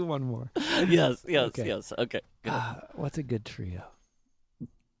 Let's do one more. Yes. Okay. What's a good trio?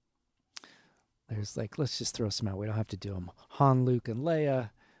 There's let's just throw some out. We don't have to do them. Han, Luke, and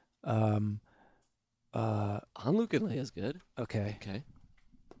Leia. Han, Luke, and Leia's good. Okay.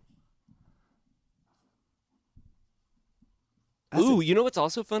 Ooh, you know what's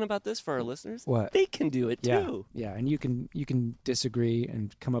also fun about this for our listeners? What? They can do it too. Yeah, and you can disagree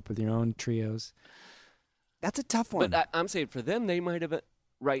and come up with your own trios. That's a tough one. But I'm saying for them, they might have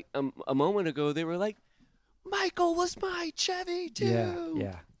a moment ago. They were like, Michael was my Chevy too.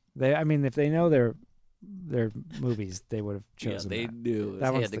 Yeah. If they know their movies, they would have chosen. Yeah, they knew.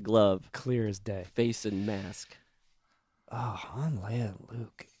 That one's the glove, clear as day. Face and mask. Oh, Han, Leia, and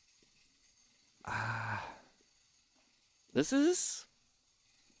Luke. This is...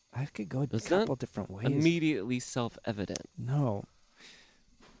 I could go a couple different ways. Immediately self-evident. No.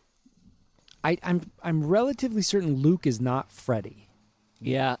 I'm relatively certain Luke is not Freddie.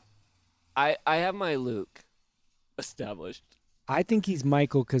 Yeah. I have my Luke established. I think he's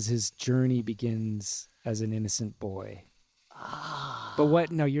Michael because his journey begins as an innocent boy. But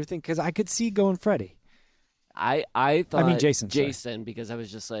what? No, you're thinking... Because I could see going Freddie. I thought... I mean Jason. Jason, because I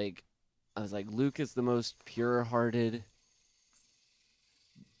was just like... I was like, Luke is the most pure-hearted...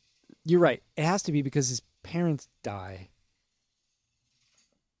 You're right. It has to be because his parents die.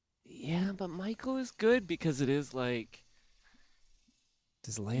 Yeah, but Michael is good because it is like...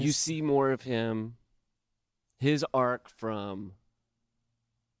 Does Leia... You see more of him. His arc from...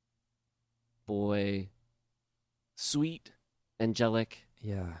 boy... Sweet, angelic...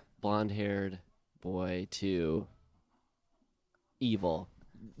 Yeah. Blonde-haired boy to... evil.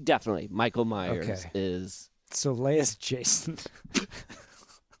 Definitely. Michael Myers is... So Leia's Jason...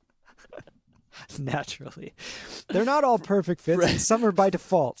 Naturally. They're not all perfect fits, and some are by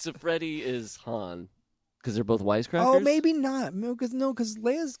default. So Freddy is Han. Because they're both wisecrackers? Oh, maybe not. No, because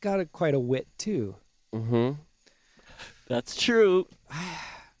Leia's got quite a wit, too. Mm-hmm. That's true.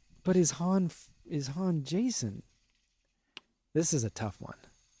 But is Han Jason? This is a tough one.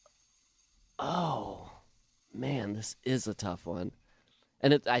 Oh, man, this is a tough one.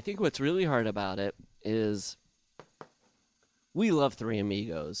 And I think what's really hard about it is we love Three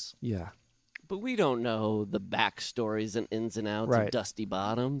Amigos. Yeah. But we don't know the backstories and ins and outs of Dusty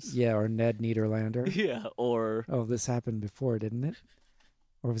Bottoms. Yeah, or Ned Niederlander. Yeah, or... Oh, this happened before, didn't it?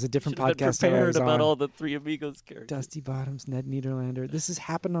 Or was it a different podcast? podcast? Prepared about all the Three Amigos characters. Dusty Bottoms, Ned Niederlander. This has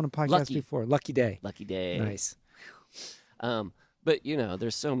happened on a podcast before. Lucky Day. Lucky Day. Nice. But,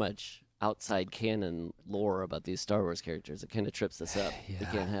 there's so much outside canon lore about these Star Wars characters. It kind of trips us up. Yeah. We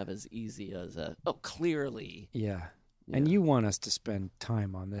can't have as easy as clearly. Yeah. And you want us to spend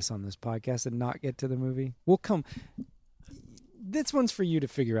time on this podcast and not get to the movie? We'll come. This one's for you to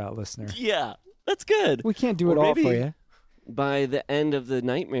figure out, listener. Yeah, that's good. We can't do it all for you. By the end of the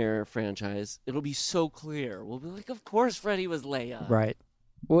Nightmare franchise, it'll be so clear. We'll be like, of course Freddy was Leia. Right.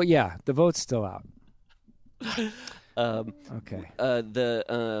 Well, yeah, the vote's still out. Okay.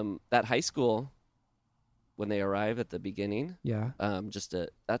 That high school, when they arrive at the beginning,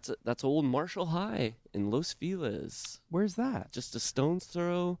 that's old Marshall High in Los Feliz. Where's that? Just a stone's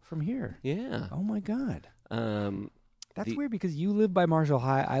throw from here. Yeah. Oh my God. That's weird because you live by Marshall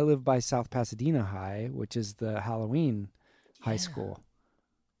High. I live by South Pasadena High, which is the Halloween high school.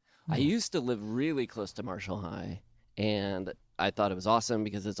 I used to live really close to Marshall High, and I thought it was awesome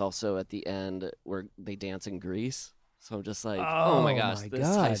because it's also at the end where they dance in Grease. So I'm just like, oh my gosh,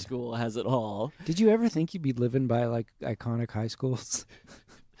 this high school has it all. Did you ever think you'd be living by like iconic high schools?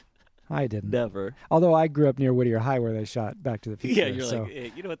 I didn't. Never. Although I grew up near Whittier High where they shot Back to the Future. Yeah, you're like,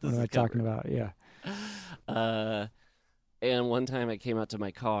 hey, you know what this is talking about? Yeah. And one time I came out to my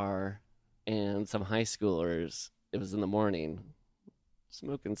car and some high schoolers, it was in the morning,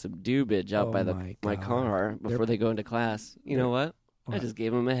 smoking some doobage out by my car before they go into class. You know what? I just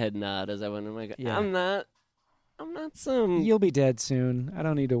gave them a head nod as I went in my car. Yeah. I'm not some... You'll be dead soon. I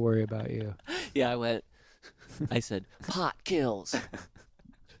don't need to worry about you. Yeah, I said, pot kills.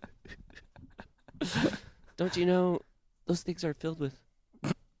 Don't you know those things are filled with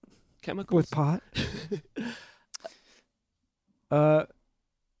chemicals? With pot?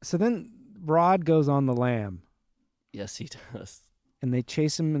 So then Rod goes on the lam. Yes, he does. And they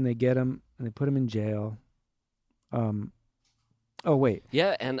chase him and they get him and they put him in jail. Oh, wait.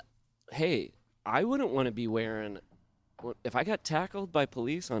 Yeah, and hey, I wouldn't want to be wearing... If I got tackled by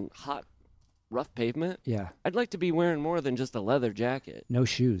police on hot, rough pavement, I'd like to be wearing more than just a leather jacket. No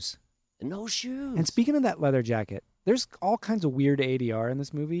shoes. No shoes. And speaking of that leather jacket, there's all kinds of weird ADR in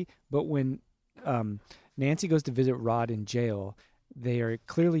this movie, but when Nancy goes to visit Rod in jail, they are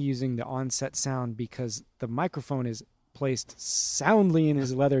clearly using the on-set sound because the microphone is placed soundly in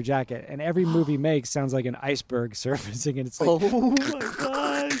his leather jacket, and every movie makes sounds like an iceberg surfacing, and it's like... Oh my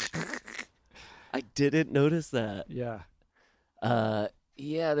gosh! I didn't notice that. Yeah.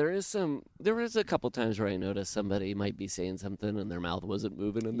 Yeah, there is a couple times where I noticed somebody might be saying something and their mouth wasn't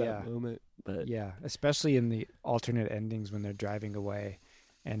moving in that moment. But yeah, especially in the alternate endings when they're driving away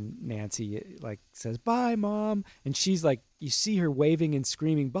and Nancy like says, "Bye, Mom." And she's like, you see her waving and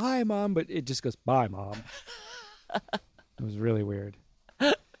screaming, "Bye, Mom," but it just goes, "Bye, Mom." It was really weird.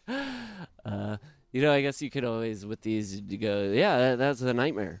 I guess you could always, with these, you go, yeah, that's a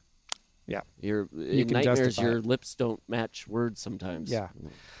nightmare. Yeah. In nightmares, your lips don't match words sometimes. Yeah.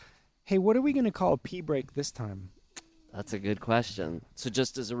 Hey, what are we going to call a pee break this time? That's a good question. So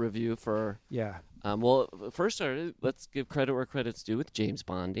just as a review for... Yeah. Well, first, let's give credit where credit's due with James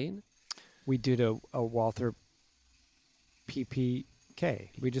Bonding. We did a Walther PPK.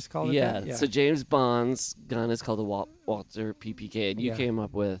 We just called it that? Yeah. So James Bond's gun is called a Walther PPK, and you came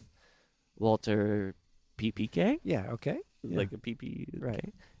up with Walter PPK? Yeah, okay. Like a PP. Right.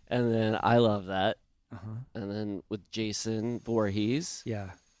 Okay. And then I love that. Uh-huh. And then with Jason Voorhees.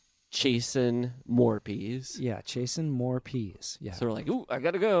 Yeah. Chasing more peas. Yeah, chasing more peas. Yeah. So we're like, ooh, I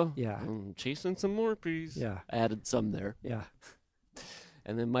got to go. Yeah. I'm chasing some more peas. Yeah. I added some there. Yeah.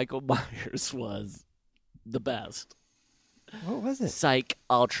 And then Michael Myers was the best. What was it? Psych,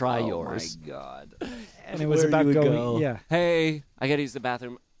 I'll try yours. Oh, my God. And it was about going, yeah. Hey, I got to use the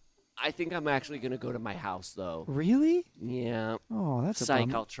bathroom. I think I'm actually going to go to my house, though. Really? Yeah. Oh, that's Psych, a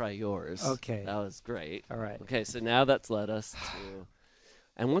bummer. I'll try yours. Okay. That was great. All right. Okay, so now that's led us to...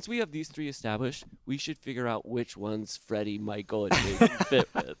 And once we have these three established, we should figure out which ones Freddy, Michael, and Jason fit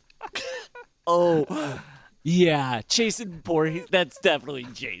with. Oh, yeah. Jason Voorhees, that's definitely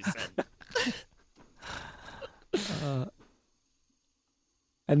Jason.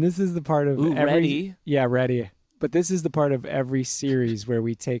 And this is the part of Ooh, every... ready. Yeah, ready. But this is the part of every series where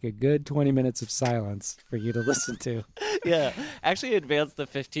we take a good 20 minutes of silence for you to listen to. Yeah. Actually, advance the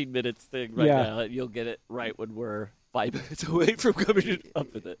 15 minutes thing right Yeah. now, and you'll get it right when we're 5 minutes away from coming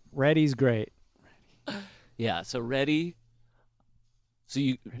up with it. Ready's great. Yeah, so ready. So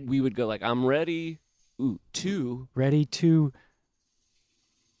we would go like, I'm ready. Ooh, 2. Ready to...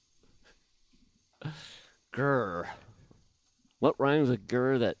 Grr. What rhymes with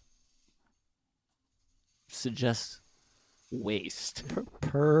grr that suggests waste?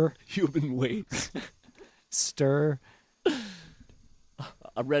 Purr. Human waste. Stir.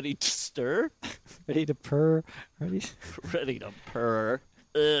 I'm ready to stir. Ready to purr. Ready to purr.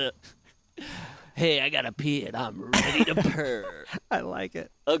 Ugh. Hey, I gotta pee and I'm ready to purr. I like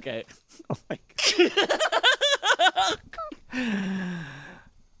it. Okay. Oh, my God.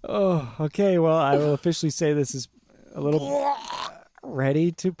 Oh, okay. Well, I will officially say this is a little ready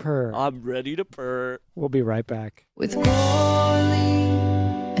to purr. I'm ready to purr. We'll be right back. With Corley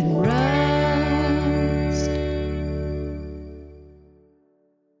and Rust.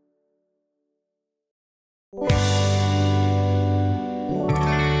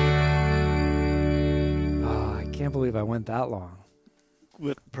 Oh, I can't believe I went that long.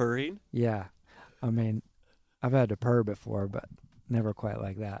 With purring? Yeah. I mean, I've had to purr before, but never quite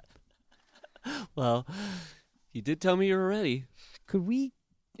like that. Well, you did tell me you were ready. Could we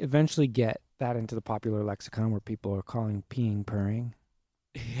eventually get that into the popular lexicon where people are calling peeing purring?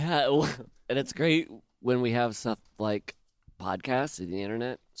 Yeah, well, and it's great when we have stuff like podcasts and the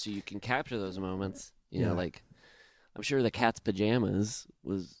internet, so you can capture those moments. You know, like, I'm sure the cat's pajamas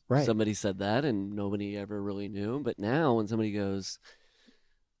was right. Somebody said that and nobody ever really knew. But now when somebody goes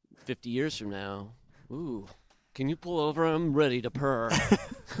 50 years from now, ooh, can you pull over? I'm ready to purr.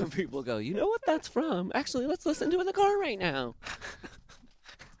 People go, you know what that's from? Actually, let's listen to it in the car right now.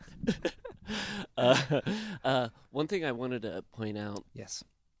 One thing I wanted to point out. Yes.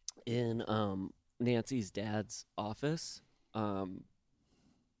 In Nancy's dad's office,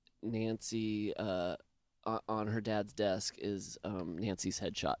 Nancy, on her dad's desk is Nancy's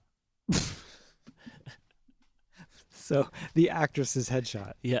headshot. So the actress's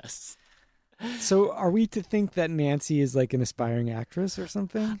headshot. Yes. So are we to think that Nancy is like an aspiring actress or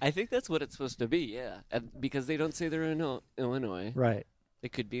something? I think that's what it's supposed to be, yeah. And because they don't say they're in Illinois. Right.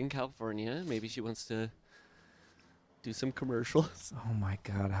 It could be in California. Maybe she wants to do some commercials. Oh, my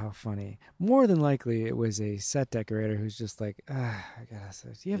God. How funny. More than likely, it was a set decorator who's just like, I got to say,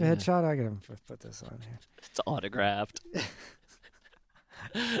 do you have a headshot? I got to put this on here. It's autographed.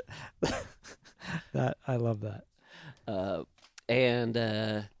 I love that.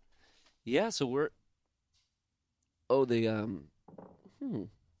 Yeah, so we're... Oh, the...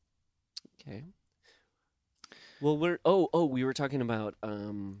 Okay. Well, we were talking about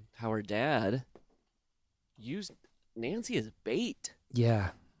how her dad used Nancy as bait. Yeah.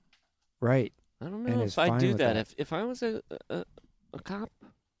 Right. I don't know if I'd do that. If I was a cop,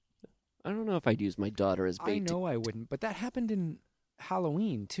 I don't know if I'd use my daughter as bait. I know I wouldn't, but that happened in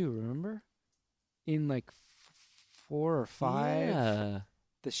Halloween, too, remember? In, like, 4 or 5. Yeah.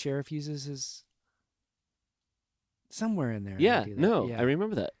 The sheriff uses his... Somewhere in there. Yeah, no, I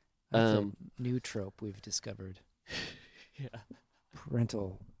remember that. That's a new trope we've discovered. Yeah.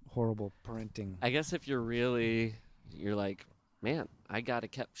 Horrible parenting. I guess if you're like, man, I got to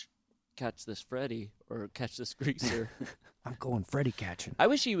catch this Freddy or catch this greaser. I'm going Freddy catching. I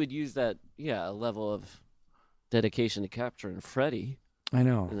wish he would use that, a level of dedication to capturing Freddy. I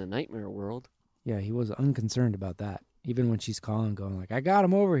know. In the nightmare world. Yeah, he was unconcerned about that. Even when she's calling, going like, I got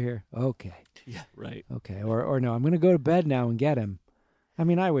him over here. Okay. Yeah, right. Okay. Or no, I'm going to go to bed now and get him. I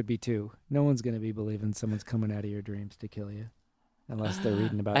mean, I would be too. No one's going to be believing someone's coming out of your dreams to kill you. Unless they're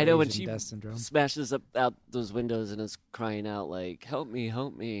reading about I know when Asian she death syndrome. smashes out those windows and is crying out like, help me,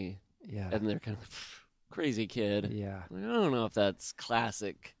 help me. Yeah. And they're kind of crazy kid. Yeah. Like, I don't know if that's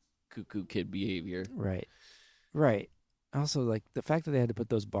classic cuckoo kid behavior. Right. Right. Also, like, the fact that they had to put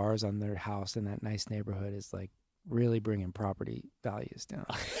those bars on their house in that nice neighborhood is, like, really bringing property values down.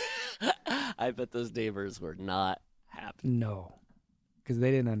 I bet those neighbors were not happy. No. Because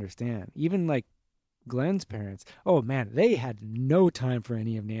they didn't understand. Even, like, Glenn's parents, oh, man, they had no time for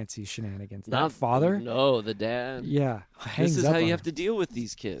any of Nancy's shenanigans. That father? No, the dad. Yeah. This is how you have to deal with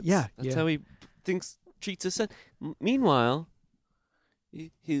these kids. Yeah. That's how he treats his son. Meanwhile,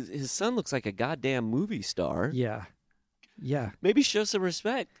 his son looks like a goddamn movie star. Yeah. Yeah. Maybe show some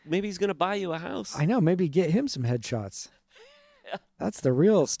respect. Maybe he's going to buy you a house. I know. Maybe get him some headshots. Yeah. That's the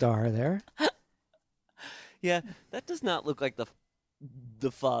real star there. Yeah, that does not look like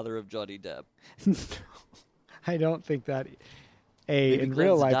the father of Johnny Depp. I don't think that Maybe in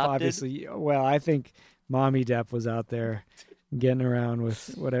real Glenn's life, adopted? obviously, well, I think Mommy Depp was out there getting around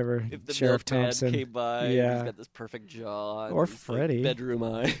with whatever If the Sheriff milkman Thompson came by, and yeah, he's got this perfect jaw, and or these, Freddy, like, bedroom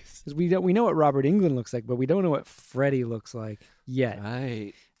eyes. 'Cause we know what Robert Englund looks like, but we don't know what Freddy looks like yet.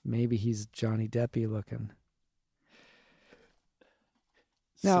 Right. Maybe he's Johnny Deppy looking.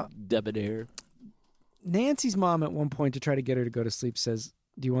 Now, debonair. Nancy's mom at one point, to try to get her to go to sleep, says,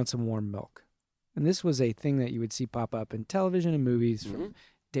 "Do you want some warm milk?" And this was a thing that you would see pop up in television and movies from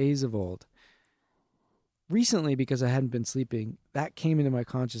days of old. Recently, because I hadn't been sleeping, that came into my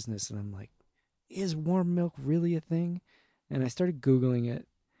consciousness, and I'm like, is warm milk really a thing? And I started Googling it,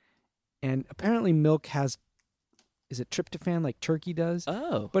 and apparently milk has, is it tryptophan like turkey does?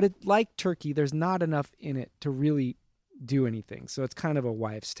 Oh. But it, like turkey, there's not enough in it to really do anything. So it's kind of a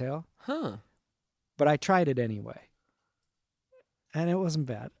wives' tale. Huh. But I tried it anyway. And it wasn't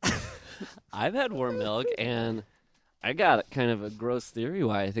bad. I've had warm milk, and I got kind of a gross theory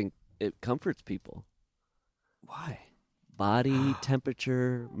why I think it comforts people. Why? Body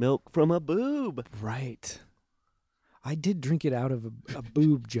temperature milk from a boob. Right. I did drink it out of a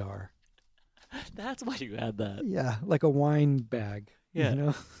boob jar. That's why you had that. Yeah, like a wine bag. Yeah. You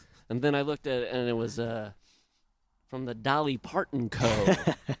know? And then I looked at it, and it was from the Dolly Parton Co.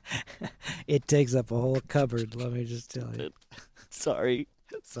 It takes up a whole cupboard, let me just tell you. Sorry.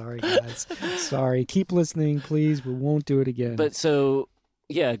 Sorry, guys. Sorry. Keep listening, please. We won't do it again. But so,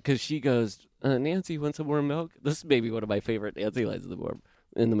 yeah, because she goes, Nancy, want some warm milk? This is maybe one of my favorite Nancy lines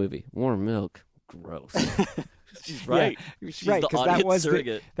in the movie. Warm milk? Gross. She's right. Yeah, She's right, the 'cause audience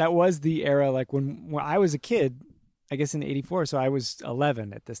surrogate. that was the era, like when I was a kid, I guess in '84, so I was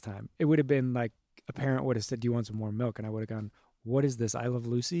 11 at this time. It would have been like a parent would have said, "Do you want some more milk?" And I would have gone, "What is this? I Love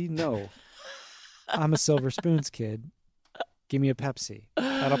Lucy? No, I'm a Silver Spoons kid. Give me a Pepsi.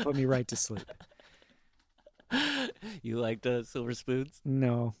 That'll put me right to sleep." You liked Silver Spoons?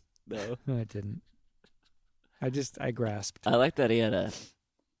 No, No. I didn't. I grasped. I like that he had a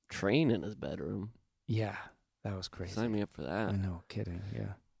train in his bedroom. Yeah, that was crazy. Sign me up for that. I know, kidding.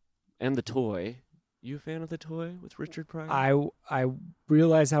 Yeah. And the toy. You a fan of the toy with Richard Pryor? I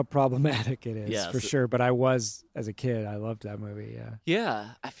realize how problematic it is, Yeah, for sure. But I was, as a kid, I loved that movie. Yeah.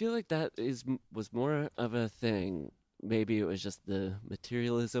 Yeah, I feel like that was more of a thing. Maybe it was just the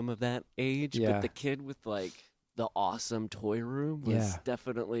materialism of that age, Yeah. but the kid with like the awesome toy room was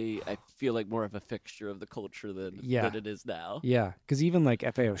definitely, I feel like, more of a fixture of the culture than it is now. Yeah, because even like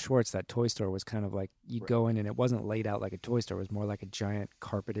FAO Schwartz, that toy store was kind of like you'd go in and it wasn't laid out like a toy store. It was more like a giant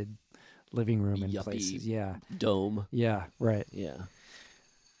carpeted living room in Yuppie places. Yeah. Dome. Yeah, right. Yeah.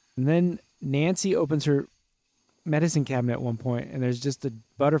 And then Nancy opens her medicine cabinet at one point, and there's just a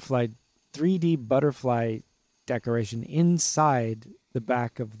 3D butterfly decoration inside the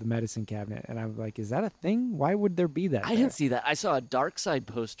back of the medicine cabinet. And I'm like, is that a thing? Why would there be that? I didn't see that. I saw a Dark Side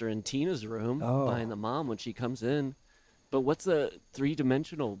poster in Tina's room behind the mom when she comes in. But what's a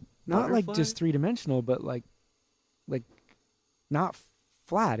three-dimensional Not butterfly? like just three-dimensional, but like not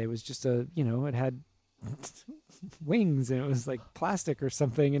flat. It was just it had wings, and it was like plastic or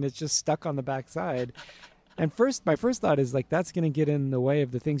something, and it's just stuck on the back side. And my first thought is like, that's going to get in the way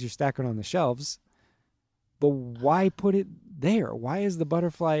of the things you're stacking on the shelves. But why put it there? Why is the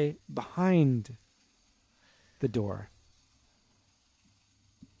butterfly behind the door?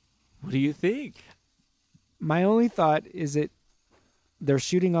 What do you think? My only thought is they're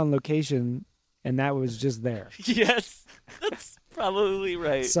shooting on location, and that was just there. Yes, that's probably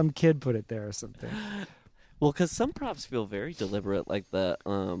right. Some kid put it there or something. Well, because some props feel very deliberate, like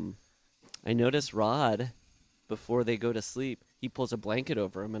I noticed Rod, before they go to sleep, he pulls a blanket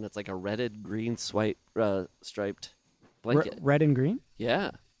over him, and it's like a red green striped blanket. Red and green?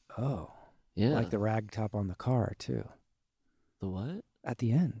 Yeah. Oh. Yeah. Like the rag top on the car, too. The what? At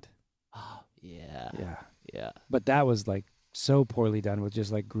the end. Oh, yeah. Yeah. Yeah. But that was like so poorly done with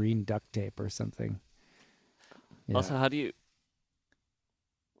just like green duct tape or something. Yeah. Also, how do you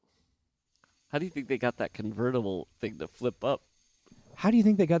think they got that convertible thing to flip up? How do you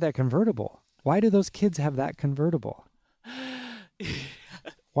think they got that convertible? Why do those kids have that convertible?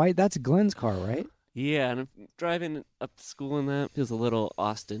 Why? That's Glenn's car, right? Yeah, and driving up to school in that feels a little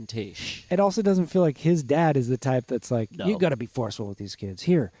ostentatious. It also doesn't feel like his dad is the type that's like, No. You got to be forceful with these kids.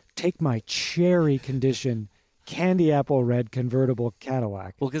 Here, take my cherry condition candy apple red convertible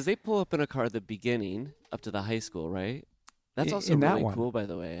Cadillac. Well, because they pull up in a car at the beginning up to the high school, right? That's also in that really one. cool, by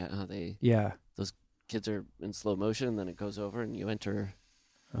the way. How those kids are in slow motion, and then it goes over, and you enter.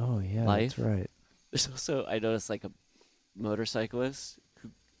 Oh yeah, life. that's right. There's also, I noticed, like a motorcyclist who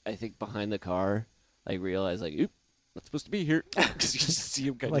I think behind the car, like realized like, oop, not supposed to be here. Because you just see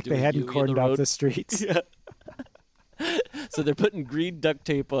him kind Like of they doing hadn't Yui in cordoned the off road. the streets. Yeah. So they're putting green duct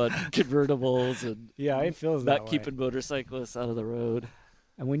tape on convertibles and it feels that not way. keeping motorcyclists out of the road.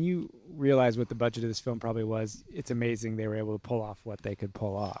 And when you realize what the budget of this film probably was, it's amazing they were able to pull off what they could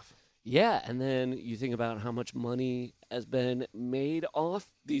pull off. Yeah, and then you think about how much money has been made off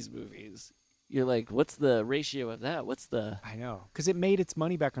these movies. You're like, what's the ratio of that? I know. Because it made its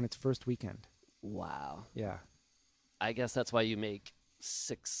money back on its first weekend. Wow. Yeah. I guess that's why you make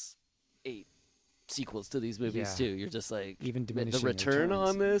 6, 8 sequels to these movies, too. You're just like, even diminishing the return returns.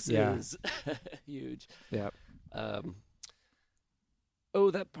 on this is huge. Yeah.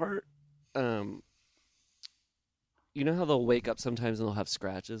 That part, you know how they'll wake up sometimes and they'll have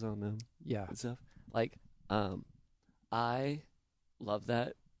scratches on them? Yeah. And stuff? Like, I love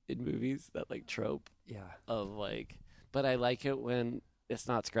that in movies, that, like, trope. Yeah. Of, like, but I like it when it's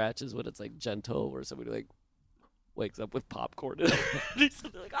not scratches, when it's, like, gentle, where somebody, like, wakes up with popcorn and they're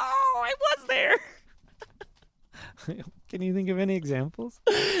like, oh, I was there. Can you think of any examples?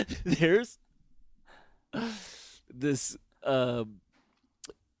 There's this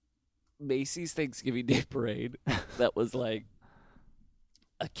Macy's Thanksgiving Day Parade that was like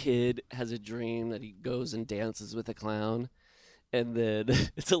a kid has a dream that he goes and dances with a clown, and then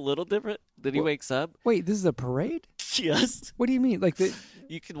it's a little different. Then he wakes up. Wait, this is a parade? Yes. What do you mean? Like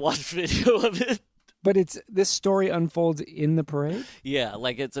you can watch video of it. But this story unfolds in the parade? Yeah,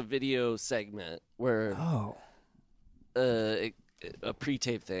 like it's a video segment where a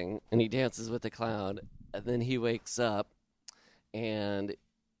pre-tape thing, and he dances with the clown, and then he wakes up, and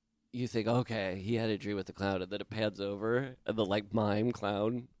you think, okay, he had a dream with the clown, and then it pans over, and the like mime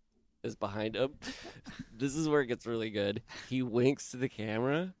clown is behind him. This is where it gets really good. He winks to the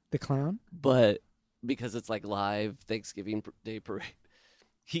camera. The clown? But because it's like live Thanksgiving Day Parade,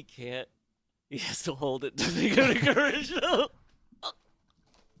 he can't. He has to hold it to make it a commercial.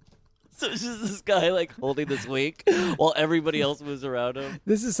 So it's just this guy like holding this wink while everybody else moves around him.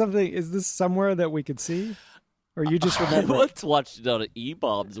 Is this somewhere that we could see? Or you just remember? I once watched it on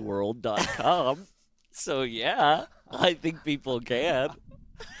ebombsworld.com. So yeah, I think people can.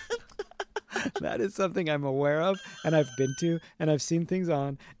 That is something I'm aware of, and I've been to, and I've seen things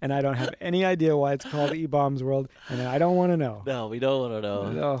on, and I don't have any idea why it's called E-Bombs World, and I don't want to know. No, we don't want to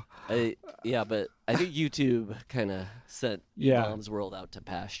know. No. But I think YouTube kind of sent E-Bombs World out to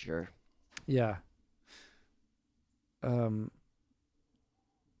pasture. Yeah. Have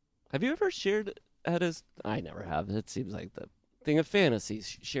you ever shared I never have. It seems like the thing of fantasy,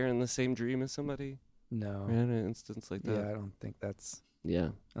 sharing the same dream as somebody. No. We had an instance like that. Yeah, I don't think that's... Yeah.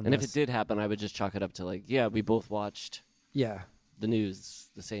 And if it did happen, I would just chalk it up to like, yeah, we both watched the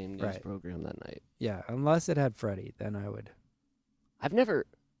same news program that night. Yeah, unless it had Freddie, then I would. I've never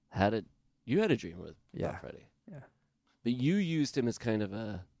had you had a dream about Freddie. Yeah. But you used him as kind of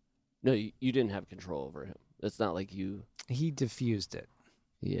no, you didn't have control over him. It's not like you. He diffused it.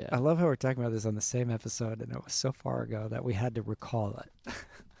 Yeah. I love how we're talking about this on the same episode, and it was so far ago that we had to recall it.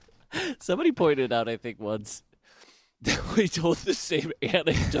 Somebody pointed out, I think, once that we told the same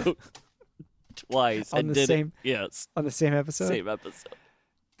anecdote twice. On the same episode? Same episode.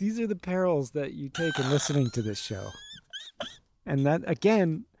 These are the perils that you take in listening to this show. And that,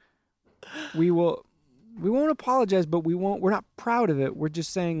 again, we won't apologize, but we're not proud of it. We're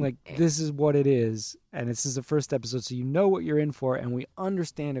just saying, like, this is what it is, and this is the first episode, so you know what you're in for, and we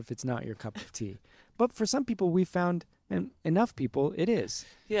understand if it's not your cup of tea. But for some people, we found, and enough people, it is.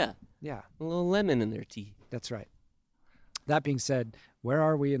 Yeah. Yeah. A little lemon in their tea. That's right. That being said, where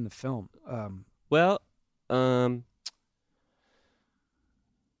are we in the film?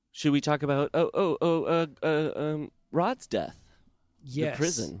 Should we talk about Rod's death? Yes. The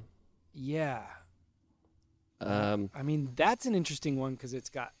prison. Yeah. I mean, that's an interesting one because it's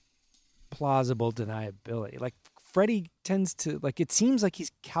got plausible deniability. Like, Freddy tends to, like, it seems like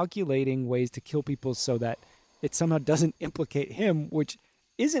he's calculating ways to kill people so that it somehow doesn't implicate him, which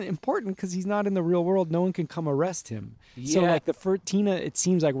isn't important because he's not in the real world. No one can come arrest him. Yeah. So, like, Tina, it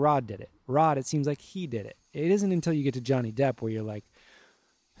seems like Rod did it. Rod, it seems like he did it. It isn't until you get to Johnny Depp where you're like,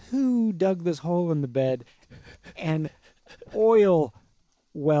 who dug this hole in the bed and oil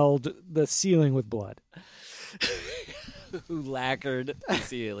weld the ceiling with blood? Who lacquered the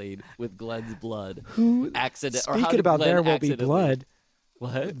ceiling with Glenn's blood? Speaking about There Will Be Blood.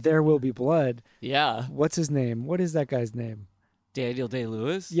 What? There Will Be Blood. Yeah. What's his name? What is that guy's name? Daniel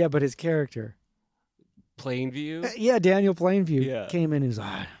Day-Lewis? Yeah, but his character. Plainview? Yeah, Daniel Plainview came in and was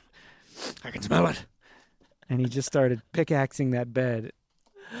like, I can smell it. And he just started pickaxing that bed.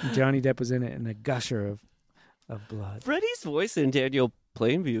 Johnny Depp was in it in a gusher of blood. Freddie's voice and Daniel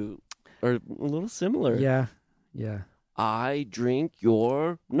Plainview are a little similar. Yeah, yeah. I drink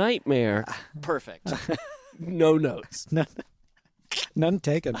your nightmare. Perfect. No notes. None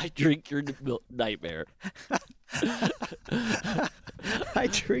taken. I drink your nightmare. I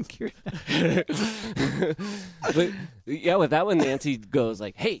drink your. But yeah, with that one, Nancy goes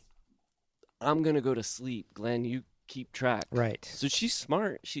like, "Hey, I'm gonna go to sleep. Glenn, you keep track." Right. So she's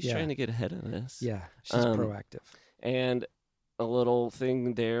smart. She's trying to get ahead of this. Yeah, she's proactive. And a little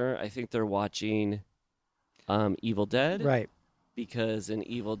thing there, I think they're watching Evil Dead. Right. Because in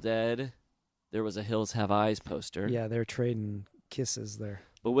Evil Dead, there was a Hills Have Eyes poster. Yeah, they're trading kisses there.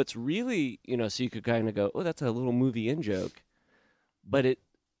 But what's really, so you could kind of go, oh, that's a little movie in joke. But it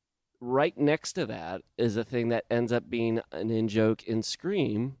right next to that is a thing that ends up being an in joke in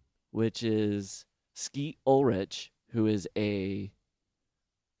Scream, which is Skeet Ulrich, who is a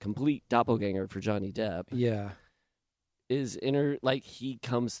complete doppelganger for Johnny Depp. Yeah. Is he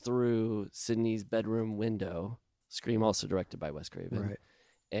comes through Sydney's bedroom window. Scream also directed by Wes Craven. Right.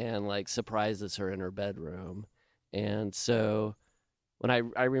 And surprises her in her bedroom. And so when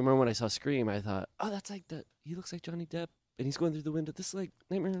I remember when I saw Scream, I thought, oh, that's like that. He looks like Johnny Depp and he's going through the window. This is like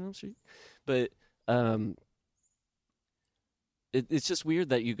Nightmare on Elm Street. But it's just weird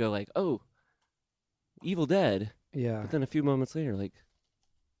that you go like, oh, Evil Dead. Yeah. But then a few moments later, like,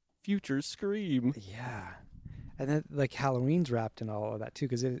 future Scream. Yeah. And then like Halloween's wrapped in all of that too,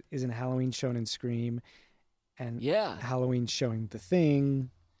 because it isn't Halloween shown in Scream. And Halloween's showing The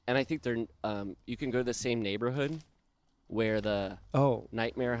Thing. And I think they're you can go to the same neighborhood where the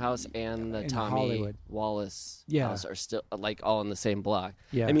Nightmare House and the Tommy Hollywood. Wallace house are still like all in the same block.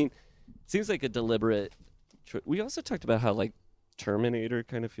 Yeah. I mean, it seems like a deliberate we also talked about how like Terminator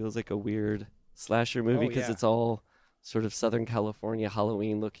kind of feels like a weird slasher movie because it's all sort of Southern California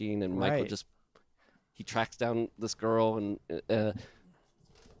Halloween looking, and Michael he tracks down this girl and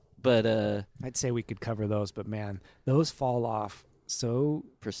but I'd say we could cover those, but man, those fall off so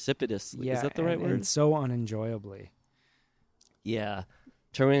precipitously. Is that the right word? And so unenjoyably. Yeah.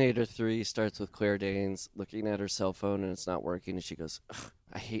 Terminator 3 starts with Claire Danes looking at her cell phone and it's not working, and she goes,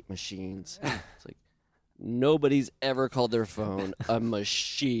 I hate machines. It's like, nobody's ever called their phone a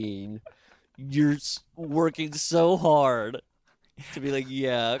machine. You're working so hard to be like,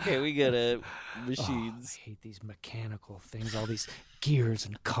 yeah, okay, we get it. Machines. I hate these mechanical things, all these gears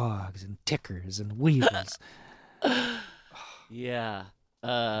and cogs and tickers and wheels. Yeah.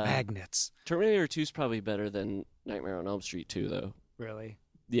 Magnets. Terminator 2 is probably better than Nightmare on Elm Street 2, though. Really?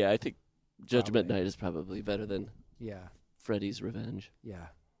 Yeah, I think Judgment Night is probably better than Yeah. Freddy's Revenge. Yeah.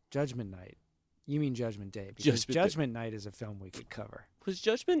 Judgment Night. You mean Judgment Day? Because Judgment Night is a film we could cover. Was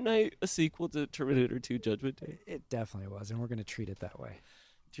Judgment Night a sequel to Terminator 2 Judgment Day? It definitely was, and we're going to treat it that way.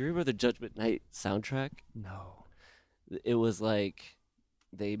 Do you remember the Judgment Night soundtrack? No. It was like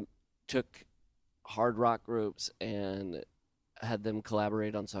they took hard rock groups and had them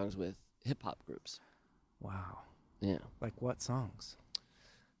collaborate on songs with hip-hop groups. Wow. Yeah. Like what songs?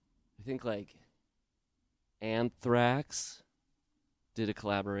 I think like Anthrax did a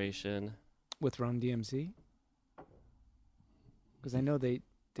collaboration. With Run DMC? Because I know they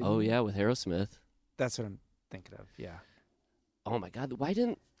did. Oh, yeah, with Aerosmith. That's what I'm thinking of, yeah. Oh, my God. Why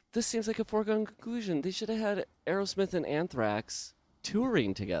didn't... This seems like a foregone conclusion. They should have had Aerosmith and Anthrax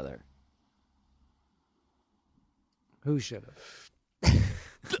touring together. Who should have?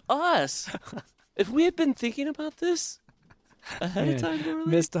 Us. If we had been thinking about this ahead of time,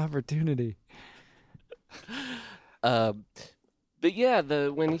 missed opportunity. But yeah,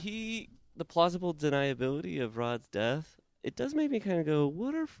 the plausible deniability of Rod's death, it does make me kind of go,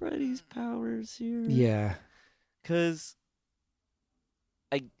 what are Freddy's powers here? Yeah. Because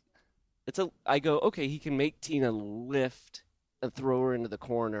I go, okay, he can make Tina lift and throw her into the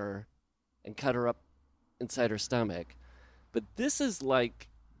corner and cut her up inside her stomach. But this is like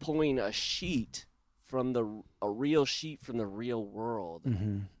pulling a sheet from a real sheet from the real world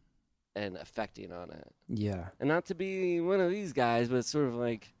and affecting on it. Yeah. And not to be one of these guys, but it's sort of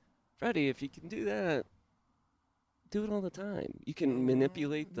like, Freddy, if you can do that, do it all the time. You can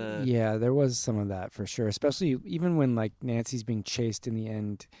manipulate the... Yeah, there was some of that for sure, especially even when like Nancy's being chased in the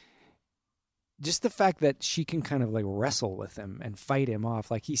end. Just the fact that she can kind of like wrestle with him and fight him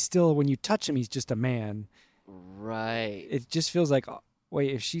off. Like he's still, when you touch him, he's just a man. Right. It just feels like, wait,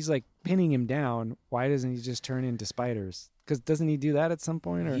 if she's like pinning him down, why doesn't he just turn into spiders? Because doesn't he do that at some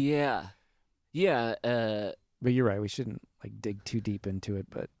point? Or? Yeah. Yeah. But you're right. We shouldn't like dig too deep into it.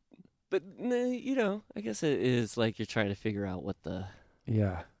 But I guess it is like you're trying to figure out what the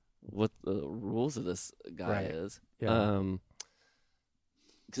rules of this guy is. Yeah.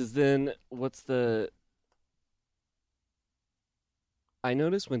 Because then I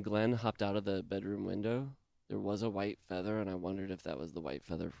noticed when Glenn hopped out of the bedroom window, there was a white feather, and I wondered if that was the white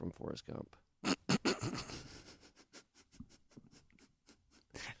feather from Forrest Gump.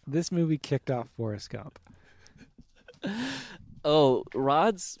 This movie kicked off Forrest Gump. Oh,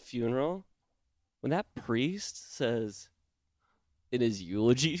 Rod's funeral, when that priest says in his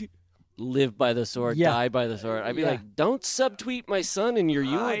eulogy, live by the sword, die by the sword, I'd be like, don't subtweet my son in your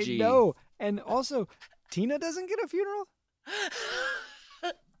eulogy. I know. And also, Tina doesn't get a funeral?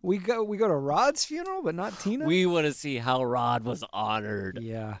 We go to Rod's funeral, but not Tina? We want to see how Rod was honored.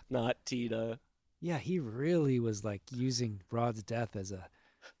 Yeah. Not Tina. Yeah, he really was like using Rod's death as a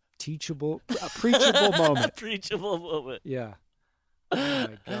preachable moment. Preachable moment. Yeah. Oh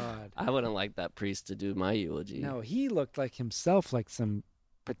my God. I wouldn't like that priest to do my eulogy. No, he looked like himself, like some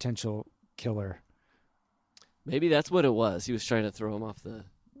potential killer. Maybe that's what it was. He was trying to throw him off the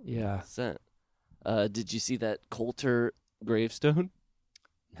scent. Did you see that Coulter gravestone?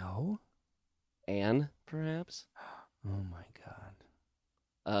 No. Anne, perhaps? Oh my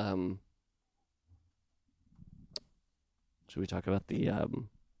God. Should we talk about the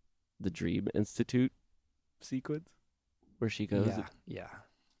Dream Institute sequence where she goes? Yeah.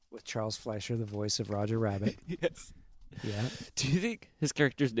 With Charles Fleischer, the voice of Roger Rabbit. Yes. Yeah. Do you think his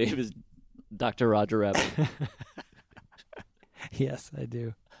character's name is Dr. Roger Rabbit? Yes, I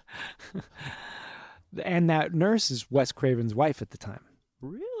do. And that nurse is Wes Craven's wife at the time.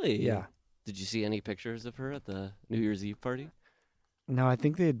 Really? Yeah. Did you see any pictures of her at the New Year's Eve party? No, I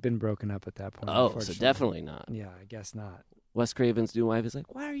think they had been broken up at that point. Oh, so definitely not. Yeah, I guess not. Wes Craven's new wife is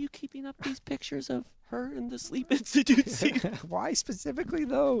like, why are you keeping up these pictures of her in the Sleep Institute scene? Why specifically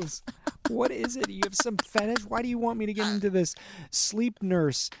those? What is it? You have some fetish? Why do you want me to get into this sleep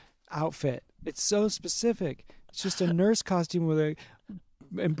nurse outfit? It's so specific. It's just a nurse costume with a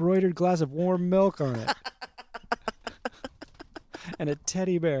embroidered glass of warm milk on it. And a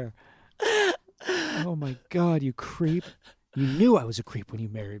teddy bear. Oh my God, you creep. You knew I was a creep when you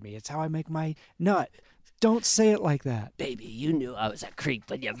married me. It's how I make my nut. Don't say it like that. Baby, you knew I was a creep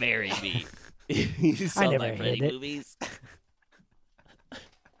when you married me. You saw my Freddy movies.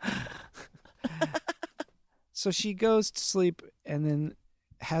 So she goes to sleep and then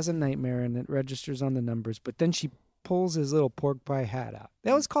has a nightmare and it registers on the numbers, but then she pulls his little pork pie hat out. They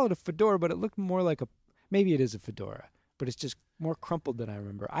always call it a fedora, but it looked more like maybe it is a fedora, but it's just more crumpled than I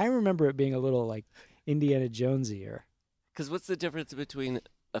remember. I remember it being a little like Indiana Jones-ier. Because what's the difference between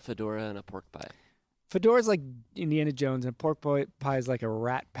a fedora and a pork pie? Fedora's like Indiana Jones, and pork pie is like a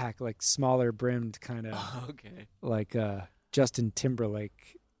Rat Pack, like smaller brimmed kind of. Oh, okay. Like Justin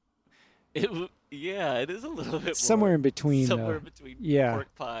Timberlake. It is a little bit somewhere in between. Somewhere between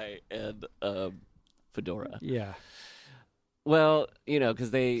pork pie and fedora. Yeah. Well,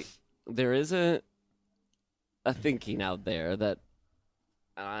 because there is a thinking out there that,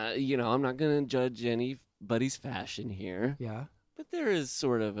 I'm not going to judge anybody's fashion here. Yeah. But there is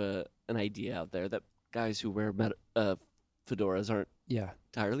sort of an idea out there that guys who wear fedoras aren't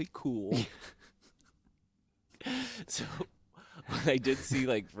entirely cool. So when I did see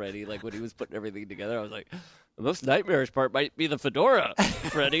Freddy, when he was putting everything together, I was like, the most nightmarish part might be the fedora,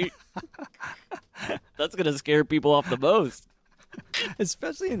 Freddy. That's going to scare people off the most.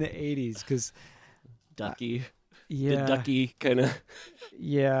 Especially in the 80s, because... Ducky. The Ducky kind of...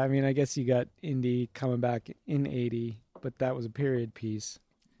 Yeah, I mean, I guess you got Indy coming back in 80, but that was a period piece.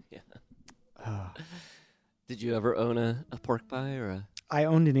 Yeah. Did you ever own a pork pie or a... I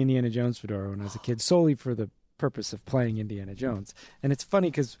owned an Indiana Jones fedora when I was a kid, solely for the purpose of playing Indiana Jones. And it's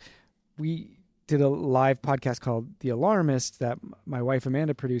funny because we did a live podcast called The Alarmist that my wife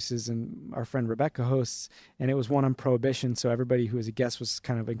Amanda produces and our friend Rebecca hosts, and it was one on Prohibition, so everybody who was a guest was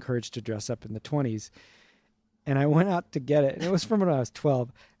kind of encouraged to dress up in the 20s. And I went out to get it, and it was from when I was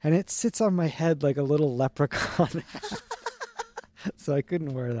 12, and it sits on my head like a little leprechaun. So I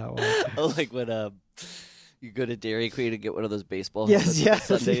couldn't wear that one. Oh, like when you go to Dairy Queen and get one of those baseball helmets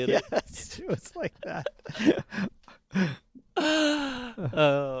Sunday in it? Yes, it was like that.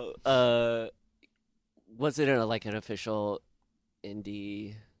 Was it an official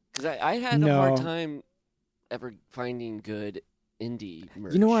indie? Because I had a hard time ever finding good indie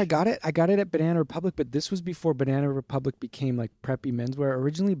merch. You know where I got it? I got it at Banana Republic, but this was before Banana Republic became preppy menswear.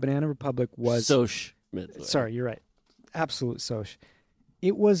 Originally, Banana Republic was... Soch menswear. Sorry, you're right. Absolute Soch.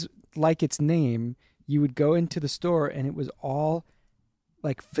 It was like its name. You would go into the store and it was all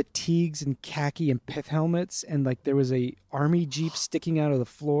fatigues and khaki and pith helmets, and there was a army jeep sticking out of the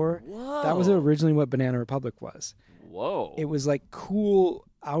floor. Whoa. That was originally what Banana Republic was. Whoa. It was cool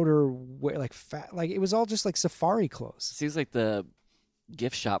outer wear, fat, it was all just safari clothes. Seems like the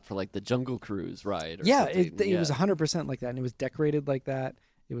gift shop for the Jungle Cruise ride. Or it was 100% like that, and it was decorated like that.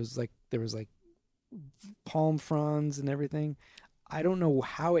 It was there was palm fronds and everything. I don't know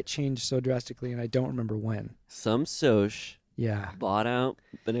how it changed so drastically, and I don't remember when. Some Soch bought out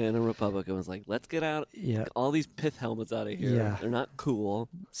Banana Republic and was like, let's get out all these pith helmets out of here. Yeah. They're not cool.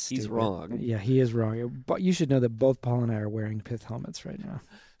 Stupid. He's wrong. Yeah, he is wrong. But you should know that both Paul and I are wearing pith helmets right now.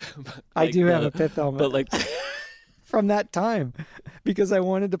 I do have a pith helmet. But like from that time, because I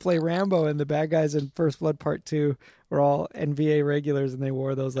wanted to play Rambo, and the bad guys in First Blood Part 2 were all NVA regulars, and they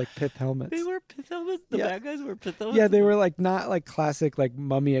wore those like pith helmets. They wore pith helmets? The bad guys wore pith helmets? Yeah, they were like not like classic like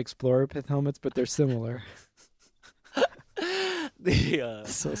Mummy Explorer pith helmets, but they're similar.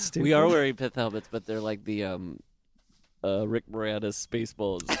 So stupid. We are wearing pith helmets, but they're like the Rick Moranis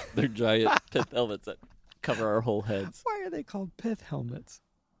Spaceballs. They're giant pith helmets that cover our whole heads. Why are they called pith helmets?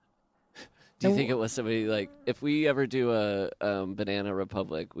 Do you think it was somebody like, if we ever do a Banana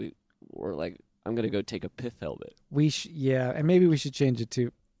Republic, we're like, I'm gonna go take a pith helmet. And maybe we should change it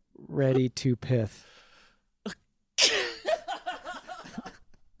to Ready to Pith.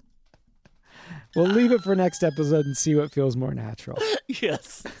 We'll leave it for next episode and see what feels more natural.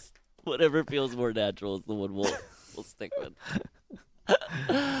 Yes. Whatever feels more natural is the one we'll stick with.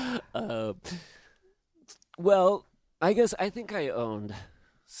 Well, I think I owned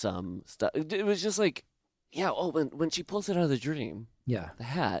some stuff. It was just like, when she pulls it out of the dream. Yeah. The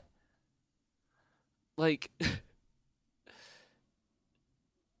hat. Like,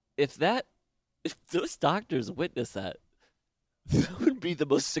 if those doctors witness that would be the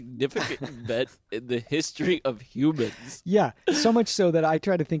most significant event in the history of humans. Yeah, so much so that I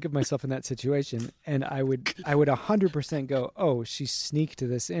try to think of myself in that situation, and I would 100% go, oh, she sneaked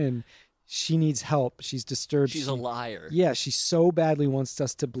this in. She needs help. She's disturbed. She's a liar. Yeah, she so badly wants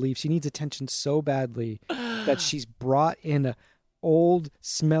us to believe. She needs attention so badly that she's brought in an old,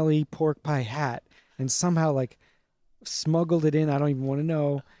 smelly pork pie hat and somehow like smuggled it in. I don't even want to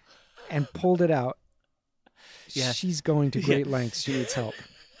know, and pulled it out. Yeah. She's going to great lengths. She needs help.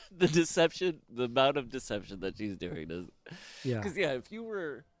 The amount of deception that she's doing is... Yeah. Because, if you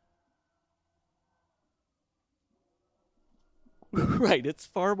were... Right, it's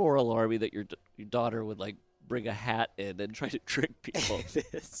far more alarming that your daughter would, like, bring a hat in and try to trick people. It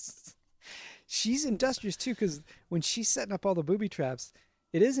is. She's industrious, too, because when she's setting up all the booby traps,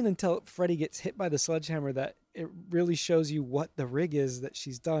 it isn't until Freddy gets hit by the sledgehammer that it really shows you what the rig is that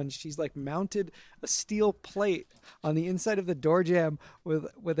she's done. She's like mounted a steel plate on the inside of the door jamb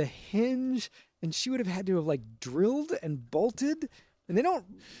with a hinge, and she would have had to have like drilled and bolted, and they don't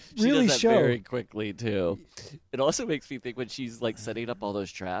really she does that show very quickly too. It also makes me think when she's like setting up all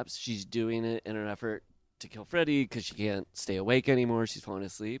those traps, she's doing it in an effort to kill Freddy because she can't stay awake anymore. She's falling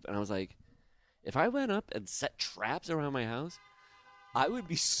asleep, and I was like, if I went up and set traps around my house, I would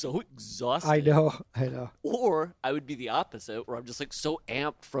be so exhausted. I know. Or I would be the opposite, where I'm just like so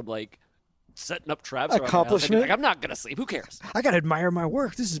amped from like setting up traps. Accomplishment. Like, I'm not gonna sleep. Who cares? I gotta admire my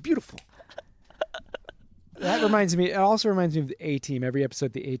work. This is beautiful. That reminds me. It also reminds me of the A-Team. Every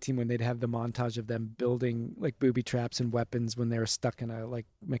episode, the A-Team, when they'd have the montage of them building like booby traps and weapons when they were stuck in a like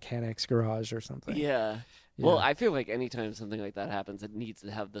mechanic's garage or something. Yeah. Well, I feel like anytime something like that happens, it needs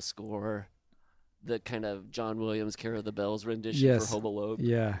to have the score. The kind of John Williams Care of the Bells rendition for Home Alone.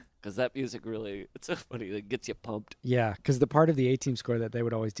 Yeah. Because that music really, it's so funny. It gets you pumped. Yeah, because the part of the A-Team score that they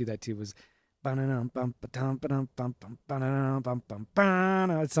would always do that too was it's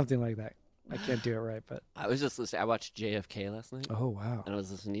something like that. I can't do it right, but... I was just listening. I watched JFK last night. Oh, wow. And I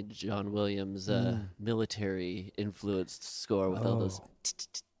was listening to John Williams' military-influenced score with all those...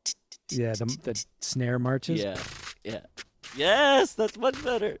 Yeah, the snare marches. Yeah. Yes, that's much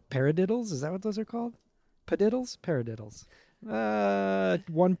better. Paradiddles? Is that what those are called? Padiddles? Paradiddles. 2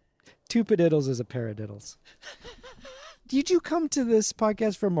 padiddles is a paradiddles. Did you come to this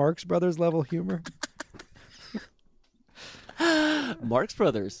podcast for Marx Brothers level humor? Marx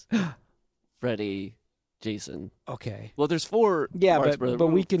Brothers. Freddy, Jason. Okay. Well, there's 4 Yeah, Marx but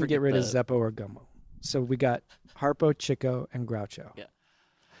we can get rid of Zeppo or Gummo. So we got Harpo, Chico, and Groucho. Yeah.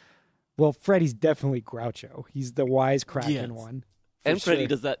 Well, Freddy's definitely Groucho. He's the wisecracking one. And Freddy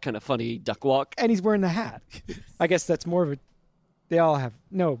does that kind of funny duck walk. And he's wearing the hat. I guess that's more of a... They all have...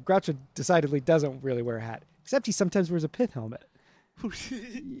 No, Groucho decidedly doesn't really wear a hat. Except he sometimes wears a pith helmet.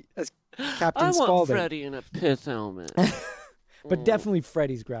 As Captain Spaulding. I want Freddy in a pith helmet. But definitely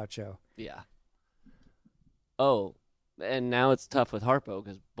Freddy's Groucho. Yeah. Oh, and now it's tough with Harpo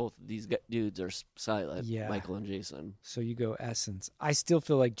because both of these dudes are silent, Michael and Jason. So you go Essence. I still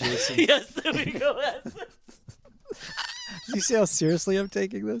feel like Jason. Yes, we go Essence. Do you see how seriously I'm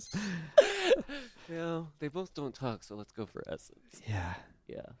taking this? Yeah, they both don't talk, so let's go for Essence. Yeah.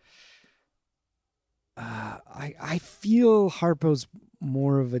 Yeah. I feel Harpo's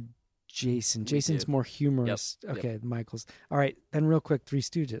more of a Jason. Jason's more humorous. Yep. Okay, Michael's. All right, then real quick, Three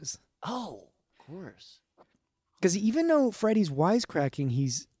Stooges. Oh, of course. Because even though Freddy's wisecracking,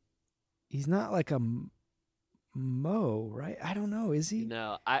 he's not like a Mo, right? I don't know. Is he?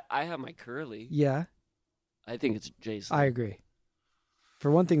 No, I have my curly. Yeah. I think it's Jason. I agree. For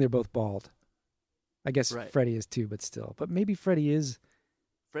one thing, they're both bald. I guess Right. Freddy is too, but still. But maybe Freddy is.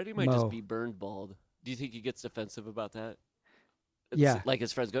 Freddy might Mo. just be burned bald. Do you think he gets defensive about that? Yeah. Like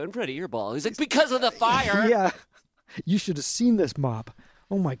his friends going, Freddy, you're bald. He's like, because of the fire. Yeah. You should have seen this mop.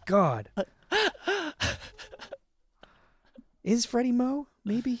 Oh my God. Is Freddy Mo?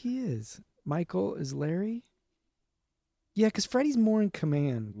 Maybe he is. Michael is Larry? Yeah, because Freddy's more in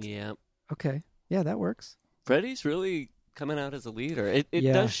command. Yeah. Okay. Yeah, that works. Freddy's really coming out as a leader. It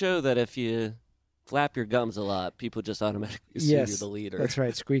Yeah. does show that if you flap your gums a lot, people just automatically assume you're the leader. That's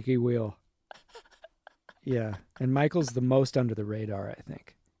right. Squeaky wheel. Yeah. And Michael's the most under the radar, I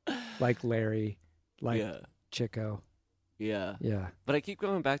think. Like Larry, like Yeah. Chico. Yeah. Yeah. But I keep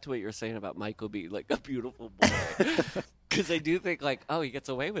going back to what you were saying about Michael being like a beautiful boy. Because I do think like, oh, he gets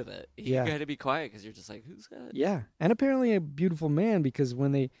away with it. You Yeah. got to be quiet because you're just like, who's that? Yeah. And apparently a beautiful man, because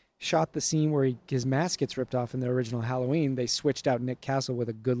when they shot the scene where his mask gets ripped off in the original Halloween, they switched out Nick Castle with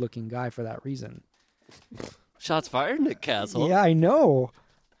a good-looking guy for that reason. Shots fired, Nick Castle. Yeah, I know.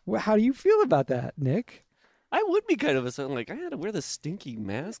 Well, how do you feel about that, Nick? I would be kind of a like, I had to wear the stinky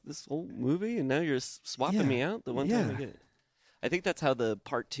mask this whole movie, and now you're swapping Yeah. me out the one time Yeah. I get. I think that's how the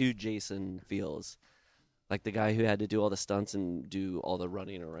part 2 Jason feels. Like the guy who had to do all the stunts and do all the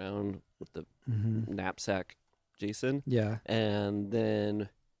running around with the knapsack Jason. Yeah. And then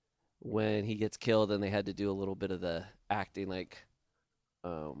when he gets killed, then they had to do a little bit of the acting, like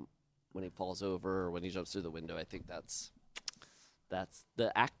when he falls over or when he jumps through the window. I think that's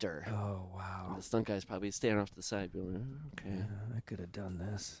the actor. Oh, wow. And the stunt guy's probably standing off to the side going, okay. Yeah, I could have done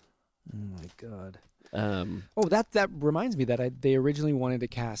this. Oh, my God. Oh, that reminds me that they originally wanted to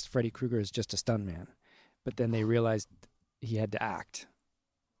cast Freddy Krueger as just a stuntman, but then they realized he had to act.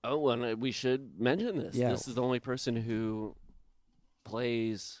 Oh, and we should mention this. Yeah. This is the only person who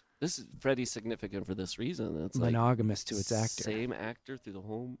plays. This is Freddy's significant for this reason. It's Monogamous to its actor. Same actor through the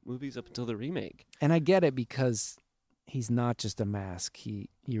whole movies up until the remake. And I get it because he's not just a mask. He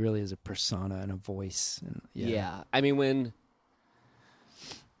really is a persona and a voice. And Yeah. I mean, when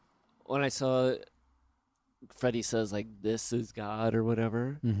I saw Freddy says, like, this is God or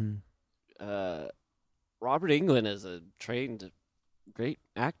whatever, Robert Englund is a trained, great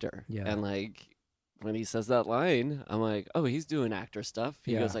actor. Yeah. And, like, when he says that line, I'm like, oh, he's doing actor stuff.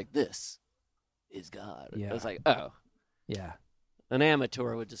 He goes like, this is God. Yeah. I was like, oh. Yeah. An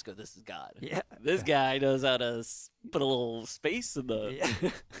amateur would just go, this is God. Yeah. This guy knows how to put a little space in the... Yeah.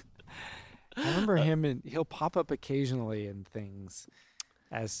 I remember him, and he'll pop up occasionally in things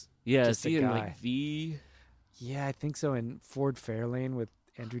as just see a in guy. like V. Yeah, I think so. In Ford Fairlane with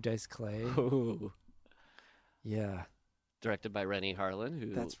Andrew Dice Clay. Oh. Yeah. Directed by Rennie Harlan,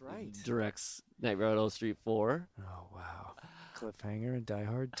 who That's right. directs Nightmare on Elm Street 4. Oh, wow. Cliffhanger and Die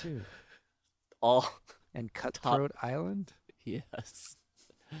Hard 2. All and Cutthroat Island. Yes.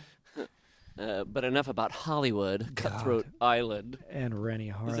 But enough about Hollywood. Cutthroat Island. And Rennie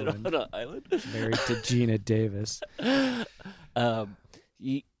Harlan. Is it on an island? Married to Gina Davis. Are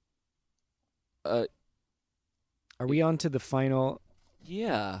we on to the final?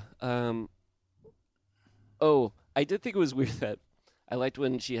 Yeah. I did think it was weird that I liked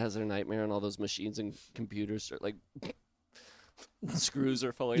when she has her nightmare and all those machines and computers start like screws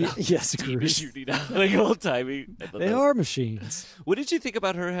are falling out. Yeah, screws shooting out like old timey. They are machines. What did you think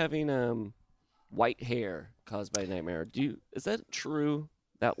about her having white hair caused by nightmare? Is that true?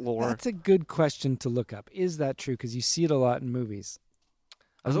 That lore? That's a good question to look up. Is that true? Because you see it a lot in movies.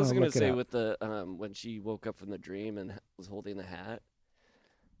 I was also going to say with the when she woke up from the dream and was holding the hat.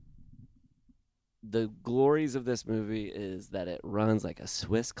 The glories of this movie is that it runs like a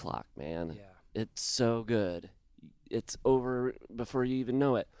Swiss clock, man. Yeah. It's so good. It's over before you even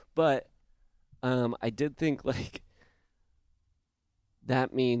know it. But I did think like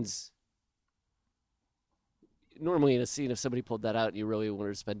that means normally in a scene, if somebody pulled that out and you really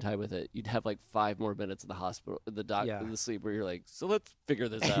wanted to spend time with it, you'd have like 5 more minutes in the hospital, in the sleep where you're like, so let's figure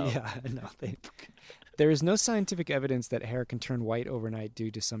this out. Yeah, no. There is no scientific evidence that hair can turn white overnight due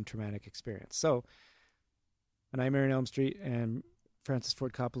to some traumatic experience. So, A Nightmare on Elm Street and Francis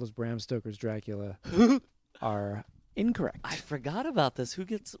Ford Coppola's Bram Stoker's Dracula are incorrect. I forgot about this. Who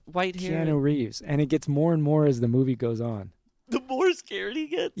gets white hair? Keanu Reeves. And it gets more and more as the movie goes on. The more scared he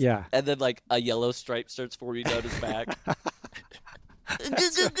gets? Yeah. And then like a yellow stripe starts forming down his back.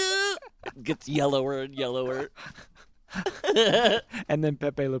 Gets yellower and yellower. And then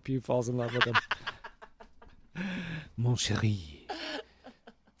Pepe Le Pew falls in love with him. Mon chéri.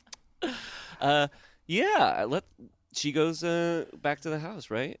 She goes back to the house,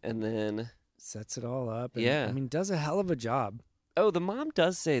 right? And then sets it all up. And, yeah. I mean, does a hell of a job. Oh, the mom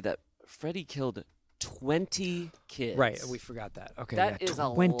does say that Freddy killed 20 kids. Right, we forgot that. Okay, that is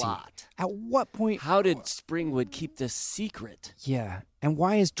 20. A lot. At what point? How did Springwood keep this secret? Yeah, and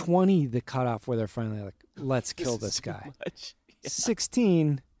why is 20 the cutoff where they're finally like, let's kill this guy? Yeah.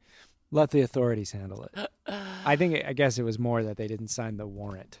 16, let the authorities handle it. I guess it was more that they didn't sign the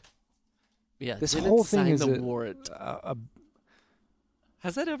warrant. Yeah, this whole thing is the warrant.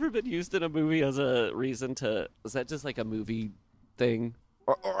 Has that ever been used in a movie as a reason to? Is that just like a movie thing?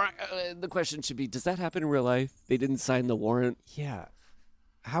 Or the question should be: does that happen in real life? They didn't sign the warrant. Yeah.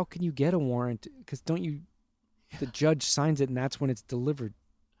 How can you get a warrant? Because don't you? The judge signs it, and that's when it's delivered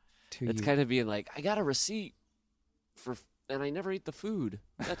to you. It's kind of being like, I got a receipt and I never ate the food.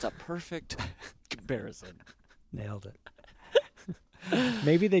 That's a perfect comparison. Nailed it.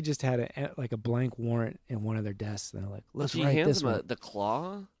 Maybe they just had a blank warrant in one of their desks, and they're like, "Let's write this one." The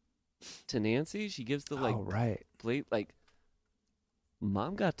claw to Nancy. She gives the plate. Like,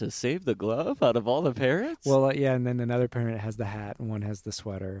 Mom got to save the glove out of all the parents. Well, yeah, and then another parent has the hat, and one has the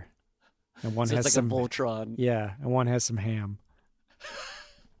sweater, and one has it's some a Voltron. Yeah, and one has some ham.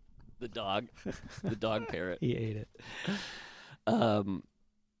 The dog parrot. He ate it.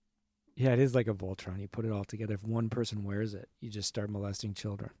 Yeah, it is like a Voltron. You put it all together. If one person wears it, you just start molesting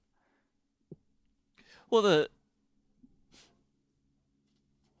children. Well,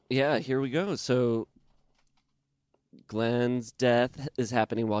 here we go. So Glenn's death is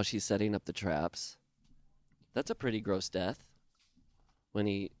happening while she's setting up the traps. That's a pretty gross death. When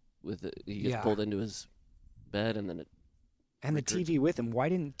he gets pulled into his bed and then and the TV with him. Why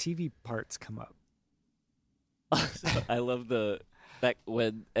didn't TV parts come up? I love that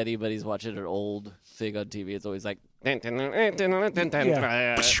when anybody's watching an old thing on TV, it's always like.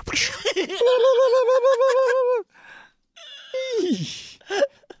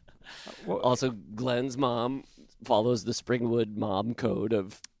 Also, Glenn's mom follows the Springwood mom code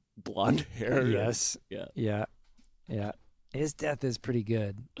of blonde hair. Yes. Yeah. His death is pretty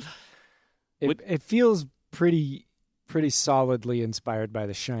good. It feels pretty solidly inspired by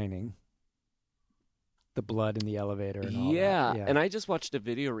The Shining. The blood in the elevator and all that. Yeah, and I just watched a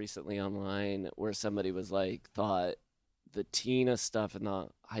video recently online where somebody was like, thought the Tina stuff in the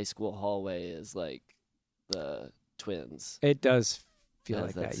high school hallway is like the twins. It does feel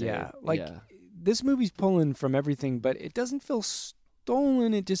like that, yeah. This movie's pulling from everything, but it doesn't feel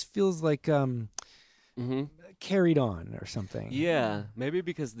stolen. It just feels like carried on or something. Yeah, maybe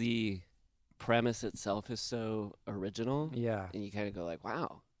because the premise itself is so original. Yeah. And you kind of go like,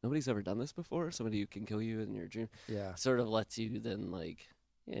 wow. Nobody's ever done this before. Somebody who can kill you in your dream. Yeah. Sort of lets you then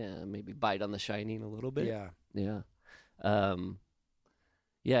maybe bite on The Shining a little bit. Yeah.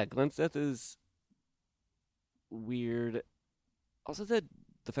 Yeah. Glenn's death is weird. Also, the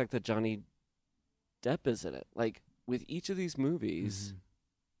fact that Johnny Depp is in it. Like with each of these movies,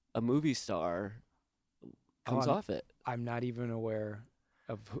 a movie star comes off it. I'm not even aware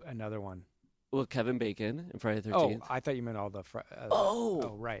of another one. Well, Kevin Bacon in Friday the 13th. Oh, I thought you meant all the...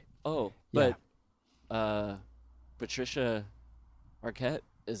 right. Oh, but Patricia Arquette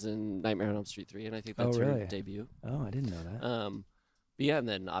is in Nightmare on Elm Street 3, and I think that's her debut. Oh, I didn't know that. But yeah, and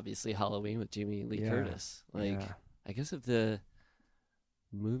then obviously Halloween with Jamie Lee Curtis. I guess if the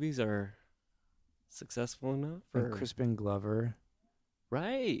movies are successful enough. And Crispin Glover.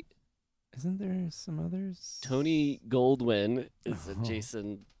 Right. Isn't there some others? Tony Goldwyn is in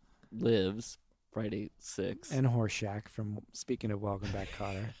Jason Lives, Friday 6. And Horseshack from, speaking of Welcome Back,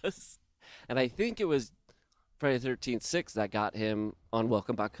 Kotter. And I think it was Friday the 13th 6 that got him on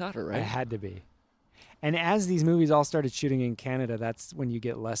Welcome Back, Kotter, right? It had to be. And as these movies all started shooting in Canada, that's when you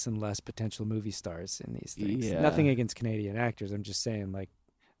get less and less potential movie stars in these things. Yeah. Nothing against Canadian actors. I'm just saying, like,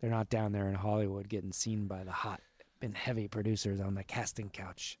 they're not down there in Hollywood getting seen by the hot and heavy producers on the casting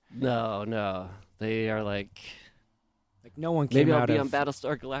couch. No. They are like no one came out of... Maybe I'll be on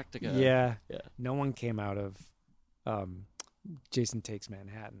Battlestar Galactica. Yeah. No one came out of Jason Takes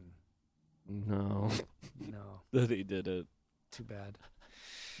Manhattan. No. They did it. Too bad.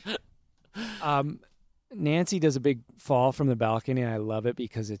 Nancy does a big fall from the balcony, and I love it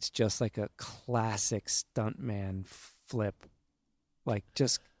because it's just like a classic stuntman flip. Like,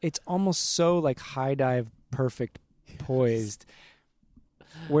 just, it's almost so like high dive, perfect, poised,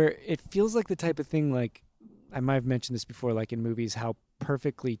 where it feels like the type of thing, like, I might have mentioned this before, like in movies, how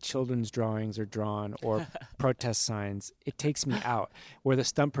perfectly children's drawings are drawn or protest signs, it takes me out. Where the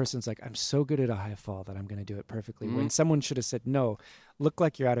stunt person's like, I'm so good at a high fall that I'm going to do it perfectly. When someone should have said, no, look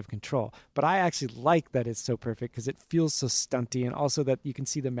like you're out of control. But I actually like that it's so perfect because it feels so stunty, and also that you can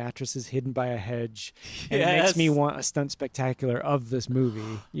see the mattresses hidden by a hedge. And it makes me want a stunt spectacular of this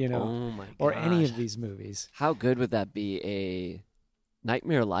movie, you know, Oh my or gosh. any of these movies. How good would that be? A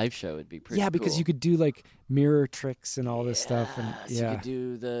Nightmare live show would be pretty Yeah, because cool. you could do like mirror tricks and all this stuff. And You could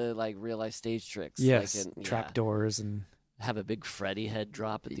do the like real life stage tricks. Yes, like trap doors and have a big Freddy head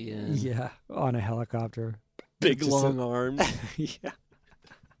drop at the end. yeah, on a helicopter. Big Just long arms. Yeah.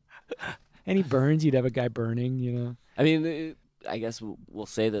 Any burns, you'd have a guy burning, you know. I mean, I guess we'll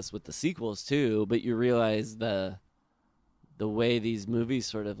say this with the sequels too, but you realize the way these movies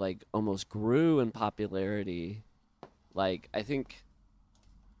sort of like almost grew in popularity. Like, I think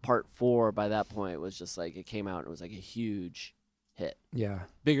Part 4 by that point was just like, it came out and it was like a huge hit. Yeah.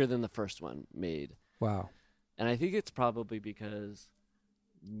 Bigger than the first one made. Wow. And I think it's probably because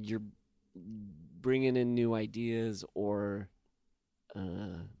you're bringing in new ideas, or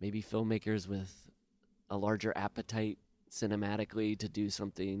maybe filmmakers with a larger appetite cinematically to do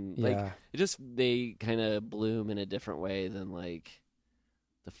something. Yeah. Like, they kind of bloom in a different way than like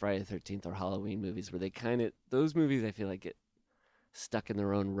the Friday the 13th or Halloween movies, where they those movies I feel like get stuck in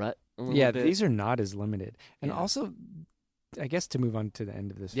their own rut a little bit. These are not as limited. And Yeah. also, I guess to move on to the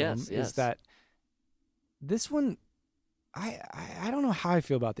end of this film, Yes. is that this one, I don't know how I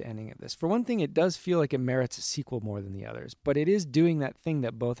feel about the ending of this. For one thing, it does feel like it merits a sequel more than the others, but it is doing that thing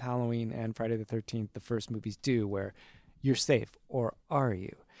that both Halloween and Friday the 13th, the first movies, do, where you're safe, or are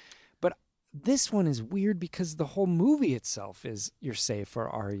you? But this one is weird because the whole movie itself is you're safe, or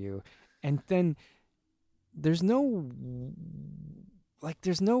are you? And then there's no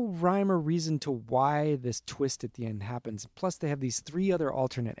rhyme or reason to why this twist at the end happens. Plus, they have these 3 other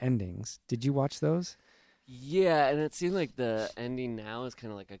alternate endings. Did you watch those? Yeah, and it seemed like the ending now is kind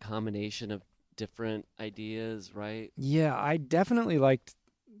of like a combination of different ideas, right? Yeah, I definitely liked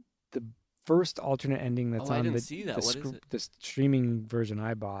the first alternate ending that's I on didn't see that. What is it? the streaming version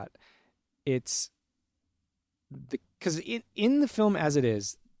I bought. It's because in the film as it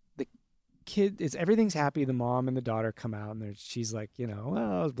is, the kid everything's happy. The mom and the daughter come out, and she's like, I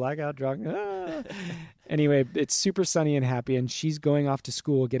was blackout drunk. Ah. Anyway, it's super sunny and happy, and she's going off to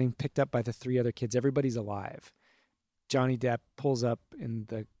school, getting picked up by the 3 other kids. Everybody's alive. Johnny Depp pulls up in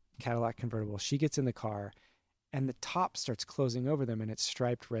the Cadillac convertible. She gets in the car, and the top starts closing over them, and it's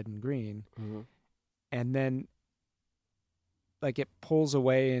striped red and green. Mm-hmm. And then, like, it pulls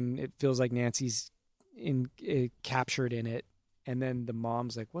away, and it feels like Nancy's captured in it. And then the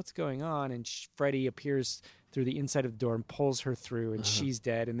mom's like, what's going on? And Freddie appears through the inside of the door and pulls her through, and she's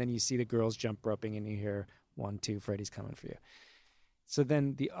dead. And then you see the girls jump roping, and you hear 1, 2, Freddie's coming for you. So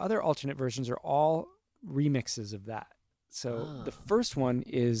then the other alternate versions are all remixes of that. So the first one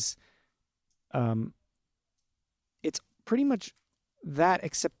is, it's pretty much that,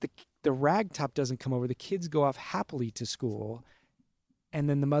 except the rag top doesn't come over. The kids go off happily to school, and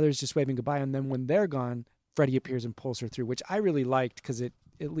then the mother's just waving goodbye. And then when they're gone, Freddie appears and pulls her through, which I really liked because it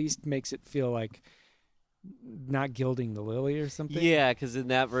at least makes it feel like not gilding the lily or something. Yeah, because in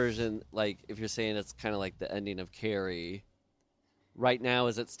that version, like, if you're saying it's kind of like the ending of Carrie, right now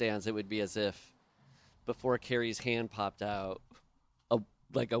as it stands, it would be as if before Carrie's hand popped out, a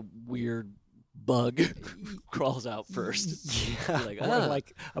weird bug crawls out first. Yeah, like, or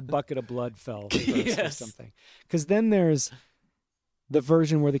like a bucket of blood fell first or Yes. something. Because then there's the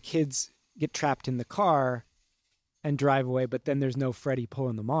version where the kids get trapped in the car and drive away, but then there's no Freddie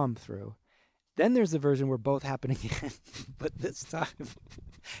pulling the mom through. Then there's the version where both happen again, but this time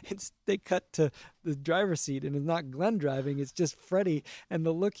they cut to the driver's seat, and it's not Glenn driving, it's just Freddie, and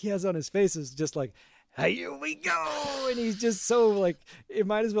the look he has on his face is just like, here we go, and he's just so like, it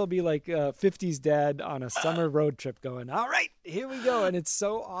might as well be like 50s dad on a summer road trip going, all right, here we go, and it's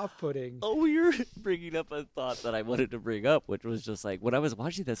so off-putting. Oh, you're bringing up a thought that I wanted to bring up, which was just like, when I was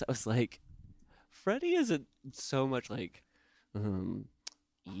watching this, I was like, Freddie isn't so much like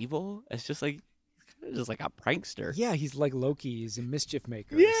evil. It's just like, he's kind of just like a prankster. Yeah, he's like Loki. He's a mischief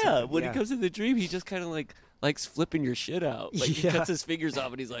maker. Yeah, when he comes in the dream, he just kind of like likes flipping your shit out. Like, he Yeah. cuts his fingers off,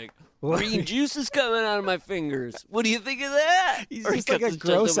 and he's like, green juice is coming out of my fingers. What do you think of that? He's Or he just like cuts a his chest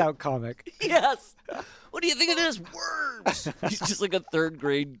gross open. out comic. Yes. What do you think of this? Worms. He's just like a 3rd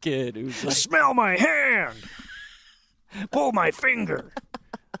grade kid who's like, Smell my hand. Pull my finger.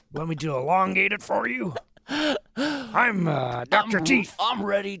 Let me to elongate it for you. I'm Dr. Teeth. I'm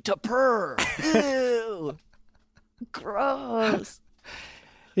ready to purr. Ew. Gross.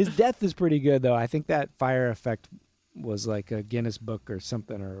 His death is pretty good, though. I think that fire effect was like a Guinness Book or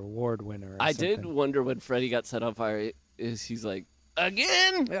something, or award winner. Or I something. did wonder when Freddy got set on fire. He's like,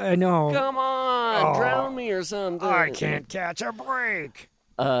 again? I know. Come on, drown me or something. I can't catch a break.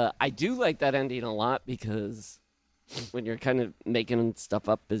 I do like that ending a lot because when you're kind of making stuff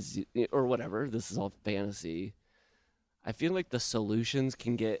up or whatever, this is all fantasy. I feel like the solutions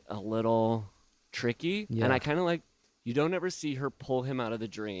can get a little tricky, and I kind of like you don't ever see her pull him out of the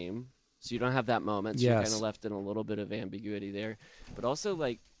dream, so you don't have that moment. So you're kind of left in a little bit of ambiguity there, but also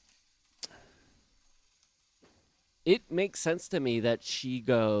like it makes sense to me that she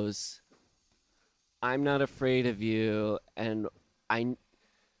goes, "I'm not afraid of you," and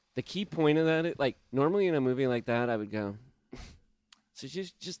the key point of that, like normally in a movie like that, I would go. So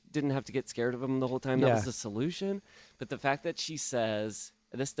she just didn't have to get scared of him the whole time. That was the solution. But the fact that she says,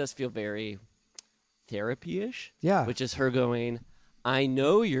 this does feel very therapy-ish. Yeah. Which is her going, I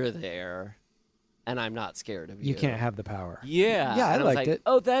know you're there, and I'm not scared of you. You can't have the power. Yeah. Yeah, and I liked it.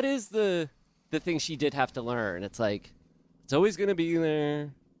 Oh, that is the thing she did have to learn. It's like, it's always going to be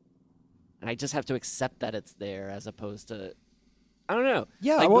there, and I just have to accept that it's there as opposed to... I don't know.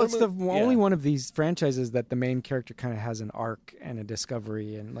 Yeah, like, well, it's the only one of these franchises that the main character kind of has an arc and a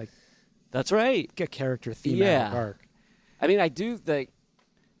discovery and like. That's right. A character thematic arc. I mean, I do think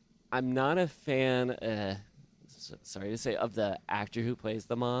I'm not a fan. Sorry to say, of the actor who plays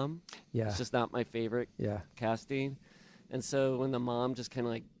the mom. Yeah, it's just not my favorite. Casting, and so when the mom just kind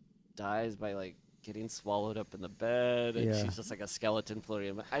of like dies by like getting swallowed up in the bed, and she's just like a skeleton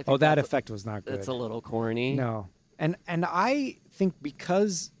floating. I think that effect was not good. It's a little corny. No. And I think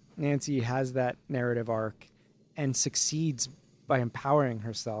because Nancy has that narrative arc and succeeds by empowering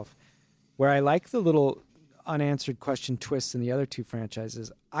herself, where I like the little unanswered question twists in the other two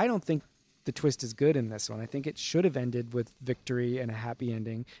franchises, I don't think the twist is good in this one. I think it should have ended with victory and a happy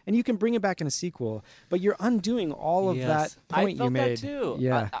ending. And you can bring it back in a sequel, but you're undoing all of that point you made. I felt that too.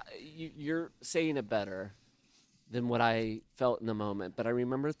 Yeah. You're saying it better than what I felt in the moment. But I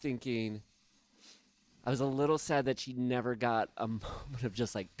remember thinking... I was a little sad that she never got a moment of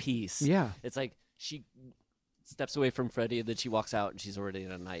just like peace. Yeah. It's like she steps away from Freddy and then she walks out and she's already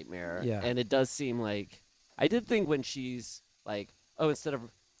in a nightmare. Yeah. And it does seem like, I did think when she's like, oh, instead of,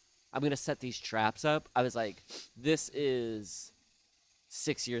 I'm going to set these traps up, I was like, this is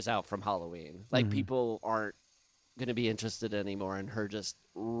 6 years out from Halloween. Like people aren't going to be interested anymore in her just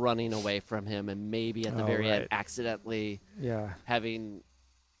running away from him and maybe at the very end accidentally having...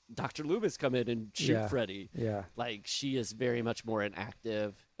 Dr. Loomis come in and shoot Freddy. Yeah. Like, she is very much more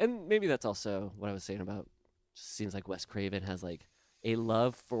inactive. And maybe that's also what I was saying about, just seems like Wes Craven has, like, a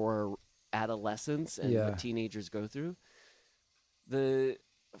love for adolescence and what teenagers go through. The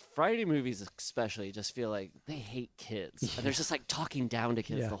Friday movies especially just feel like they hate kids. And they're just, like, talking down to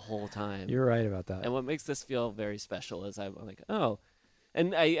kids the whole time. You're right about that. And what makes this feel very special is I'm like, oh...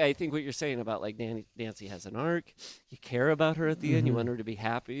 And I think what you're saying about, like, Nancy has an arc. You care about her at the end. You want her to be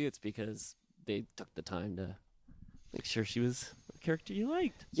happy. It's because they took the time to make sure she was a character you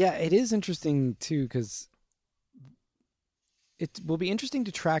liked. Yeah, it is interesting, too, because it will be interesting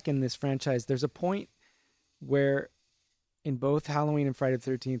to track in this franchise. There's a point where in both Halloween and Friday the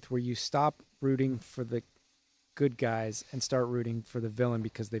 13th where you stop rooting for the good guys and start rooting for the villain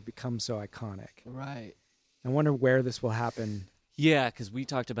because they've become so iconic. Right. I wonder where this will happen. Yeah, because we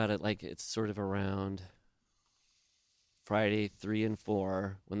talked about it like it's sort of around Friday 3 and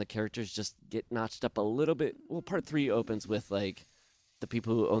 4 when the characters just get notched up a little bit. Well, part 3 opens with like the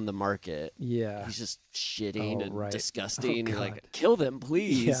people who own the market. Yeah. He's just shitting and disgusting. Oh, You're like, kill them,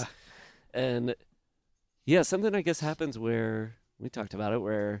 please. Yeah. And yeah, something I guess happens where we talked about it,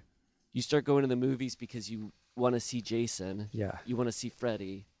 where you start going to the movies because you want to see Jason. Yeah. You want to see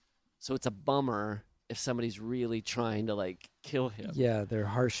Freddy. So it's a bummer if somebody's really trying to like kill him. Yeah, they're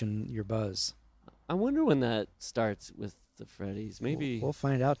harshing your buzz. I wonder when that starts with the Freddys. Maybe we'll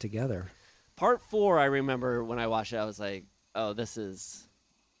find out together. Part 4, I remember when I watched it, I was like, "Oh, this is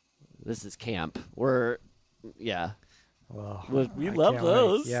camp." Well, we love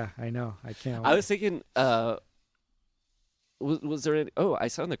those. Wait. Yeah, I know. I can't. I was thinking, was there any? Oh, I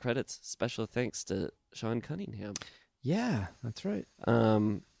saw in the credits. Special thanks to Sean Cunningham. Yeah, that's right.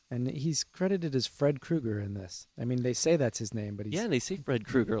 And he's credited as Fred Krueger in this. I mean, they say that's his name, but he's... Yeah, they say Fred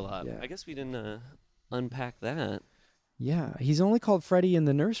Krueger a lot. Yeah. I guess we didn't unpack that. Yeah, he's only called Freddy in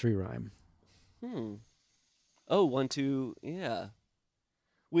the nursery rhyme. Oh, 1, 2, yeah.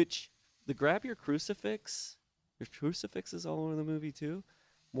 Which, the grab your crucifix is all over the movie too.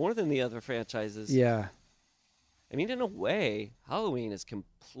 More than the other franchises. Yeah. I mean, in a way, Halloween is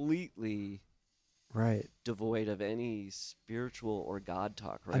completely Right. devoid of any spiritual or God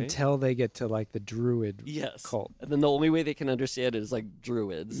talk, right? Until they get to like the druid yes. cult. And then the only way they can understand it is like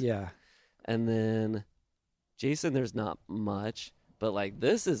druids. Yeah. And then Jason, there's not much, but like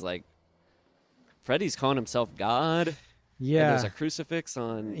this is like Freddy's calling himself God. Yeah. And there's a crucifix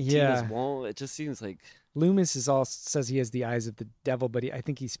on Tina's wall. It just seems like Loomis says he has the eyes of the devil, but I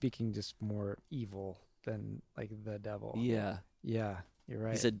think he's speaking just more evil than like the devil. Yeah. Yeah, you're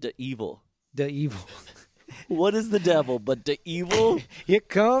right. He said the evil. The evil. What is the devil but the evil? Here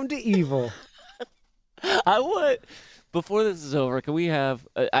come the evil. Before this is over, can we have,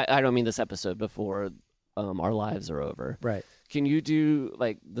 I don't mean this episode, before our lives are over. Right. Can you do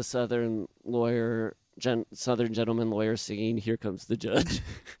like the Southern gentleman lawyer singing "Here Comes the Judge"?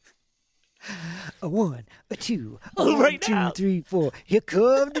 A 1, a 2, Oh, one, right two, now. 3, 4. Here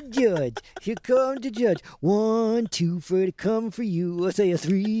come the judge. Here come the judge. 1, 2, Freddy coming for you. I say a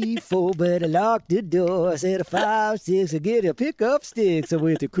 3, 4, better lock the door. I said a 5, 6, I get a pick up sticks. I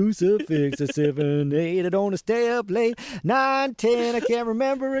with the crucifix. A 7, 8, I don't want to stay up late. 9, 10, I can't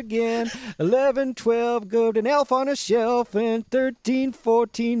remember again. 11, 12, go to an elf on a shelf. And 13,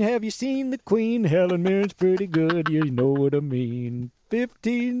 14, have you seen the queen? Helen Mirren's pretty good. You know what I mean.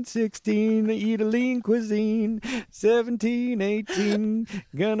 15, 16, eat a lean cuisine. 17, 18,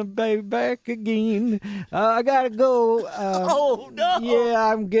 gonna be back again. I gotta go. Oh no!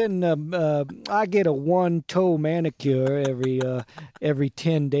 Yeah, I'm getting I get a 1-toe manicure every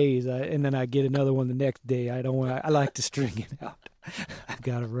 10 days, and then I get another one the next day. I like to string it out. I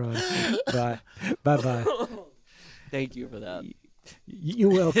gotta run. Bye. Thank you for that.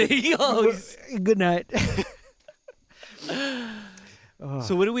 You're welcome. Good night.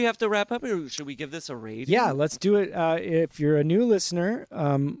 So what do we have to wrap up, or should we give this a rating? Yeah, let's do it. If you're a new listener,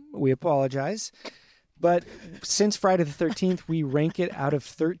 we apologize. But since Friday the 13th, we rank it out of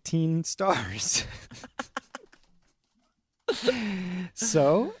 13 stars.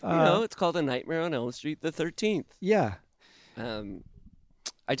 So, it's called A Nightmare on Elm Street, the 13th. Yeah.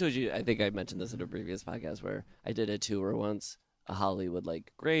 I told you, I think I mentioned this in a previous podcast where I did a tour once, a Hollywood,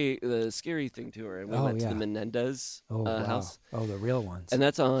 the Scary Thing tour, and we went to the Menendez house. Oh, the real ones. And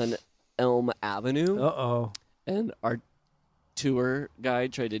that's on Elm Avenue. Uh-oh. And our tour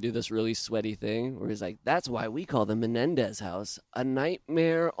guide tried to do this really sweaty thing where he's like, that's why we call the Menendez house A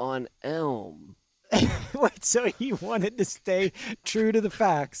Nightmare on Elm. Wait, so he wanted to stay true to the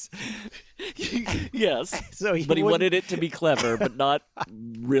facts. Yes. He wanted it to be clever, but not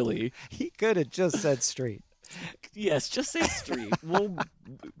really. He could have just said street. Yes, just say street.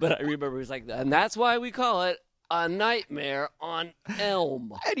 But I remember he was like, and that's why we call it A Nightmare on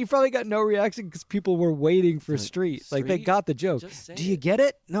Elm. And he probably got no reaction because people were waiting for street. Like, they got the joke. Do you get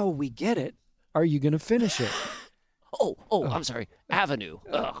it? No, we get it. Are you going to finish it? Oh, I'm sorry. Avenue.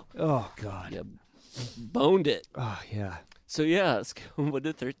 Ugh. Oh, God. Yeah, boned it. Oh, yeah. So, yeah, let's go 1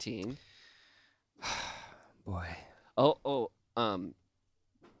 to 13. Boy.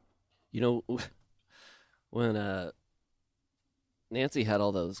 When Nancy had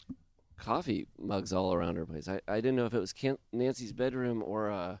all those coffee mugs all around her place, I didn't know if it was Nancy's bedroom or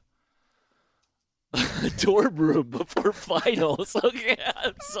a dorm room before finals. Okay,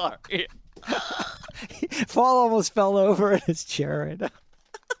 I'm sorry. Paul almost fell over in his chair right now.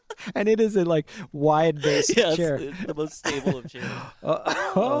 And it is a wide-based chair. It's the most stable of chairs.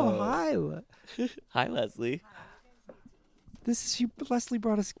 Hi. Hi, Leslie. Leslie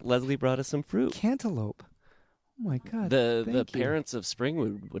brought us some fruit. Cantaloupe. Oh my God! The parents of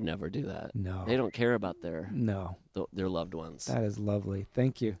Spring would never do that. No, they don't care about their loved ones. That is lovely.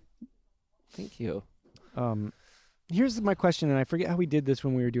 Thank you. Thank you. Here's my question, and I forget how we did this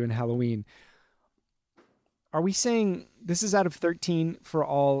when we were doing Halloween. Are we saying this is out of 13 for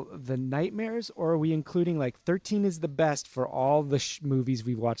all the nightmares, or are we including 13 is the best for all the movies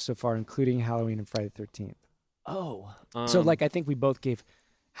we've watched so far, including Halloween and Friday the 13th? Oh. So I think we both gave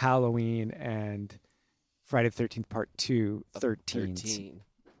Halloween and Friday the 13th Part 2 13.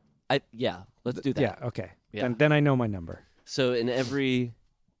 Let's do that. Yeah, okay. Yeah. Then I know my number. So in every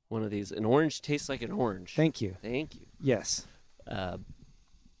one of these, an orange tastes like an orange. Thank you. Yes.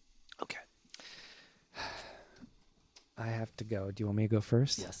 Okay. I have to go. Do you want me to go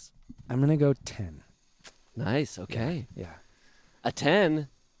first? Yes. I'm going to go 10. Nice. Okay. Yeah. A 10,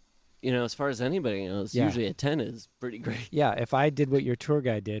 as far as anybody knows, usually a 10 is pretty great. Yeah, if I did what your tour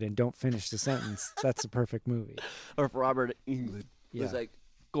guide did and don't finish the sentence, that's a perfect movie. Or if Robert Englund was like,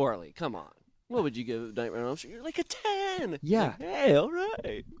 Gorley, come on. What would you give Nightmare on Elm Street? You're like a 10. Yeah. Hey, all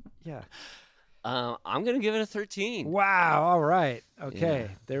right. Yeah. I'm going to give it a 13. Wow. All right. Okay.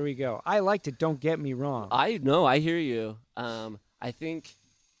 Yeah. There we go. I liked it. Don't get me wrong. I know. I hear you. I think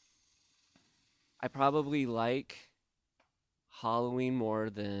I probably like Halloween more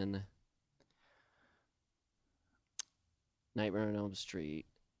than Nightmare on Elm Street,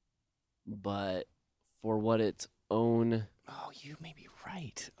 but for what its own... Oh, you may be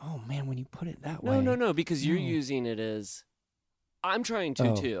right. Oh, man, when you put it that way. No, because you're using it as... I'm trying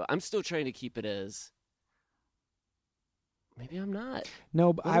to, too. I'm still trying to keep it as... Maybe I'm not.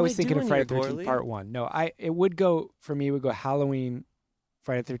 No, but What I am was I thinking of doing Friday here, the 13th Gorley? Part 1. No, it would go, for me, it would go Halloween,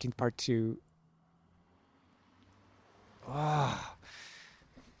 Friday the 13th Part 2. Oh.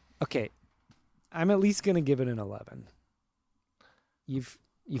 Okay. I'm at least going to give it an 11. You've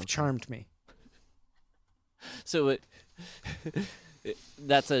charmed me. So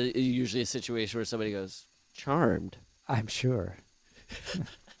that's usually a situation where somebody goes, charmed. I'm sure.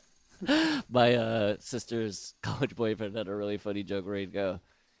 My sister's college boyfriend had a really funny joke where he'd go,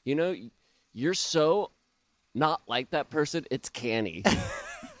 you're so not like that person, it's canny.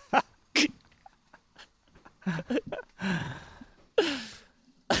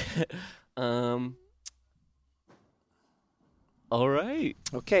 All right.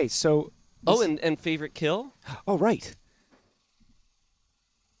 Okay, so... and favorite kill? Oh, right.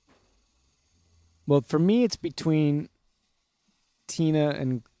 Well, for me, it's between Tina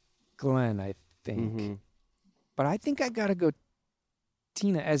and Glenn, I think. Mm-hmm. But I think I got to go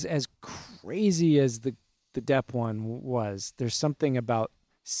Tina. As crazy as the Depp one was, there's something about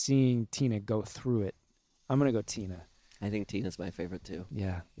seeing Tina go through it. I'm going to go Tina. I think Tina's my favorite, too.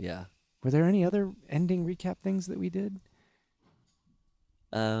 Yeah. Yeah. Were there any other ending recap things that we did?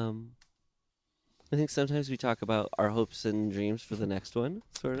 I think sometimes we talk about our hopes and dreams for the next one,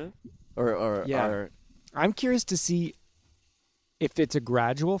 sort of. Or Yeah. I'm curious to see if it's a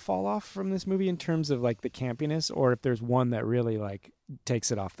gradual fall off from this movie in terms of like the campiness, or if there's one that really like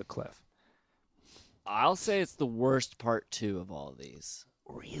takes it off the cliff. I'll say it's the worst part 2 of all of these.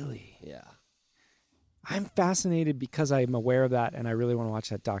 Really? Yeah. I'm fascinated because I'm aware of that and I really want to watch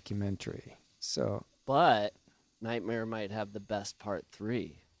that documentary. So, But Nightmare might have the best part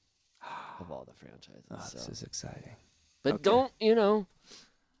 3 of all the franchises. This is exciting. But Okay. don't,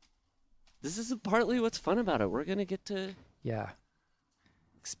 this is partly what's fun about it. We're going to get to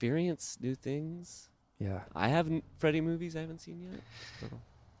experience new things. Yeah. I haven't Freddy movies I haven't seen yet.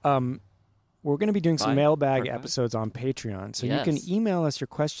 So. We're going to be doing some Fine. mailbag Perfect. episodes on Patreon. So Yes. you can email us your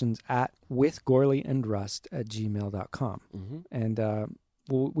questions at withgorleyandrust@gmail.com. Mm-hmm. And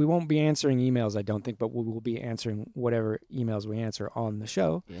we won't be answering emails, I don't think, but we will be answering whatever emails we answer on the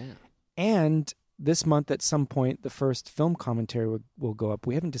show. Yeah. And this month at some point, the first film commentary will go up.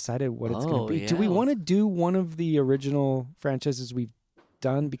 We haven't decided what it's going to be. yeah. Do we want to do one of the original franchises we've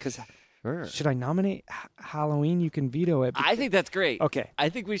done? Because Sure. should I nominate Halloween? You can veto it. I think that's great. Okay. I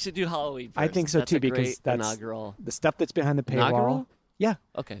think we should do Halloween first. I think so That's too, a because great that's inaugural. the stuff that's behind the paywall. Inaugural? Yeah.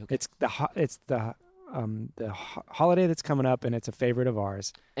 Okay. It's the holiday that's coming up, and it's a favorite of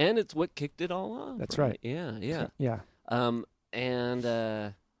ours. And it's what kicked it all off. That's right. Yeah. Yeah. And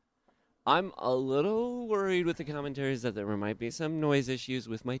I'm a little worried with the commentaries that there might be some noise issues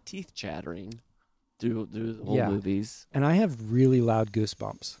with my teeth chattering through the whole movies. And I have really loud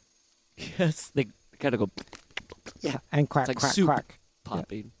goosebumps. Yes, they kind of go. Yeah, and quack, It's like quack, soup quack.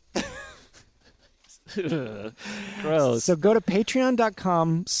 popping. Gross. So go to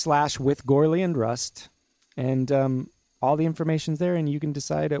patreon.com/withgorleyandrust, and all the information's there, and you can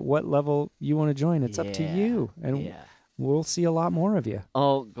decide at what level you want to join. It's up to you, and we'll see a lot more of you.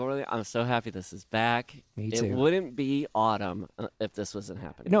 Oh, Gorley, I'm so happy this is back. Me too. It wouldn't be autumn if this wasn't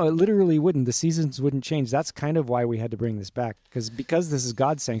happening. No, it literally wouldn't. The seasons wouldn't change. That's kind of why we had to bring this back, because this is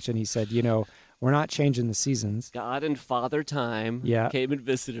God's sanction. He said, we're not changing the seasons. God and Father Time came and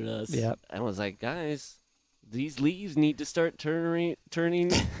visited us. Yep. And was like, guys, these leaves need to start turning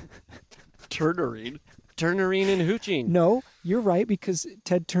and hooching. No, you're right, because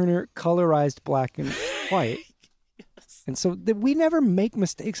Ted Turner colorized black and white. Yes. And so we never make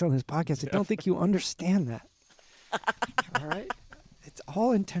mistakes on this podcast. I don't think you understand that. All right? It's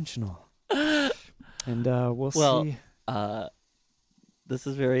all intentional. And we'll see. This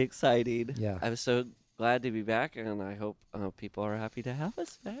is very exciting. Yeah. I'm so glad to be back, and I hope people are happy to have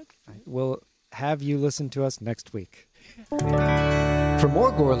us back. We'll have you listen to us next week. For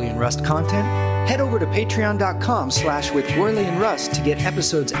more Gorley and Rust content, head over to patreon.com/withgorleyandrust to get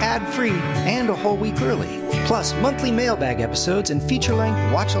episodes ad-free and a whole week early. Plus, monthly mailbag episodes and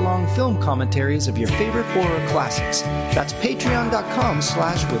feature-length watch-along film commentaries of your favorite horror classics. That's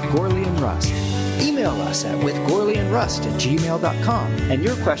patreon.com/withgorleyandrust. Email us at withgorleyandrust@gmail.com, and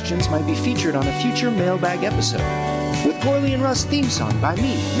your questions might be featured on a future mailbag episode. With Gorley and Rust theme song by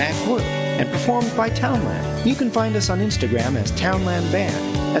me, Matt Gorley, and performed by Townland. You can find us on Instagram as Townland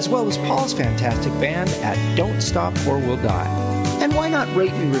Band. as well as Paul's fantastic band at Don't Stop or We'll Die. And why not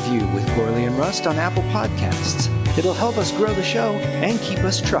rate and review with Gorley and Rust on Apple Podcasts? It'll help us grow the show and keep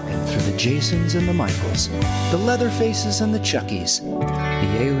us trucking through the Jasons and the Michaels, the Leatherfaces and the Chuckies,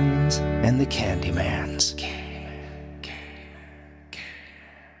 the Aliens and the Candyman.